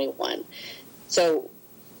 2021. So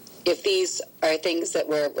if these are things that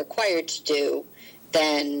we're required to do,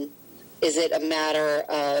 then is it a matter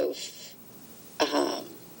of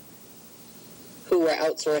who we're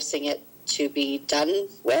outsourcing it to be done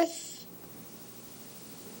with?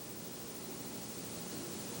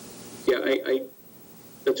 Yeah,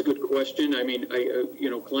 that's a good question. I mean,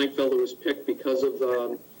 Kleinfelder was picked because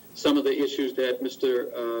of some of the issues that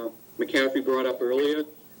Mr. McCaffrey brought up earlier,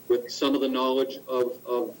 with some of the knowledge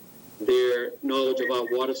of their knowledge of our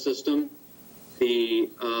water system, their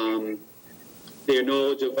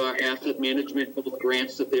knowledge of our asset management, both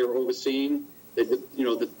grants that they're overseeing, that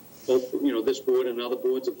both this board and other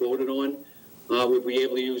boards have voted on. Would we be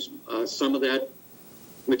able to use some of that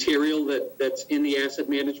material that's in the asset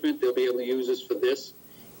management? They'll be able to use this for this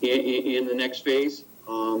in the next phase.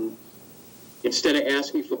 Instead of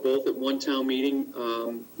asking for both at one town meeting,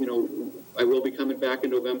 I will be coming back in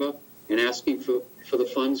November and asking for the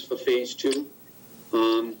funds for phase 2.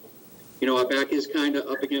 Our back is kind of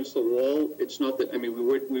up against the wall. It's not that, I mean, we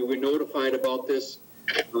were notified about this.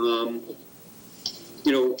 I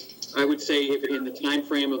would say if in the time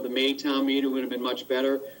frame of the May town meeting would have been much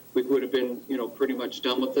better. We would have been, pretty much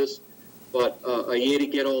done with this. But a year to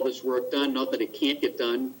get all this work done, not that it can't get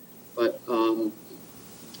done, but,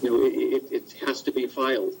 it has to be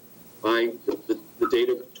filed by the date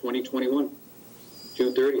of 2021,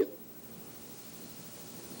 June 30th.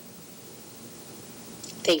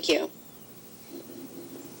 Thank you.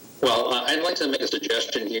 Well, I'd like to make a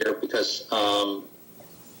suggestion here because I'm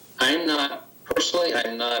not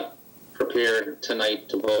prepared tonight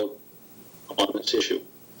to vote on this issue.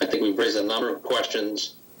 I think we've raised a number of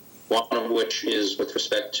questions, one of which is with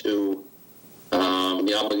respect to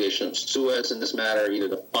the obligation of Suez in this matter, either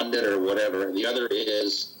to fund it or whatever. The other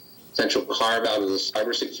is potential carve out of the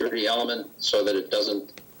cybersecurity element so that it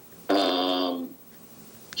doesn't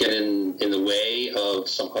get in the way of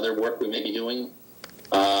some other work we may be doing.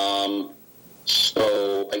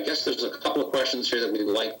 So I guess there's a couple of questions here that we'd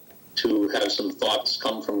like to have some thoughts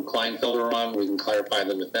come from Kleinfelder on. We can clarify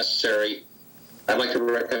them if necessary. I'd like to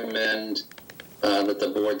recommend that the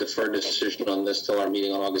board defer decision on this till our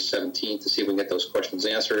meeting on August 17th to see if we can get those questions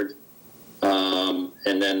answered.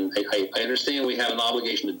 And then I understand we have an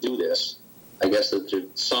obligation to do this. I guess that there's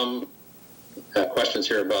some questions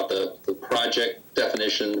here about the project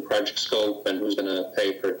definition, the project scope, and who's going to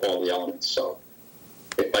pay for all the elements. So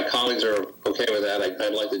if my colleagues are okay with that,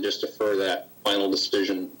 I'd like to just defer that final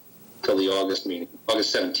decision till the August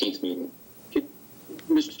 17th meeting.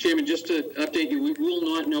 Mr. Chairman, just to update you, we will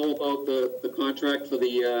not know about the contract for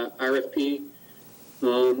the RFP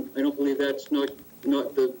I don't believe that's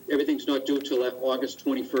everything's not due till August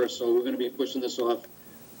 21st, so we're going to be pushing this off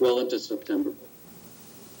well into September.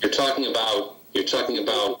 You're talking about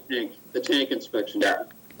The tank inspection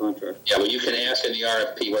contract. Yeah, well, you can ask in the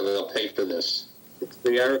RFP whether they'll pay for this. The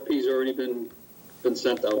RFP's already been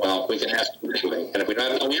sent out. Well, we can ask anyway, and if we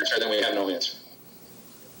don't have no answer, then we have no answer.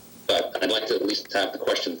 But I'd like to at least have the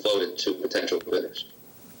question floated to potential bidders,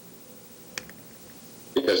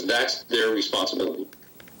 because that's their responsibility.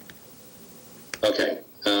 Okay,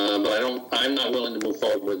 but I'm not willing to move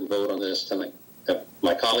forward with the vote on this tonight. If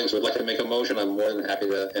my colleagues would like to make a motion, I'm more than happy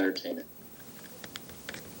to entertain it.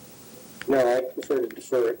 No, I prefer to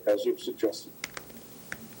defer it as you've suggested.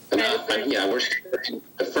 Yeah, we're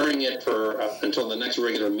deferring it for until the next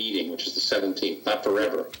regular meeting, which is the 17th, not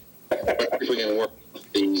forever. If we can work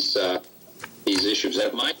these issues.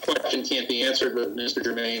 If my question can't be answered, but Mr.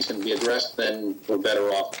 Germain's can be addressed, then we're better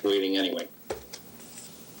off waiting anyway.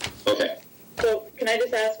 Okay. So can I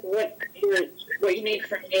just ask what you need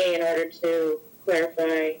from me in order to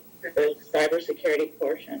clarify the cybersecurity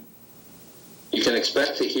portion? You can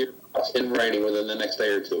expect to hear us in writing within the next day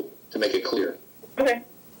or two to make it clear. Okay.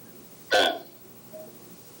 Sounds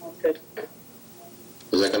good.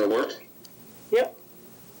 Is that going to work? Yep.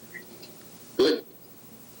 Good.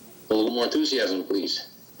 A little more enthusiasm, please.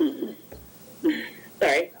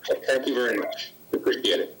 Sorry. Thank you very much.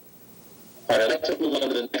 Appreciate it. All right, I'd like to move on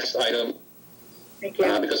to the next item. Thank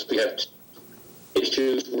you. Because we have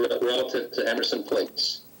issues relative to Emerson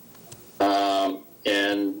Place.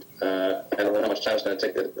 And I don't know how much time it's going to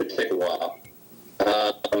take. It could take a while.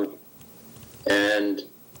 And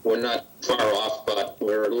we're not far off, but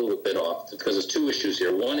we're a little bit off because there's two issues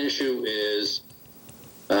here. One issue is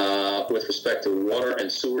with respect to water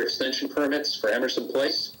and sewer extension permits for Emerson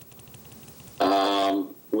Place,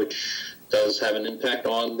 which does have an impact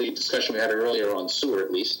on the discussion we had earlier on sewer,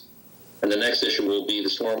 at least. And the next issue will be the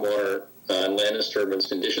stormwater and land disturbance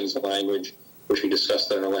conditions language, which we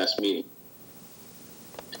discussed at our last meeting.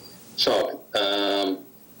 So,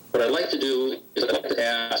 what I'd like to do is I'd like to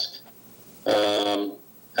ask, I'd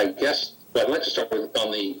like to start with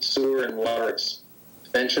on the sewer and water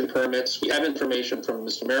extension permits. We have information from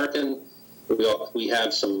Mr. American. We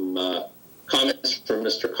have some comments from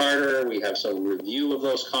Mr. Carter. We have some review of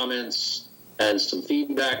those comments and some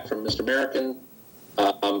feedback from Mr. American.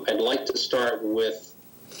 I'd like to start with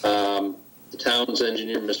the town's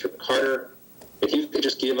engineer, Mr. Carter. If you could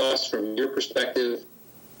just give us, from your perspective,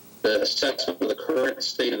 the assessment of the current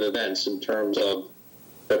state of events in terms of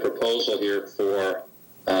the proposal here for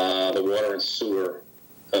the water and sewer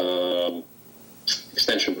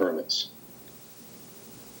extension permits.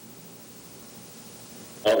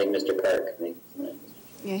 I don't think Mr. Carter can make it tonight.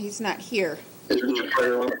 Yeah, he's not here. Is Mr.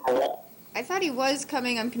 Carter on the call? I thought he was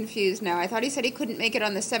coming. I'm confused now. I thought he said he couldn't make it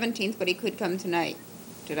on the 17th, but he could come tonight.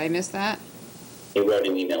 Did I miss that? He wrote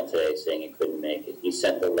an email today saying he couldn't make it. He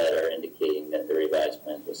sent a letter indicating that the revised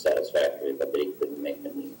plan was satisfactory, but that he couldn't make the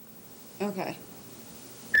meeting. Okay.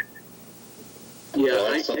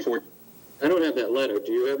 Yeah, I don't have that letter.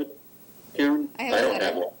 Do you have it, Karen? I have the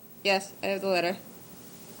letter. Yes, I have the letter.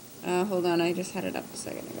 Hold on, I just had it up a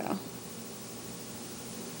second ago.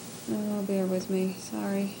 Oh, bear with me.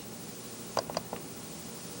 Sorry.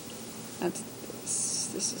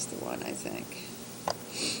 This is the one, I think.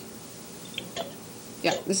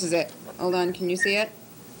 Yeah, this is it. Hold on, can you see it?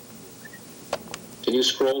 Can you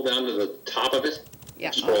scroll down to the top of it?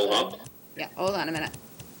 Yeah. Scroll up. Yeah, hold on a minute.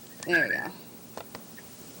 There we go.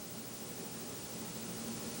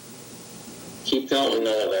 Keep going.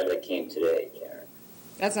 No letter that came today, Karen.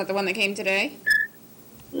 That's not the one that came today?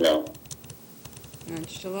 No.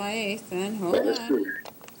 It's July 8th then. Hold on.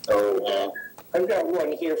 Oh, I've got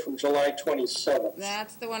one here from July 27th.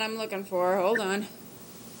 That's the one I'm looking for. Hold on.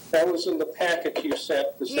 That was in the packet you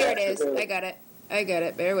sent this Here it is. afternoon. I got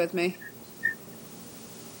it. Bear with me.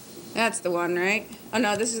 That's the one, right? Oh,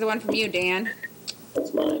 no, this is the one from you, Dan.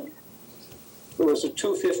 That's mine. It was at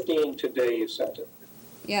 2:15 today you sent it.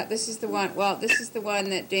 Yeah, this is the one. Well, this is the one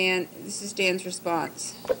that this is Dan's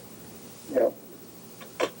response. Yeah.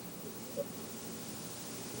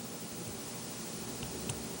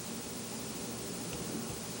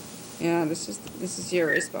 Yeah, this is your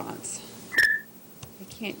response. I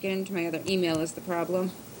can't get into my other email is the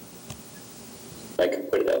problem. I can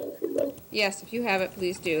put it up if you'd like. Yes, if you have it,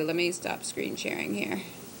 please do. Let me stop screen sharing here.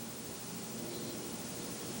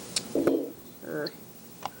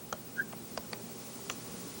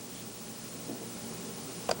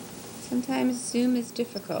 Sometimes Zoom is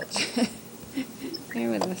difficult. Bear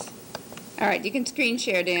with us. All right, you can screen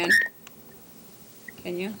share, Dan.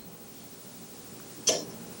 Can you?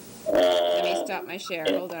 Let me stop my share.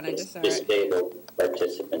 And Hold on, I it's just saw it. Disabled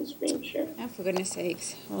participant screen share. Oh, for goodness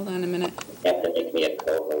sakes. Hold on a minute. You have to make me a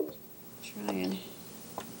co-host. Trying.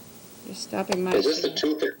 You're stopping my Is this the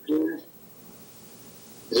share. 2:15?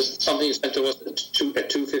 Is this something you sent to us at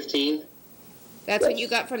 2:15? That's what you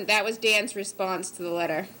got from, that was Dan's response to the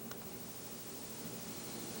letter.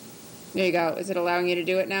 There you go. Is it allowing you to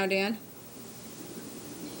do it now, Dan?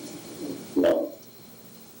 No.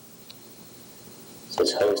 It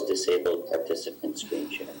says host disabled participant screen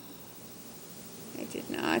share. I did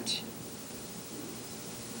not.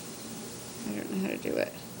 I don't know how to do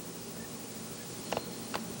it.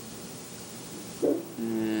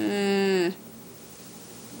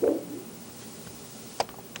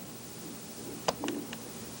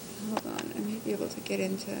 Hold on. I may be able to get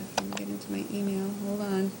into my email. Hold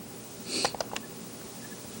on.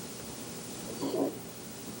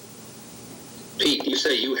 Pete, you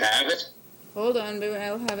say you have it? Hold on, but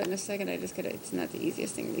I'll have it in a second. I just gotta, it's not the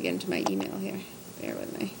easiest thing to get into my email here. Bear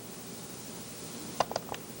with me.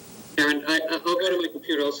 Aaron, I'll go to my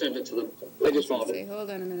computer, I'll send it to them. I just found Let's see, it. hold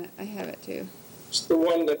on a minute. I have it too. It's the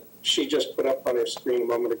one that she just put up on her screen a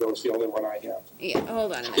moment ago. It's the only one I have. Yeah,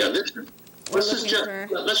 hold on a minute. Yeah, this is just,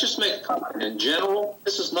 let's just make a comment. In general,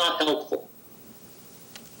 this is not helpful.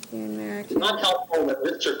 It's not helpful that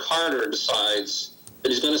Mr. Carter decides that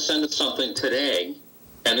he's going to send us something today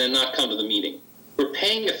and then not come to the meeting. We're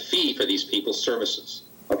paying a fee for these people's services,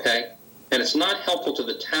 okay? And it's not helpful to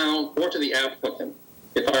the town or to the applicant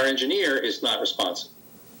if our engineer is not responsive.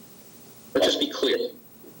 Let's just be clear.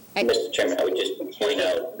 Mr. Chairman, I would just point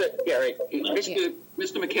out that, Gary, Mr.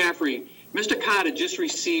 McCaffrey, Mr. Carter just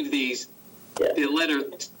received the letter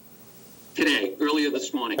today, earlier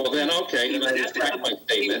this morning. Well, then, okay, then I retract my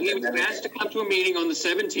statement. He was asked to come to a meeting on the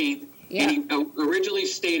 17th, and he originally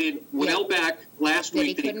stated well back last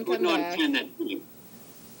week that he could not attend that meeting.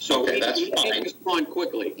 So Okay, he that's didn't fine. respond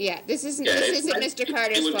quickly. Yeah, this isn't Yeah, this it's isn't nice- Mr. it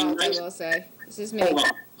Carter's would be fault, nice- I will say. This is me.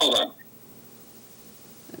 Hold on.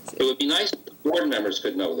 It would be nice if the board members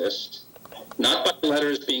could know this, not by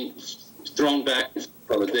letters being thrown back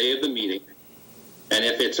from the day of the meeting. And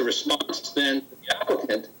if it's a response then to the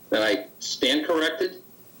applicant, then I stand corrected.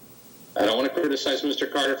 I don't want to criticize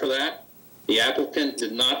Mr. Carter for that. The applicant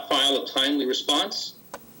did not file a timely response.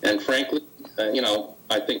 And frankly,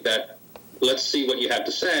 I think that, let's see what you have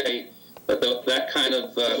to say. But that kind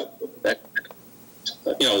of,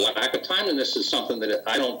 lack of timeliness is something that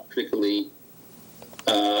I don't particularly,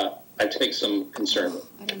 I take some concern with.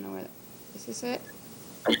 I don't know where is this it?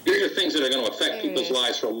 I mean, these are things that are going to affect There it people's is.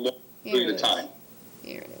 lives for a long Here period it of is. time.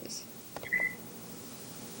 Here it is.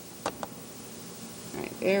 All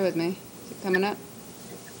right, bear with me. Is it coming up?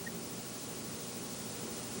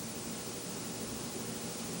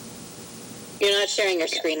 You're not sharing your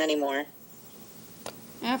screen anymore.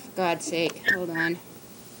 Ah, for God's sake. Hold on.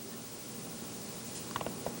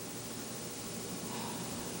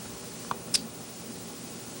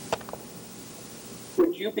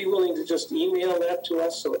 Would you be willing to just email that to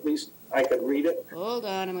us so at least I could read it? Hold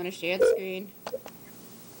on, I'm going to share the screen.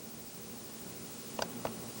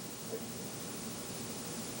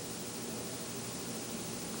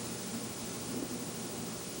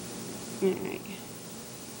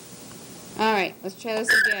 All right, let's try this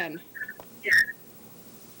again.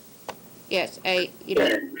 Yes,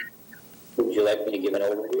 would you like me to give an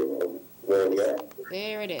overview of where we are?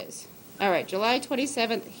 There it is. All right, July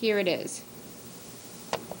 27th, here it is.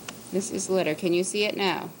 This is letter. Can you see it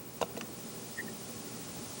now?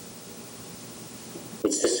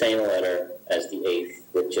 It's the same letter as the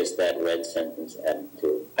 8th with just that red sentence added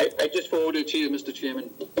to it. I just forwarded it to you, Mr. Chairman,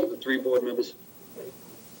 the 3 board members.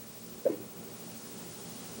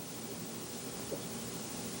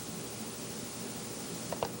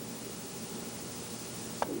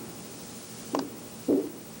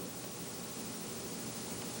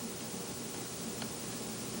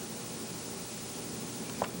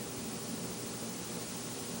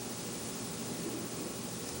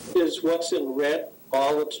 Is what's in red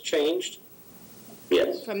all that's changed?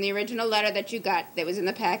 Yes. From the original letter that you got that was in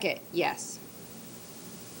the packet, yes.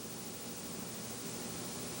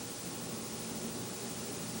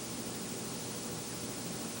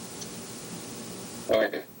 All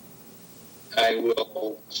right. I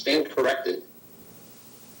will stand corrected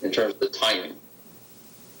in terms of the timing.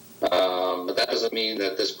 But that doesn't mean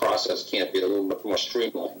that this process can't be a little bit more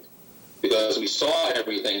streamlined, because we saw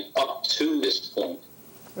everything up to this point.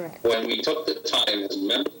 Correct. When we took the time as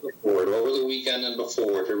members of the board over the weekend and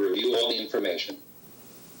before to review all the information.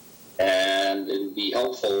 And it would be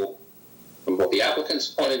helpful from both the applicant's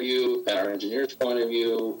point of view and our engineer's point of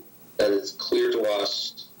view that it's clear to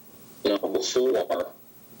us, before,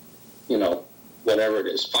 whatever it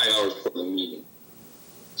is, 5 hours before the meeting.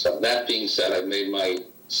 So that being said, I've made my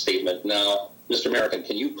statement. Now, Mr. American,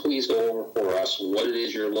 can you please go over for us what it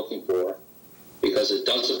is you're looking for? Because it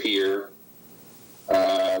does appear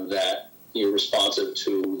that you're responsive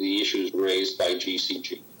to the issues raised by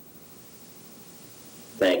GCG.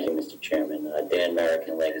 Thank you, Mr. Chairman. Dan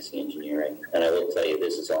American, Legacy Engineering. And I will tell you,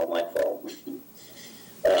 this is all my fault.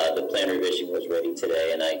 The plan revision was ready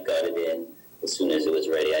today, and I got it in as soon as it was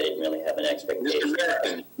ready. I didn't really have an expectation.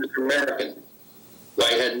 Mr. American,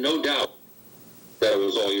 I had no doubt that it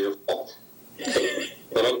was all your fault.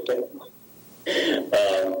 But okay.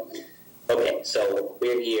 Okay, so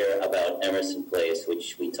we're here about Emerson Place,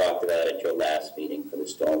 which we talked about at your last meeting for the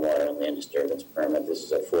stormwater and land disturbance permit. This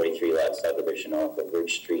is a 43-lot subdivision off of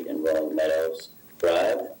Ridge Street and Rolling Meadows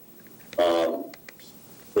Drive.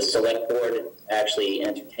 The select board actually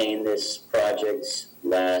entertained this project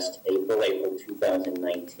last April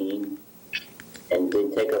 2019, and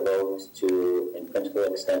did take a vote to, in principle,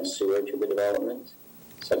 extend sewer to the development,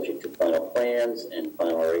 subject to final plans and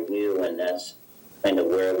final review, and that's kind of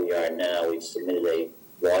where we are now. We've submitted a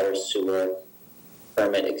water sewer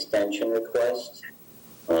permit extension request.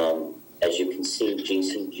 As you can see,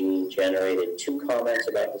 GCG generated 2 comments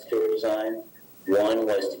about the sewer design. One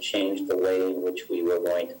was to change the way in which we were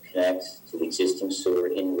going to connect to the existing sewer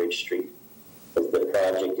in Ridge Street. Because the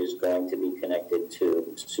project is going to be connected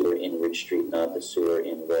to sewer in Ridge Street, not the sewer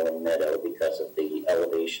in Rolling Meadow, because of the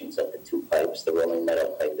elevations of the 2 pipes. The Rolling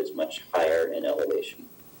Meadow pipe is much higher in elevation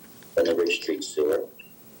than the Ridge Street sewer.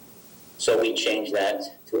 So we changed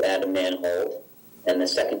that to add a manhole. And the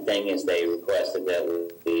second thing is they requested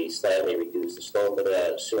that we slightly reduce the slope of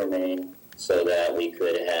the sewer main so that we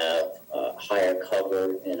could have higher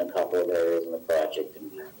cover in a couple of areas in the project,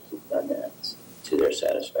 and we've done that to their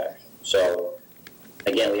satisfaction. So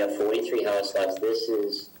again, we have 43 house lots. This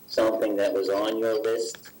is something that was on your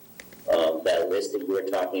list, that list that you were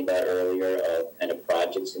talking about earlier of kind of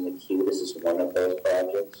projects in the queue. This is one of those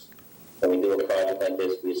projects. When we do a project like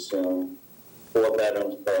this, we assume 4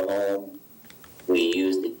 bedrooms per home. We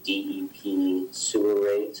use the DEP sewer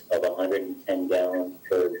rate of 110 gallons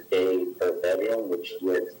per day per bedroom, which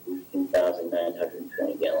yields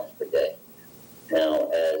 18,920 gallons per day. Now,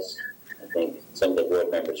 as I think some of the board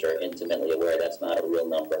members are intimately aware, that's not a real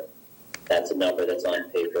number. That's a number that's on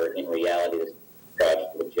paper. In reality, this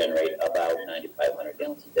project will generate about 9,500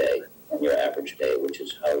 gallons a day on your average day, which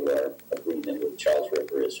is how your agreement with Charles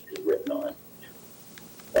River is written on.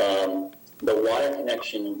 The water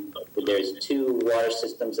connection, there's 2 water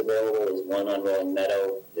systems available. There's one on Rolling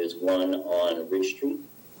Meadow. There's one on Ridge Street.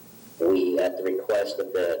 We, at the request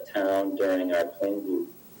of the town during our planning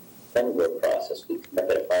board process, we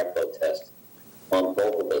conducted a fire flow test on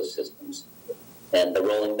both of those systems. And the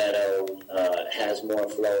Rolling Meadow has more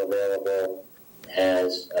flow available,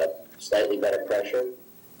 has slightly better pressure.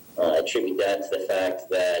 Attribute that to the fact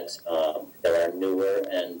that there are newer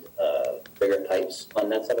and bigger pipes on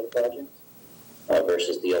that side of the project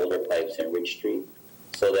versus the older pipes in Ridge Street.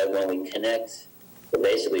 So that when we connect, we're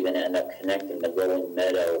basically going to end up connecting the Rolling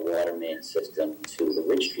Meadow water main system to the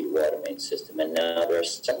Ridge Street water main system, and now they're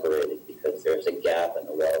separated because there's a gap in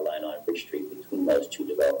the water line on Ridge Street between those 2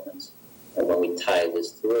 developments. And when we tie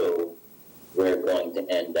this through, we're going to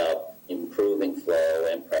end up improving flow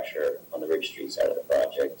and pressure on the Ridge Street side of the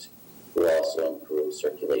project. We'll also improve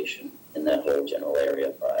circulation in that whole general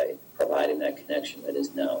area by providing that connection that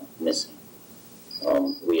is now missing.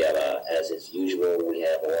 We have, as is usual, we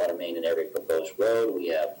have a water main in every proposed road. We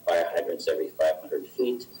have fire hydrants every 500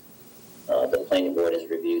 feet. The planning board has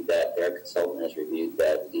reviewed that. Their consultant has reviewed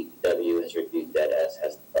that. DPW has reviewed that, as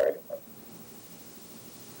has the fire department.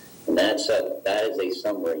 And that is a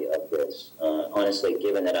summary of this. Honestly,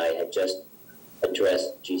 given that I had just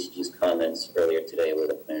addressed GCG's comments earlier today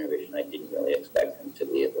with a plan revision, I didn't really expect them to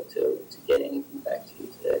be able to get anything back to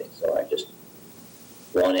you today. So I just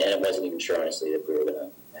wanted, and I wasn't even sure, honestly, that we were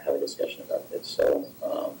going to have a discussion about this. So,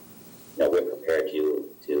 we're prepared to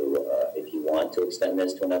if you want to extend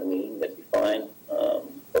this to another meeting, that'd be fine.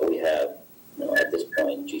 But we have, at this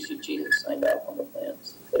point, GCG has signed off on the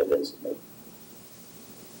plans that have been submitted.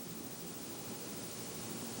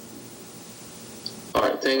 All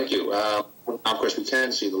right, thank you. Of course, we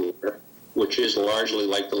can see the letter, which is largely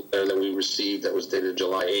like the letter that we received that was dated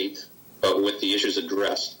July 8th, but with the issues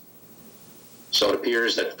addressed. So it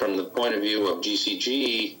appears that from the point of view of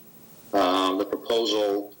GCG, the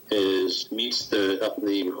proposal meets the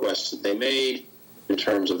requests that they made in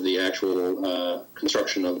terms of the actual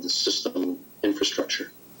construction of the system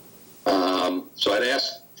infrastructure. So I'd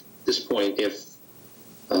ask at this point if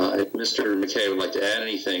Mr. McKay would like to add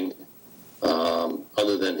anything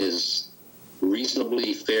other than his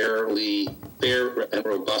reasonably fair and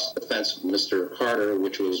robust defense of Mr. Carter,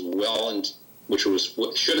 which was which was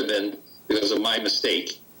what should have been because of my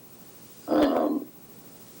mistake.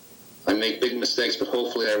 I make big mistakes, but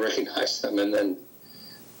hopefully I recognize them and then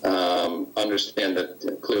understand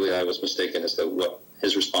that clearly I was mistaken as to what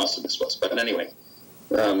his response to this was. But anyway,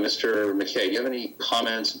 Mr. McKay, do you have any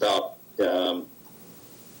comments about,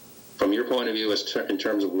 from your point of view, in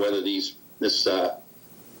terms of whether this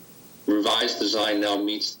revised design now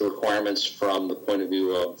meets the requirements from the point of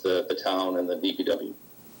view of the town and the DPW?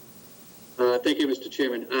 Thank you, Mr.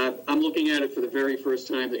 Chairman. I'm looking at it for the very first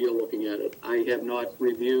time that you're looking at it. I have not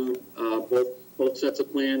reviewed both sets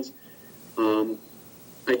of plans.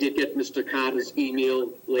 I did get Mr. Carter's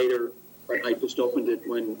email later, but I just opened it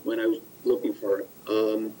when I was looking for it.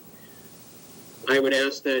 I would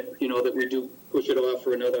ask that, that we do push it off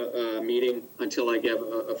for another meeting until I get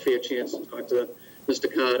a fair chance to talk to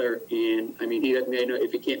Mr. Carter. And, I mean, he may not,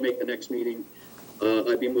 if he can't make the next meeting,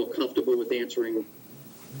 I'd be more comfortable with answering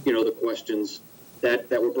the questions that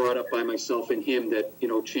were brought up by myself and him that,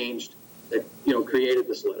 changed, that, created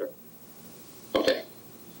this letter. Okay.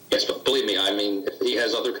 Yes, but believe me, I mean, if he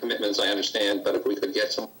has other commitments, I understand, but if we could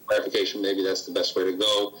get some clarification, maybe that's the best way to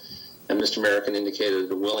go. And Mr. American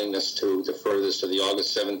indicated a willingness to defer this to the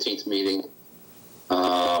August 17th meeting.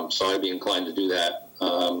 So I'd be inclined to do that.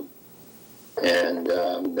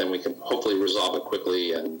 Then we can hopefully resolve it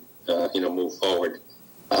quickly and, move forward.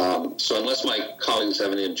 So unless my colleagues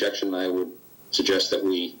have any objection, I would suggest that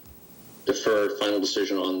we defer final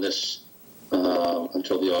decision on this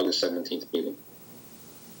until the August 17th meeting.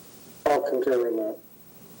 I'll concur in that.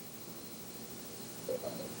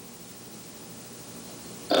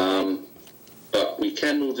 But we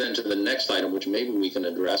can move then to the next item, which maybe we can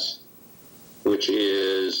address, which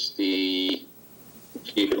is if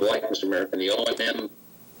you would like, Mr. American, the O&M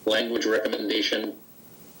language recommendation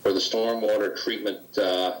for the stormwater treatment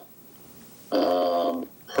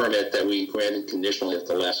permit that we granted conditionally at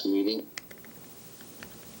the last meeting.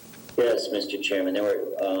 Yes, Mr. Chairman, there were,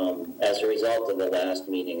 as a result of the last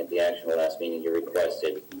meeting, at the actual last meeting, you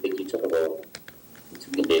requested, I think you took a vote,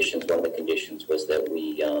 two conditions. One of the conditions was that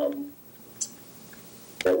we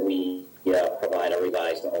provide a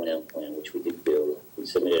revised O&M plan, which we did do. We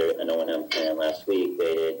submitted an O&M plan last week,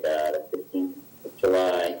 dated the 15th of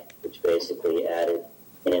July, which basically added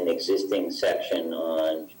in an existing section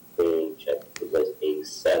on page, I think it was page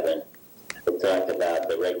 7, we talked about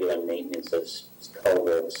the regular maintenance of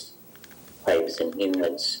culverts, pipes, and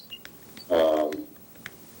inlets, and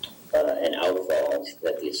outfalls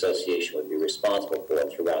that the association would be responsible for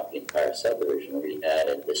throughout the entire subdivision. We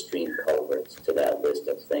added the stream culverts to that list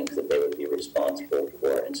of things that they would be responsible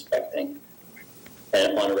for inspecting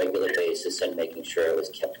and on a regular basis and making sure it was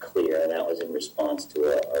kept clear. And that was in response to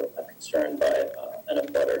a concern by an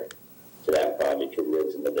abutter to that project who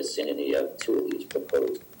lives in the vicinity of two of these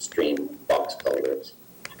proposed stream box culverts.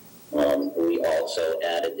 We also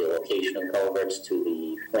added the location of culverts to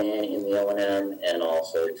the plan in the O&M and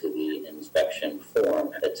also to the inspection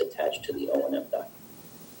form that's attached to the O&M document.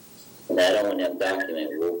 And that O&M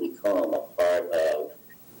document will become a part of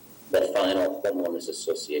the final homeowners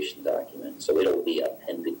association document. So it'll be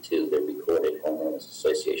appended to the recorded homeowners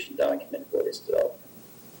association document for this development.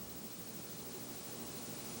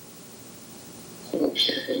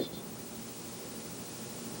 Okay.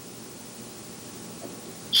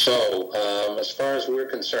 So, as far as we're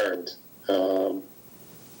concerned, the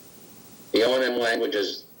O&M language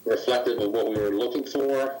is reflective of what we were looking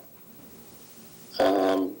for.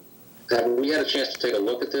 Have we had a chance to take a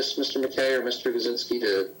look at this, Mr. McKay or Mr. Gazinski,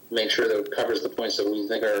 to make sure that it covers the points that we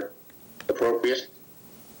think are appropriate?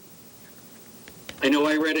 I know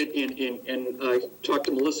I read it, and I talked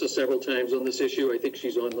to Melissa several times on this issue. I think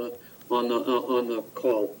she's on the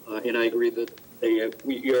call, and I agree that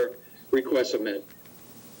your requests are met.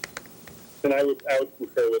 And I would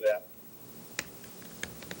concur with that.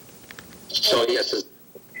 So yes,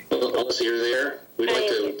 Melissa, you're there. We'd like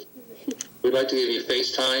to give you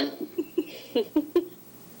FaceTime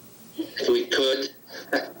if we could.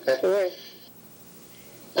 Sure.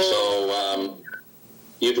 So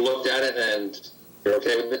you've looked at it and you're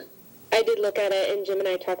okay with it? I did look at it, and Jim and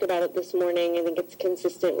I talked about it this morning. I think it's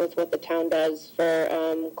consistent with what the town does for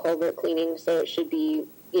culvert cleaning, so it should be,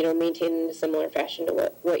 maintained in a similar fashion to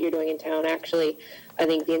what you're doing in town. Actually, I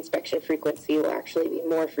think the inspection frequency will actually be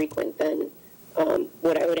more frequent than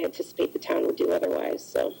what I would anticipate the town would do otherwise.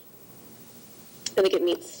 So I think it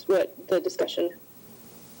meets what the discussion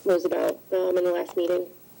was about in the last meeting.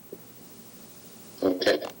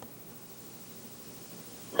 Okay.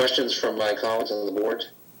 Questions from my colleagues on the board?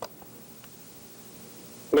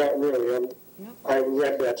 Not really. I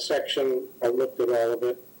read that section, I looked at all of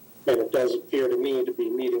it, and it does appear to me to be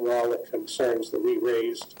meeting all the concerns that we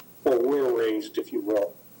raised, or were raised, if you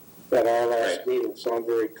will, at our last meeting, so I'm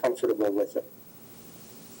very comfortable with it.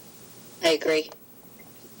 I agree.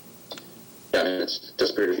 Yeah, I mean, it's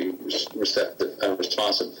just appear to be receptive,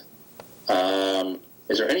 responsive.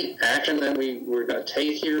 Is there any action that we're going to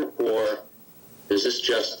take here, or does this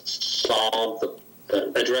just solve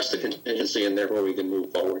address the contingency and therefore we can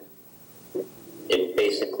move forward? It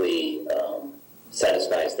basically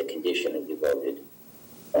satisfies the condition that you voted.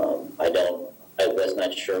 I was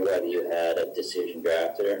not sure whether you had a decision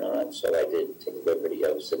drafted or not, so I did take the liberty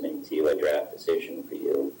of submitting to you a draft decision for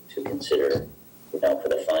you to consider, for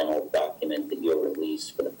the final document that you'll release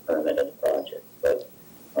for the permit of the project. But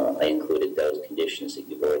I included those conditions that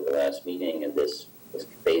you voted the last meeting, and this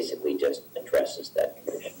basically just addresses that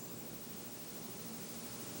condition.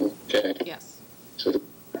 Okay. Yes. So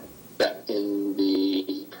that in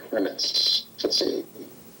the permits, let's see.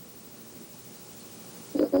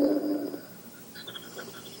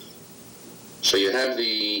 So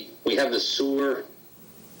we have the sewer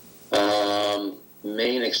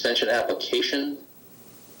main extension application.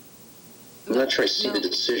 I'm not sure I see the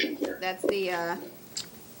decision here. That's the,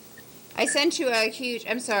 I sent you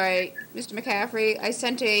I'm sorry, Mr. McCaffrey, I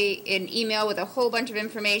sent an email with a whole bunch of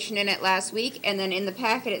information in it last week, and then in the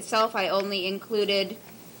packet itself, I only included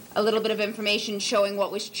a little bit of information showing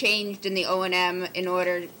what was changed in the O&M in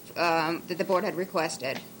order, that the board had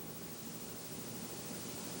requested.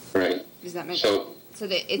 Right. Does that make sense? So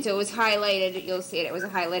it was highlighted, you'll see it was a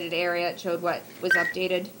highlighted area, it showed what was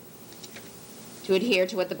updated to adhere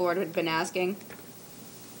to what the board had been asking.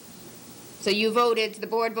 So the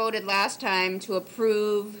board voted last time to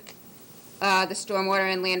approve the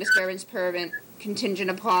stormwater and land disturbance permit contingent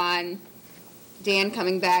upon Dan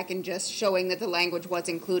coming back and just showing that the language was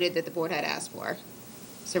included that the board had asked for.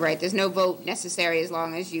 So, right, there's no vote necessary as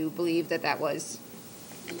long as you believe that that was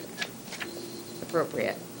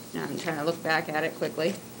appropriate. Now I'm trying to look back at it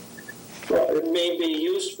quickly. Well, it may be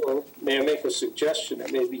useful, may I make a suggestion?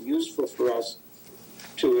 It may be useful for us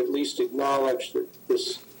to at least acknowledge that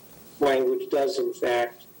this language does in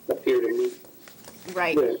fact appear to meet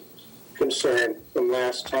the concern from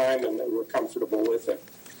last time and that we're comfortable with it.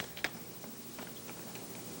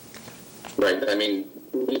 Right, I mean,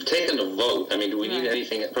 we've taken a vote. I mean, do we need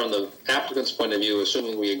anything from the applicant's point of view,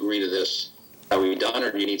 assuming we agree to this? Are we done,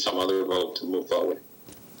 or do you need some other vote to move forward?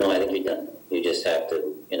 No, I think you're done. You just have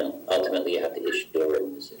to, ultimately you have to issue a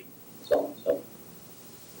written decision. So.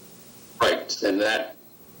 Right, and that,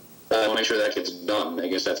 I want to make sure that gets done. I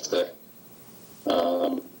guess that's the,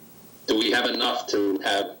 do we have enough to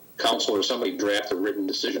have council or somebody draft a written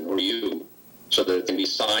decision, or you, so that it can be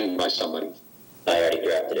signed by somebody? I already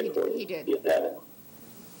drafted it for you. He did. You have it.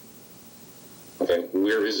 Okay,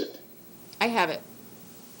 where is it? I have it.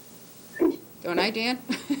 Don't I, Dan?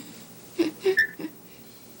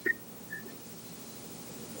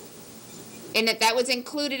 And that was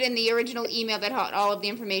included in the original email that had all of the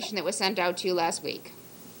information that was sent out to you last week.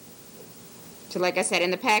 So like I said,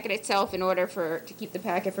 in the packet itself, in order to keep the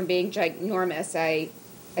packet from being ginormous, I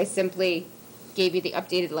simply gave you the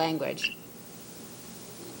updated language.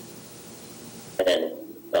 And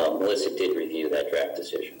Melissa did review that draft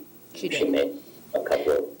decision. She did. She made a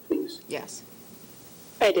couple of tweaks. Yes.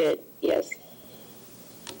 I did, yes.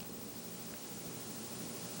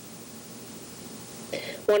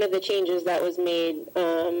 One of the changes that was made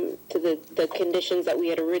to the conditions that we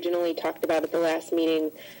had originally talked about at the last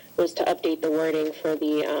meeting was to update the wording for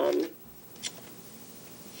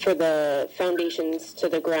the foundations to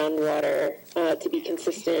the groundwater to be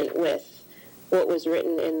consistent with what was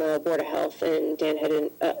written in the Board of Health, and Dan had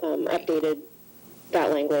updated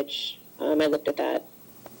that language. I looked at that,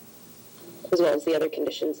 as well as the other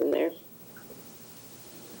conditions in there.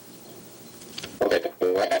 Okay,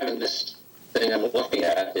 what I have in this thing I'm looking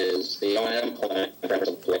at is the O&M plan,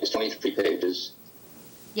 place 23 pages.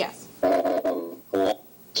 Yes.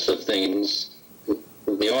 Lots of things.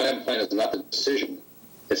 The O&M plan is not the decision.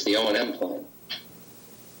 It's the O&M plan.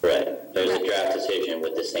 Right. There's a draft decision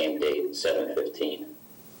with the same date, 7/15.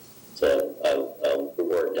 It's a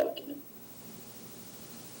Word document.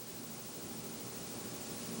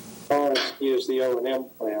 All I see is the O&M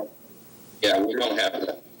plan. Yeah, we don't have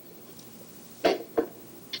that.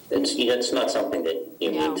 It's not something that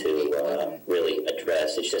you need to really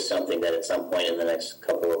address. It's just something that at some point in the next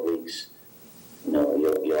couple of weeks,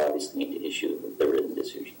 you'll obviously need to issue the written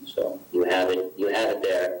decision. So you have it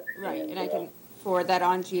there. Right, and I can forward that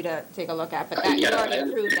on to you to take a look at, but you already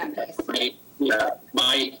approved that piece.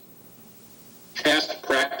 My past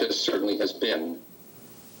practice certainly has been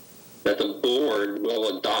that the board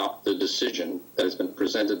will adopt the decision that has been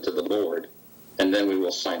presented to the board, and then we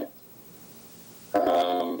will sign it.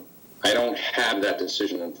 I don't have that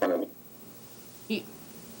decision in front of me.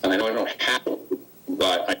 And I know I don't have it,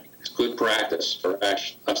 but I think it's good practice for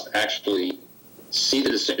us to actually see the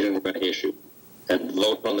decision we're going to issue and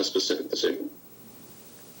vote on the specific decision.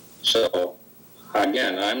 So,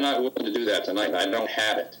 again, I'm not willing to do that tonight. I don't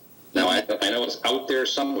have it. Now, I know it's out there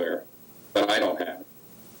somewhere, but I don't have it.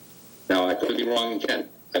 Now, I could be wrong again.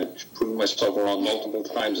 I've proven myself wrong multiple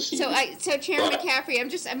times this evening. So Chairman McCaffrey,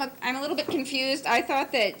 I'm a little bit confused. I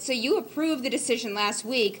thought that, so you approved the decision last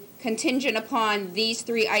week contingent upon these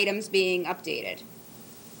 3 items being updated.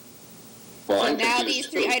 Well, so now these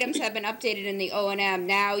 3 items have been updated in the O&M.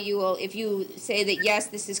 Now you will, if you say that yes,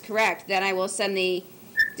 this is correct, then I will send the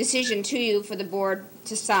decision to you for the board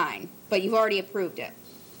to sign. But you've already approved it.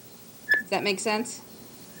 Does that make sense?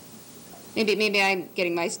 Maybe I'm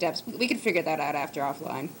getting my steps. We can figure that out after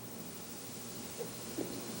offline.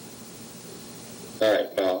 All right,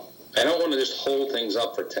 well, I don't want to just hold things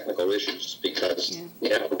up for technical issues because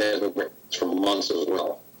we haven't had it for months as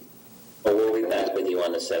well. Well, we'll be back with you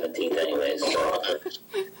on the 17th anyways. So.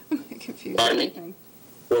 I'm confused. Pardon me?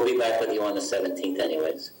 We'll be back with you on the 17th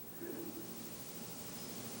anyways.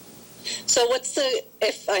 So what's the,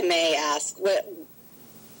 if I may ask,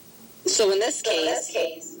 so in this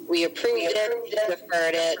case, we approved it,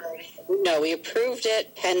 deferred it. No, we approved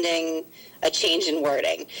it pending a change in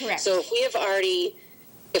wording. Correct. So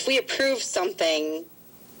if we approve something,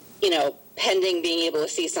 pending being able to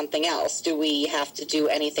see something else, do we have to do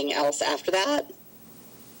anything else after that?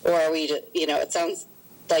 Or are we, it sounds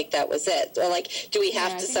like that was it. Or do we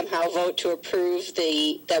have to somehow vote to approve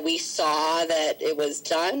that we saw that it was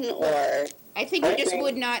done, or? I think you just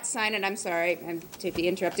would not sign it. I'm sorry, I'm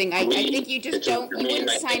interrupting. I think you just you wouldn't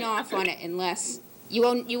sign off on it unless, you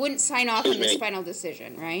wouldn't sign off on this final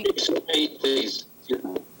decision, right? Please,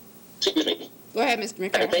 excuse me. Go ahead, Mr.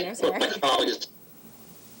 McCaffrey, I'm sorry. My colleague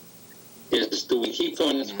is do we keep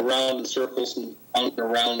going around in circles and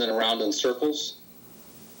around and around in circles?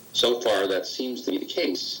 So far, that seems to be the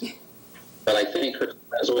case. But I think her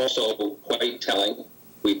is also quite telling.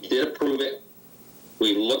 We did approve it.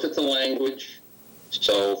 We looked at the language,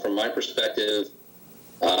 so from my perspective,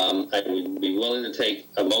 I would be willing to take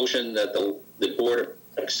a motion that the board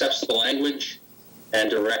accepts the language and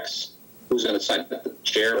directs who's going to sign it, the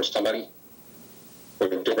chair or somebody, or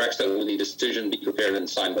directs that the decision be prepared and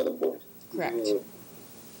signed by the board. Correct.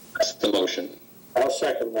 That's the motion. I'll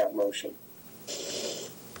second that motion.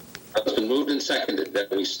 It's been moved and seconded that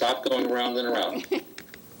we stop going around and around.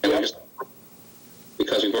 And we just,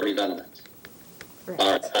 because we've already done that. Correct.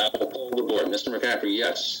 All right, I will poll the board. Mr. McCaffrey,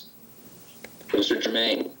 yes. Mr.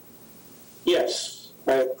 Jermaine? Yes,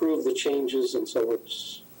 I approve the changes, and so it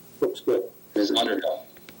looks good. Ms. Underhill?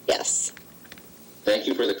 Yes. Thank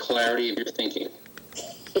you for the clarity of your thinking.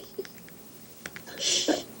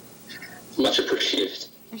 Much appreciated.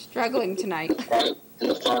 You're struggling tonight. In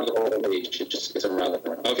the fog of old age, it just gets around and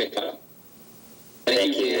around. Okay, Kyle.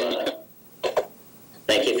 Thank you.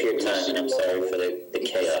 Thank you for your time, and I'm sorry for the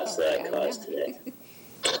chaos that I caused today.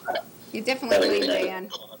 You definitely lead, Dan.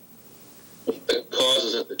 The cause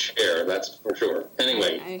is at the chair, that's for sure.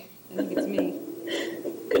 Anyway. I think it's me.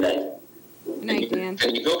 Good night. Good night, Dan.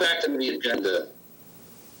 Can you go back to the agenda,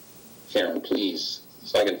 Karen, please,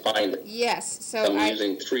 so I can find it? Yes, so I'm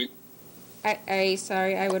using 3.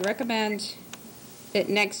 Sorry, I would recommend that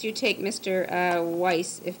next you take Mr.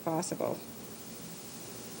 Weiss, if possible,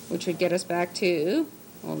 which would get us back to,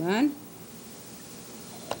 hold on.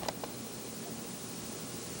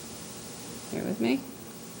 Bear with me.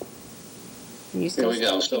 Can you still, Here we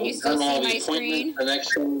go. So can you still done all see the my screen? appointment. The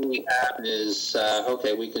next thing we have is,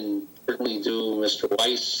 okay, we can certainly do Mr.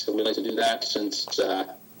 Weiss. We'd like to do that since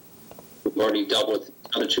we've already dealt with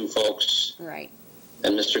the other 2 folks. Right.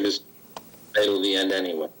 And Mr. Gazette will the end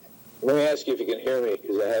anyway. Let me ask you if you can hear me,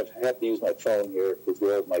 because I have to use my phone here as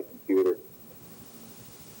well as my computer.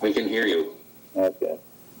 We can hear you. Okay.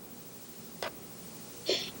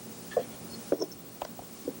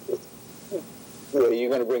 Are you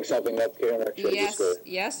going to bring something up, Karen? Or should I just go?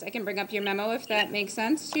 Yes, I can bring up your memo if that makes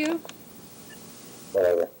sense to you.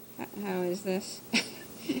 Whatever. How is this?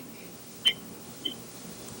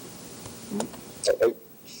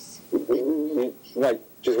 You might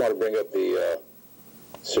just want to bring up the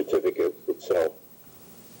certificate itself,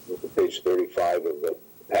 page 35 of the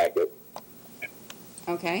packet.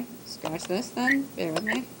 Okay, scratch this then. Bear with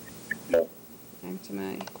me. No. Back to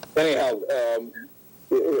my... Anyhow,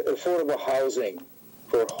 affordable housing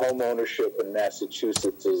for home ownership in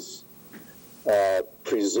Massachusetts is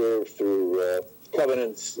preserved through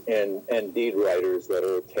covenants and deed writers that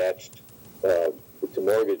are attached to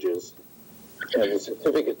mortgages. And the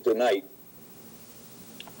certificate tonight,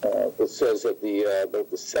 it says that both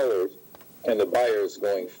the sellers and the buyers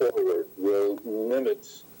going forward will limit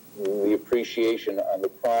the appreciation on the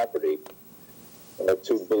property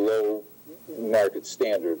to below market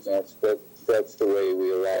standards. And that's the way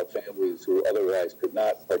we allow families who otherwise could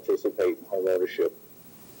not participate in home ownership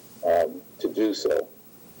to do so.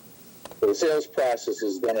 The sales process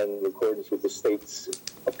is done in accordance with the state's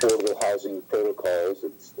affordable housing protocols.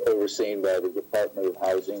 It's overseen by the Department of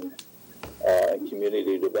Housing and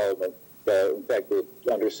Community Development. In fact, the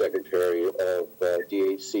Undersecretary of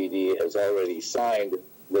DHCD has already signed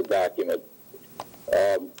the document.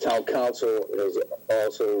 Town Council has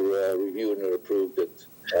also reviewed and approved it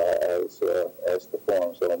as the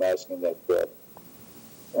form. So I'm asking that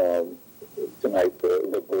tonight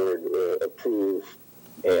the board approve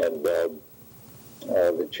and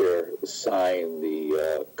the chair sign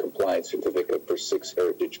the compliance certificate for 6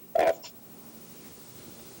 Heritage Path.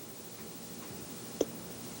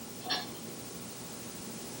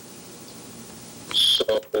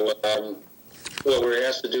 So what we're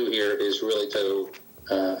asked to do here is really to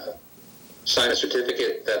sign a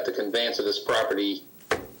certificate that the conveyance of this property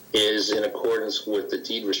is in accordance with the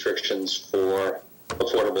deed restrictions for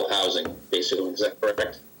affordable housing, basically. Is that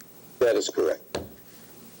correct? That is correct.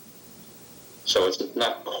 So it's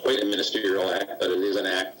not quite a ministerial act, but it is an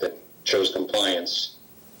act that shows compliance.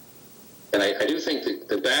 And I do think that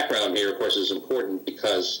the background here, of course, is important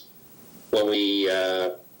because when we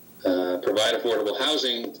provide affordable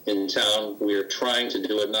housing in town, we are trying to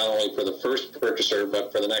do it not only for the first purchaser,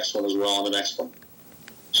 but for the next one as well and the next one.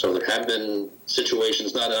 So there have been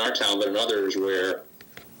situations, not in our town, but in others, where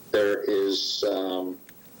there is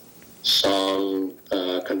some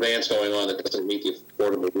conveyance going on that doesn't meet the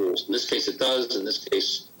affordable rules. In this case, it does. In this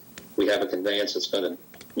case, we have a conveyance that's going to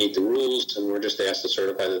meet the rules, and we're just asked to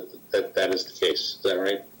certify that that is the case. Is that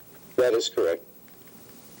right? That is correct.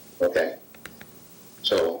 Okay.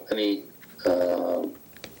 So, any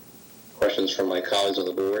questions from my colleagues on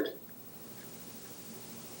the board?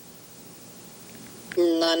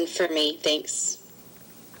 None for me, thanks.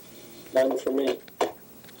 None for me.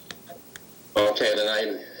 Okay, then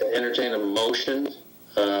I entertain a motion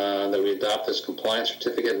that we adopt this compliance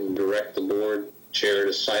certificate and direct the board chair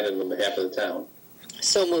to sign it on behalf of the town.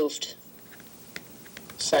 So moved.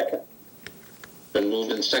 Second. Been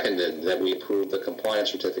moved and seconded that we approve the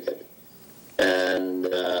compliance certificate and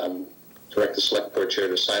direct the select board chair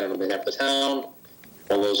to sign it on behalf of the town.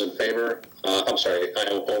 All those in favor? I'm sorry,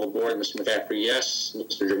 I will call the board. Mr. McCaffrey, yes.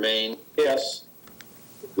 Mr. Germain? Yes.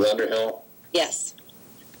 Ms. Underhill? Yes.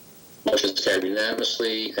 Motion is carried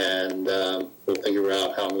unanimously, and we'll figure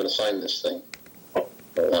out how I'm going to sign this thing.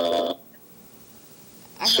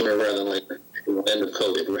 Sooner rather than later. End of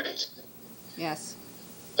COVID, right? Yes.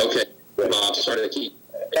 Okay. Bob, sorry to keep.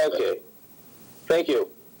 Okay. Thank you.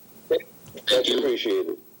 Thank you. Appreciate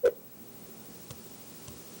it.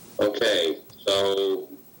 Okay, so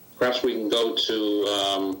perhaps we can go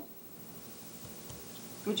to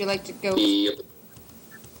Would you like to go?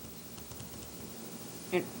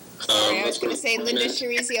 Sorry, I was going to say Linda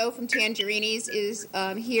Chirizio from Tangerini's is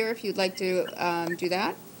here if you'd like to do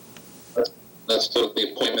that. Let's go to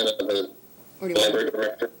the appointment of the library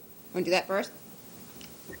director. Want to do that first?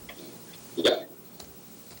 Yep.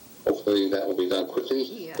 Hopefully that will be done quickly.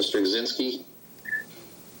 Yeah. Mr. Kaczynski?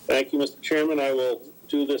 Thank you, Mr. Chairman. I will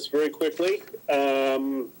do this very quickly.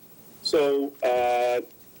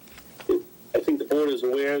 I think the board is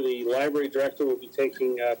aware the library director will be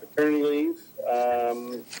taking paternity leave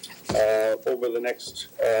over the next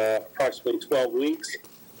approximately 12 weeks.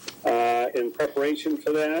 In preparation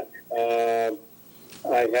for that,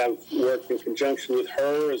 I have worked in conjunction with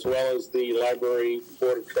her as well as the library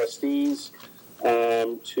board of trustees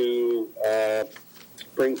to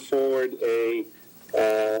bring forward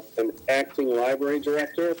an acting library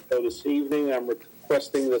director. So this evening I'm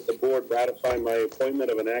requesting that the board ratify my appointment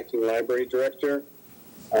of an acting library director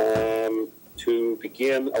to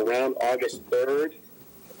begin around August 3rd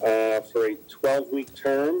for a 12-week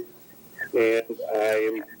term. And I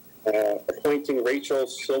am appointing Rachel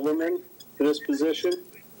Silverman to this position.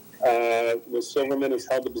 Ms. Silverman has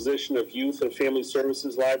held the position of Youth and Family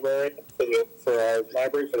Services Library for our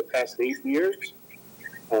library for the past 8 years.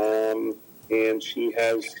 And she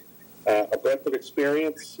has a breadth of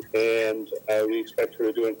experience, and we expect her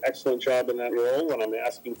to do an excellent job in that role, and I'm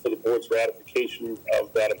asking for the board's ratification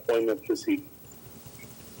of that appointment this evening.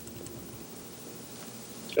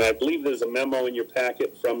 And I believe there's a memo in your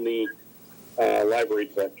packet from the library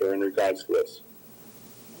director in regards to this.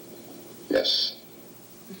 Yes.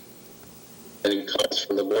 Any comments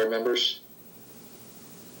from the board members?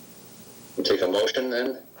 We'll take a motion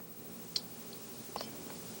then.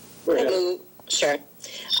 Sure.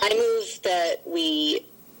 I move that we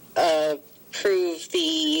approve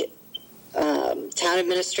the town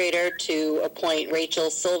administrator to appoint Rachel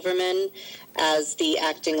Silverman as the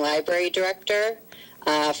acting library director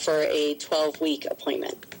for a 12-week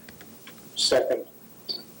appointment. Second.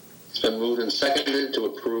 It's been moved and seconded to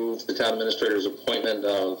approve the town administrator's appointment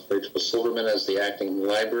of Rachel Silverman as the acting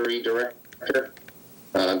library director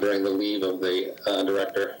during the leave of the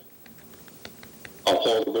director. I'll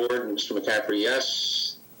poll the board. Mr. McCaffrey,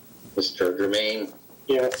 yes. Mr. Germain?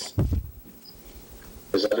 Yes.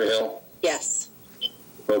 Ms. Underhill? Yes.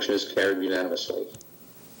 Motion is carried unanimously.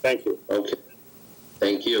 Thank you. Okay.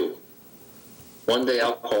 Thank you. One-day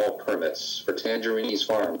alcohol permits for Tangerini's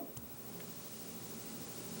Farm.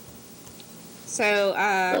 So,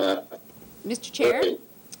 Mr. Chair,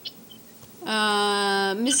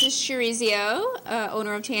 Mrs. Chirizio,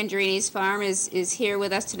 owner of Tangerini's Farm, is here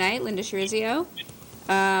with us tonight, Linda Chirizio.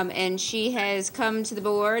 And she has come to the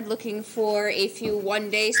board looking for a few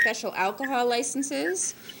one-day special alcohol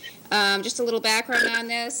licenses. Just a little background on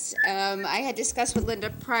this. I had discussed with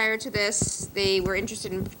Linda prior to this. They were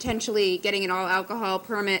interested in potentially getting an all-alcohol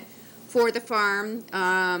permit for the farm,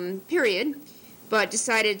 period, but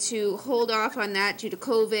decided to hold off on that due to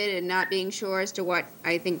COVID and not being sure as to what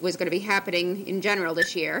I think was going to be happening in general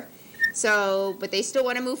this year. So, but they still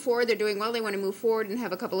want to move forward. They're doing well. They want to move forward and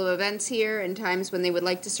have a couple of events here and times when they would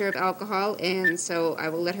like to serve alcohol. And so I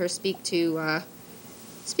will let her speak to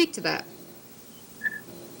that.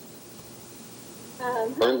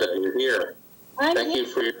 Linda, you're here. Thank here. you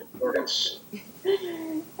for your appearance.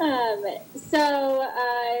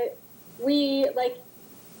 We, like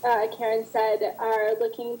Karen said, are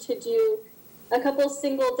looking to do a couple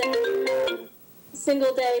single day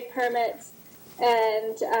permits,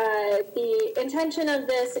 and the intention of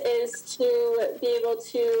this is to be able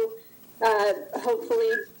to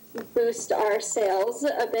hopefully boost our sales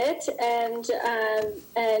a bit and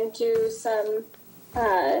do some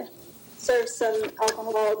serve some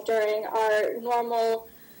alcohol during our normal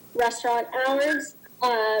restaurant hours.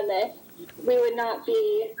 We would not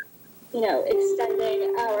be,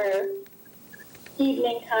 extending our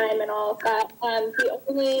evening time and all of that. The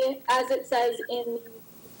only, as it says in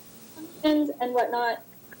the and whatnot,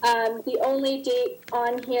 the only date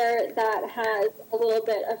on here that has a little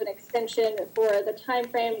bit of an extension for the time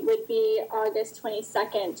frame would be August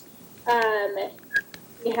 22nd.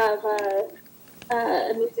 We have a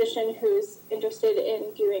musician who's interested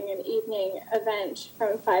in doing an evening event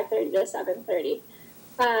from 5:30 to 7:30.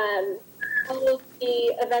 All of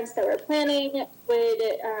the events that we're planning would,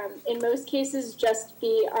 in most cases, just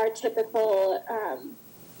be our typical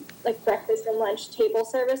like breakfast and lunch table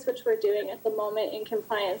service, which we're doing at the moment in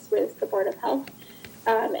compliance with the Board of Health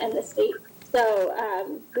and the state. So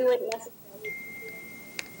we wouldn't necessarily do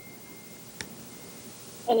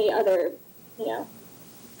any other,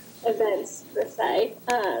 events per se.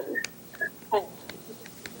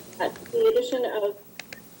 The addition of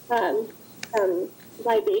some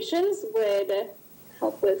libations would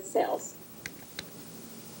help with sales.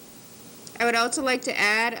 I would also like to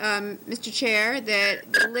add, Mr. Chair,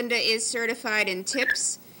 that Linda is certified in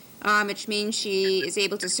TIPS, which means she is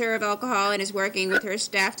able to serve alcohol and is working with her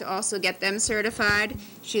staff to also get them certified.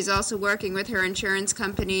 She's also working with her insurance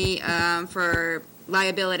company for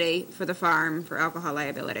liability for the farm, for alcohol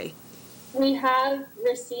liability. We have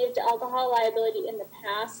received alcohol liability in the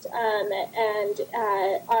past, and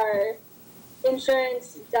our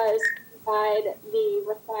insurance does provide the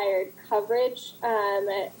required coverage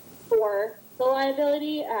for the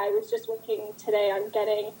liability. I was just working today on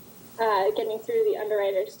getting through the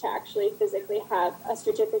underwriters to actually physically have a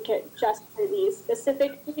certificate just for these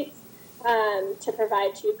specific dates to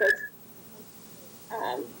provide to folks.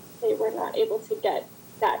 They were not able to get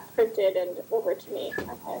that printed and over to me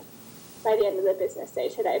by the end of the business day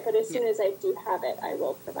today, but as soon as I do have it, I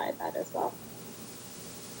will provide that as well.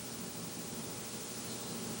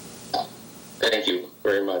 Thank you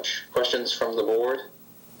very much. Questions from the board?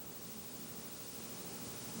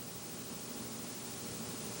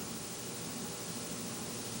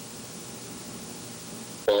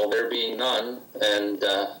 Well, there being none, and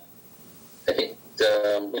I think,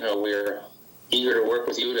 we're eager to work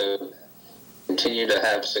with you to continue to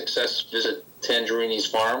have success. Visit Tangerini's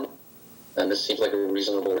Farm, and this seems like a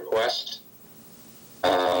reasonable request.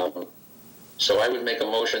 So I would make a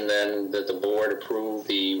motion then that the board approve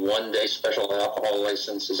the one-day special alcohol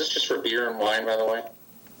license. Is this just for beer and wine, by the way?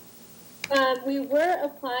 We were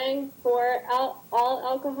applying for all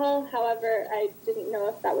alcohol. However, I didn't know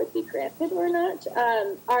if that would be granted or not.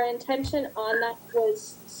 Our intention on that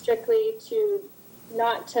was strictly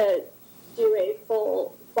not to do a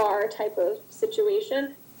full bar type of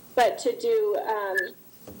situation, but to do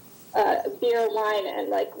beer, wine, and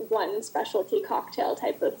like one specialty cocktail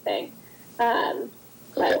type of thing.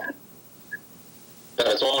 But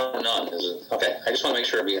it's all or none, is it? Okay, I just want to make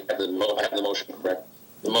sure we have I have the motion correct.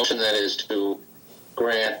 The motion that is to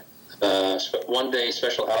grant one-day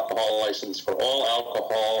special alcohol license for all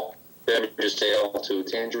alcohol beverages sale to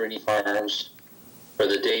Tangerine Farms for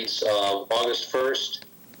the dates of August 1st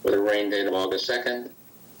with a rain date of August 2nd,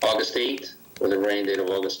 August 8th with a rain date of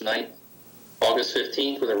August 9th, August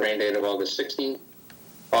 15th with a rain date of August 16th,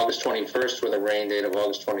 August 21st with a rain date of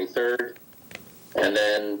August 23rd, and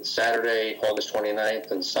then Saturday, August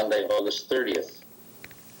 29th, and Sunday, August 30th.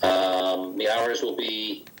 The hours will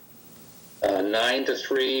be 9 to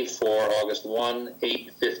 3 for August 1,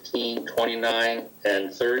 8, 15, 29,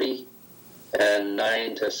 and 30, and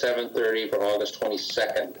 9 to 7:30 for August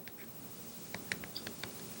 22nd.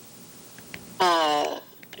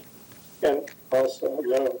 And also,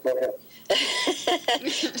 go ahead.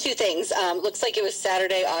 Two things. Looks like it was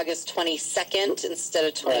Saturday, August 22nd instead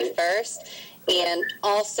of 21st. And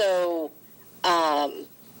also,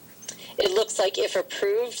 it looks like if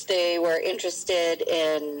approved, they were interested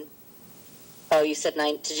in, oh, you said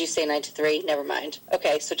 9, did you say 9 to 3? Never mind.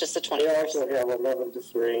 Okay, so just the 21st. We also have 11 to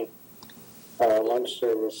 3 lunch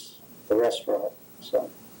service, the restaurant, so.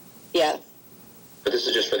 Yeah. But this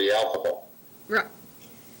is just for the alcohol. Right.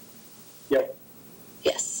 Yep.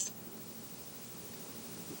 Yes.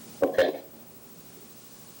 Okay.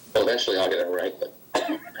 Well, eventually I'll get it right, but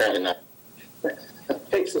apparently not.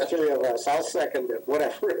 Takes the three of us. I'll second it,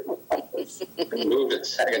 whatever it was. Moved it,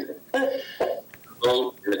 seconded.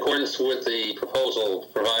 Vote in accordance with the proposal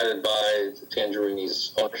provided by the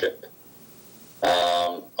Tangerini's ownership.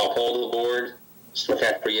 I'll hold the board. Mr.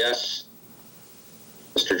 McCaffrey, yes.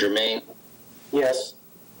 Mr. Germain? Yes.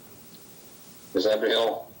 Ms.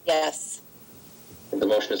 Underhill? Yes. The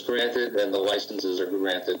motion is granted and the licenses are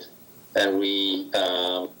granted. And we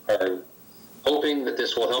are hoping that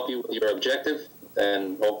this will help you with your objective,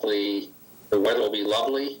 and hopefully the weather will be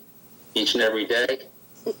lovely each and every day,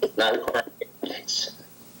 not requiring days.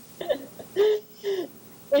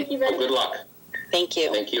 Thank you very much. Good luck. Thank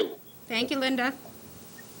you. Thank you. Thank you, Linda.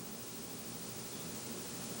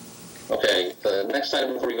 Okay, the next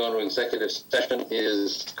item before we go into executive session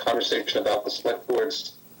is conversation about the select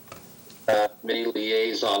board's committee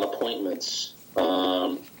liaison appointments.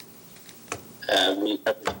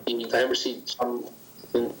 I received some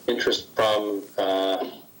interest from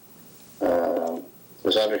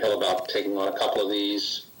Ms. Underhill about taking on a couple of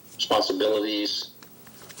these responsibilities.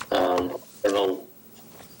 I don't know,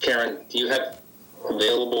 Karen, do you have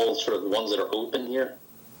available sort of the ones that are open here?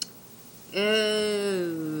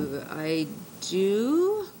 I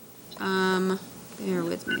do. Bear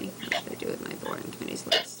with me. What should I do with my board and committees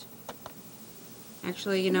list?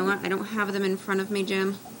 Actually, you know what? I don't have them in front of me,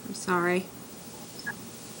 Jim. I'm sorry.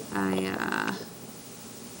 I have.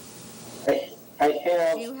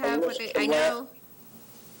 Do you have a what list I know.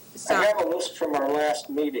 I have a list from our last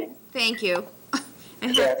meeting. Thank you. I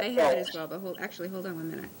have it as well, but hold on 1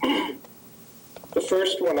 minute. The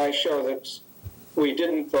first one I show that we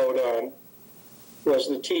didn't vote on was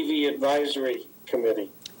the TV Advisory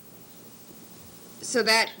Committee. So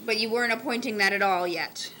but you weren't appointing that at all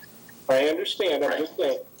yet. I understand, I'm just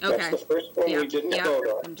saying. Okay. That's the first one we didn't vote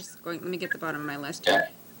on. I'm just let me get the bottom of my list here.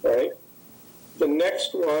 Right. The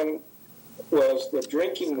next one was the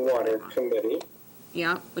Drinking Water Committee.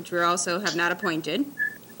 Yeah, which we also have not appointed.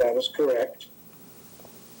 That is correct.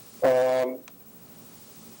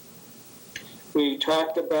 We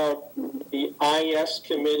talked about the IS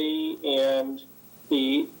Committee and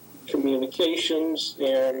the communications,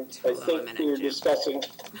 and I think we were discussing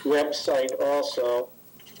website also.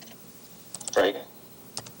 Right.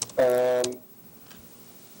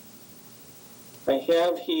 I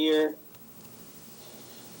have here,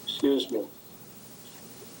 excuse me,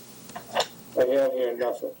 I have here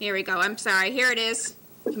nothing. Here we go. I'm sorry. Here it is.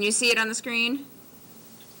 Can you see it on the screen?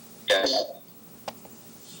 Yes.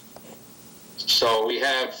 So we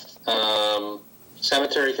have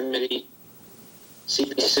Cemetery Committee,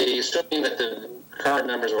 CPC, assuming that the current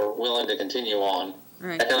members are willing to continue on.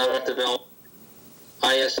 Right. Economic Development,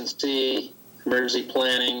 IS&C, Emergency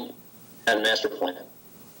Planning, and Master Plan.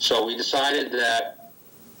 So we decided that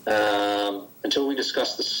until we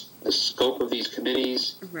discuss the scope of these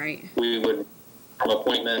committees, right, we would, from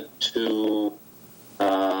appointment to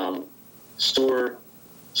sewer,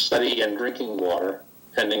 study and drinking water,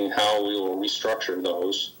 pending how we will restructure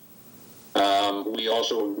those. We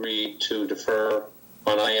also agreed to defer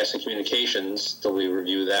on IS and communications till we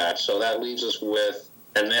review that. So that leaves us with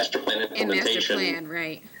a master plan And implementation. master plan,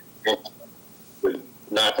 right. Would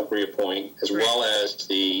not reappoint, as well as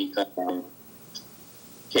the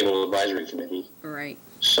Cable Advisory Committee. Right.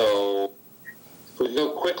 So if we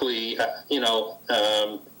go quickly,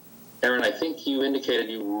 Erin, I think you indicated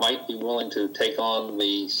you might be willing to take on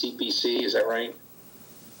the CPC, is that right?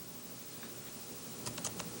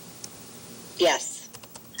 Yes.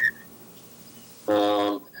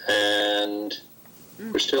 And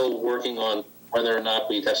we're still working on whether or not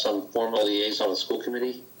we'd have some formal liaison with the school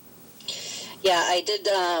committee. Yeah, I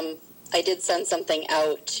did send something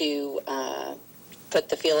out to put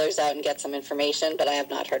the feelers out and get some information, but I have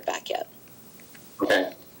not heard back yet.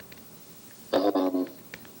 Okay.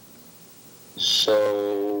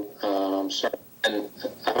 Sorry. And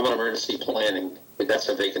how about emergency planning? That's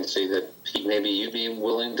a vacancy that Pete, maybe you'd be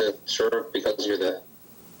willing to serve because you're the.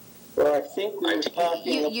 Well, I think we were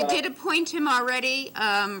talking You did appoint him already,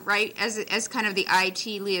 right, as kind of the IT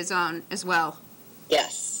liaison as well.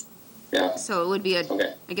 Yes. Yeah. So it would be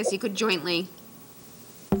Okay. I guess you could jointly.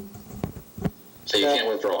 So you can't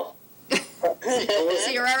withdraw.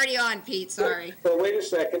 So you're already on, Pete, sorry. Well, wait a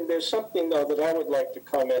second. There's something, though, that I would like to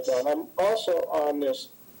comment on. I'm also on this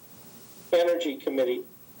Energy Committee.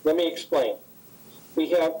 Let me explain. We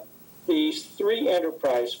have these three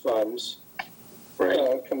enterprise funds,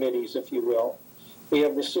 committees, if you will. We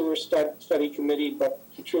have the Sewer Study Committee, but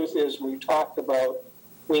the truth is we talked about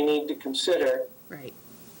we need to consider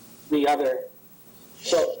the other.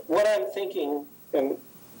 So what I'm thinking, and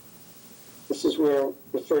this is where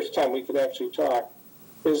the first time we could actually talk,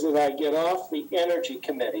 is that I get off the Energy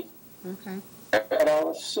Committee, and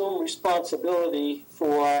I'll assume responsibility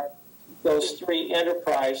for those three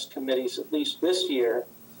enterprise committees, at least this year,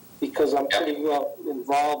 because I'm pretty well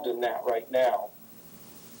involved in that right now.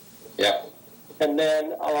 Yeah. And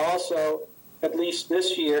then I'll also, at least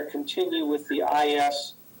this year, continue with the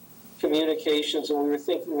IS communications, and we were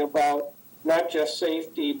thinking about not just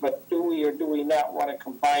safety, but do we or do we not want to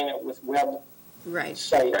combine it with website,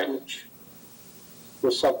 which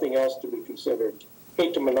was something else to be considered.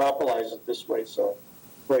 Hate to monopolize it this way, so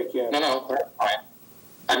break in. No, that's fine.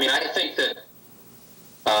 I mean, I think that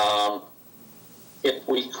if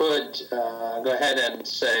we could go ahead and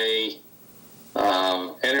say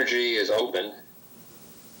energy is open.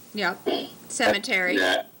 Yeah. Cemetery.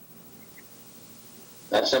 That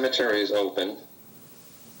cemetery is open.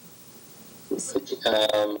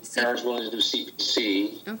 Aaron's willing to do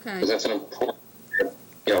CPC. Okay. Because that's an important,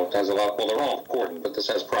 has a lot, well, they're all important, but this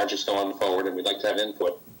has projects going forward and we'd like to have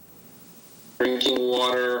input. Drinking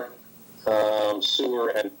water, sewer,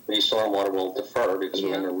 and the stormwater will defer because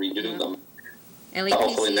we're going to redo them.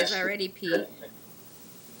 LEPC is already Pete.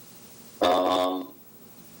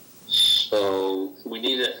 So we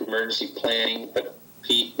need an emergency planning, but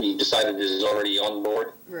Pete, we decided is already on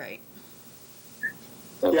board. Right.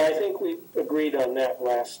 Yeah, I think we agreed on that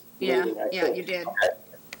last meeting. You did.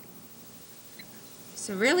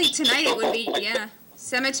 So really tonight it would be,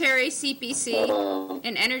 cemetery, CPC,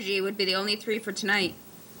 and energy would be the only three for tonight.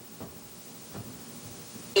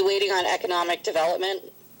 Are you waiting on economic development?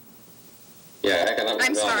 Yeah, economic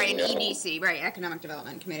I'm sorry, an development. EDC, right, Economic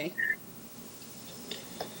Development Committee.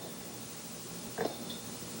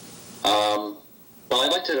 Well,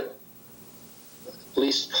 I'd like to at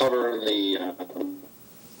least cover the,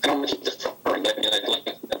 I don't want to keep deferring, I mean, I'd like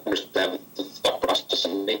to understand the thought process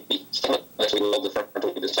and maybe some of this we will defer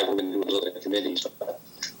until we decide we're going to do with other committees.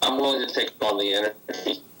 I'm willing to take on the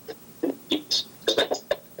energy.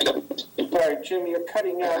 Sorry, Jim, you're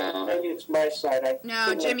cutting out. Maybe it's my side.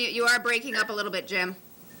 No, Jim, you are breaking up a little bit, Jim.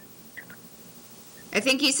 I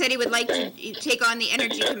think he said he would like to take on the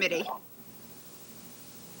Energy Committee.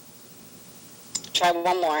 Try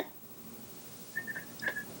one more.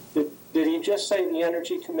 Did he just say the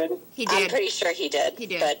Energy Committee? He did. I'm pretty sure he did. He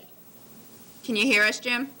did. But can you hear us,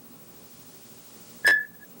 Jim?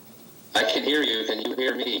 I can hear you. Can you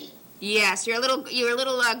hear me? Yes, you're a little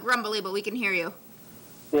grumbly, but we can hear you.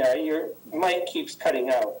 Yeah, your mic keeps cutting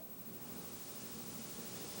out.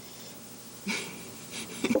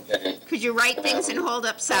 Okay. Could you write things and hold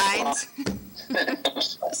up signs?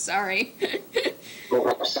 Sorry.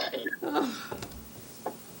 Oh.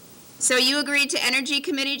 So you agreed to Energy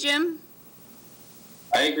Committee, Jim?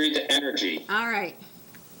 I agreed to energy. All right.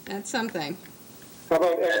 That's something. How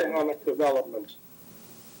about economic development?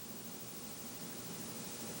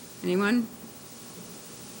 Anyone?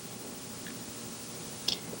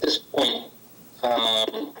 At this point,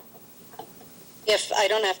 If I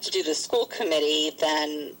don't have to do the school committee,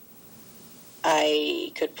 then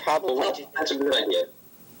I could probably do. That's a good idea.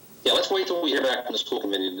 Yeah, let's wait till we hear back from the school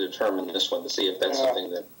committee to determine this one, to see if that's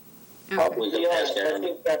something that we can ask I Aaron.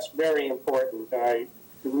 think that's very important. I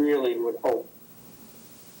really would hope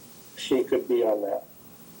she could be on that.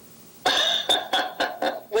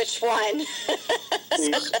 Which one?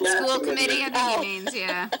 School committee, I think he means,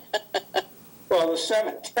 yeah. Well, the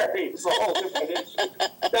cemetery is a whole different issue.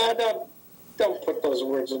 No, don't put those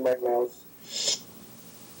words in my mouth.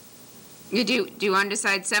 You do you want to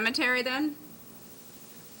decide cemetery then?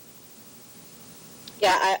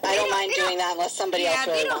 Yeah, I don't mind doing that unless somebody else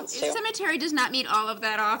really wants to. Cemetery does not meet all of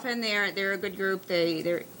that often. They're a good group. They're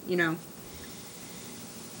They're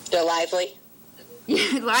lively.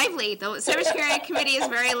 Yeah, lively. The cemetery committee is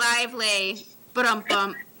very lively. Bump.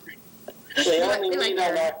 They only meet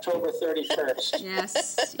on October 31st.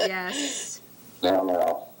 Yes.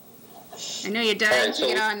 No. I know you're dying to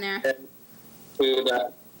get on there. We would.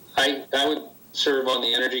 I would serve on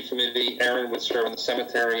the energy committee. Aaron would serve on the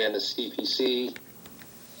cemetery and the CPC.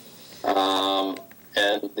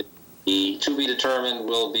 And the to be determined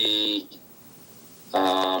will be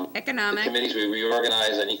economic. The committees we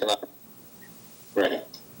reorganize and economic. Right.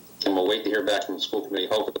 And we'll wait to hear back from the school committee.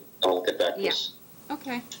 Hopefully they'll get back to us.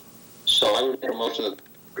 Okay. So I would make a motion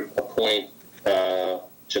to appoint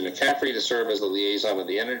Jim McCaffrey to serve as the liaison of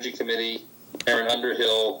the energy committee, Aaron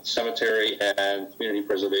Underhill, cemetery and community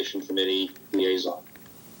preservation committee liaison.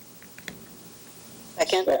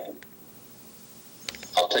 Second.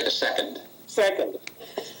 I'll take a second. Second.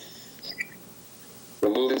 We're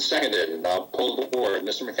moved and seconded, and I'll pull the board.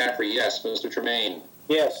 Mr. McCaffrey, yes. Mr. Tremaine?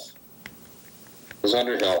 Yes. Ms.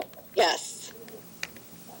 Underhill? Yes.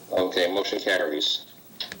 Okay, motion carries.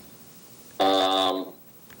 I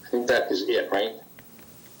think that is it, right?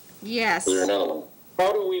 Yes. Is there another one?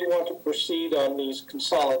 How do we want to proceed on these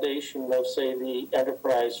consolidation of, say, the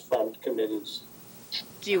enterprise fund committees?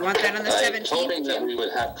 Do you want that on the 17th? I was hoping that we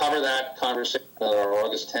would cover that conversation at our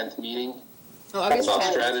August 10th meeting. August about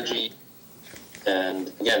 10th. Strategy.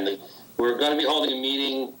 And again, we're going to be holding a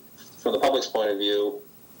meeting from the public's point of view,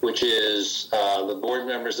 which is the board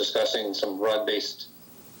members discussing some broad-based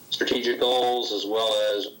strategic goals as well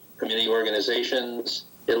as community organizations.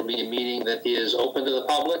 It'll be a meeting that is open to the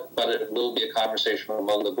public, but it will be a conversation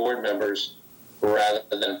among the board members rather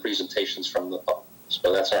than presentations from the public.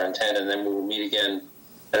 So that's our intent, and then we will meet again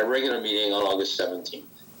at a regular meeting on August 17th.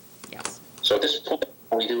 Yes. So at this point,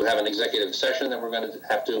 we do have an executive session that we're going to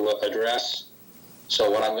have to address. So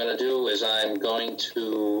what I'm going to do is I'm going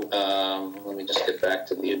to, let me just get back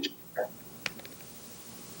to the agenda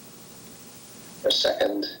for a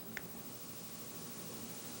second.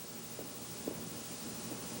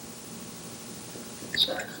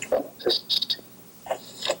 Sorry about this.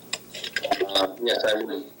 Yes, I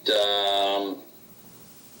would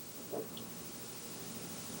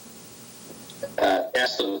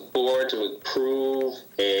ask the board to approve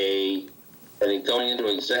going into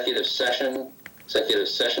executive session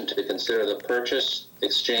to consider the purchase,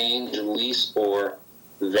 exchange, lease, or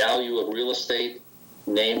value of real estate,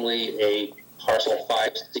 namely a parcel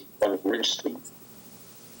 5C on Ridge Street.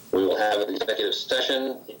 We will have an executive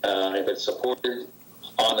session. If it's supported,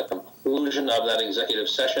 on the conclusion of that executive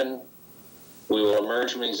session, we will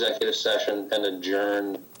emerge from executive session and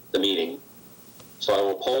adjourn the meeting. So I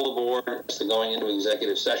will poll the board as to going into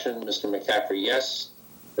executive session. Mr. McCaffrey, yes.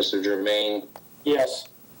 Mr. Germain? Yes.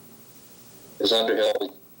 Ms.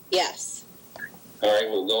 Underhill? Yes. All right,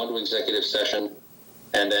 we'll go into executive session,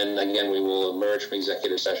 and then again, we will emerge from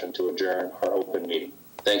executive session to adjourn our open meeting.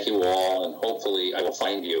 Thank you all, and hopefully I will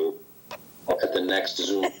find you at the next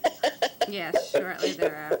Zoom. Yes, shortly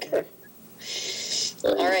thereafter.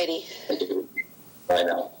 All righty. Thank you. Bye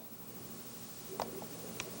now.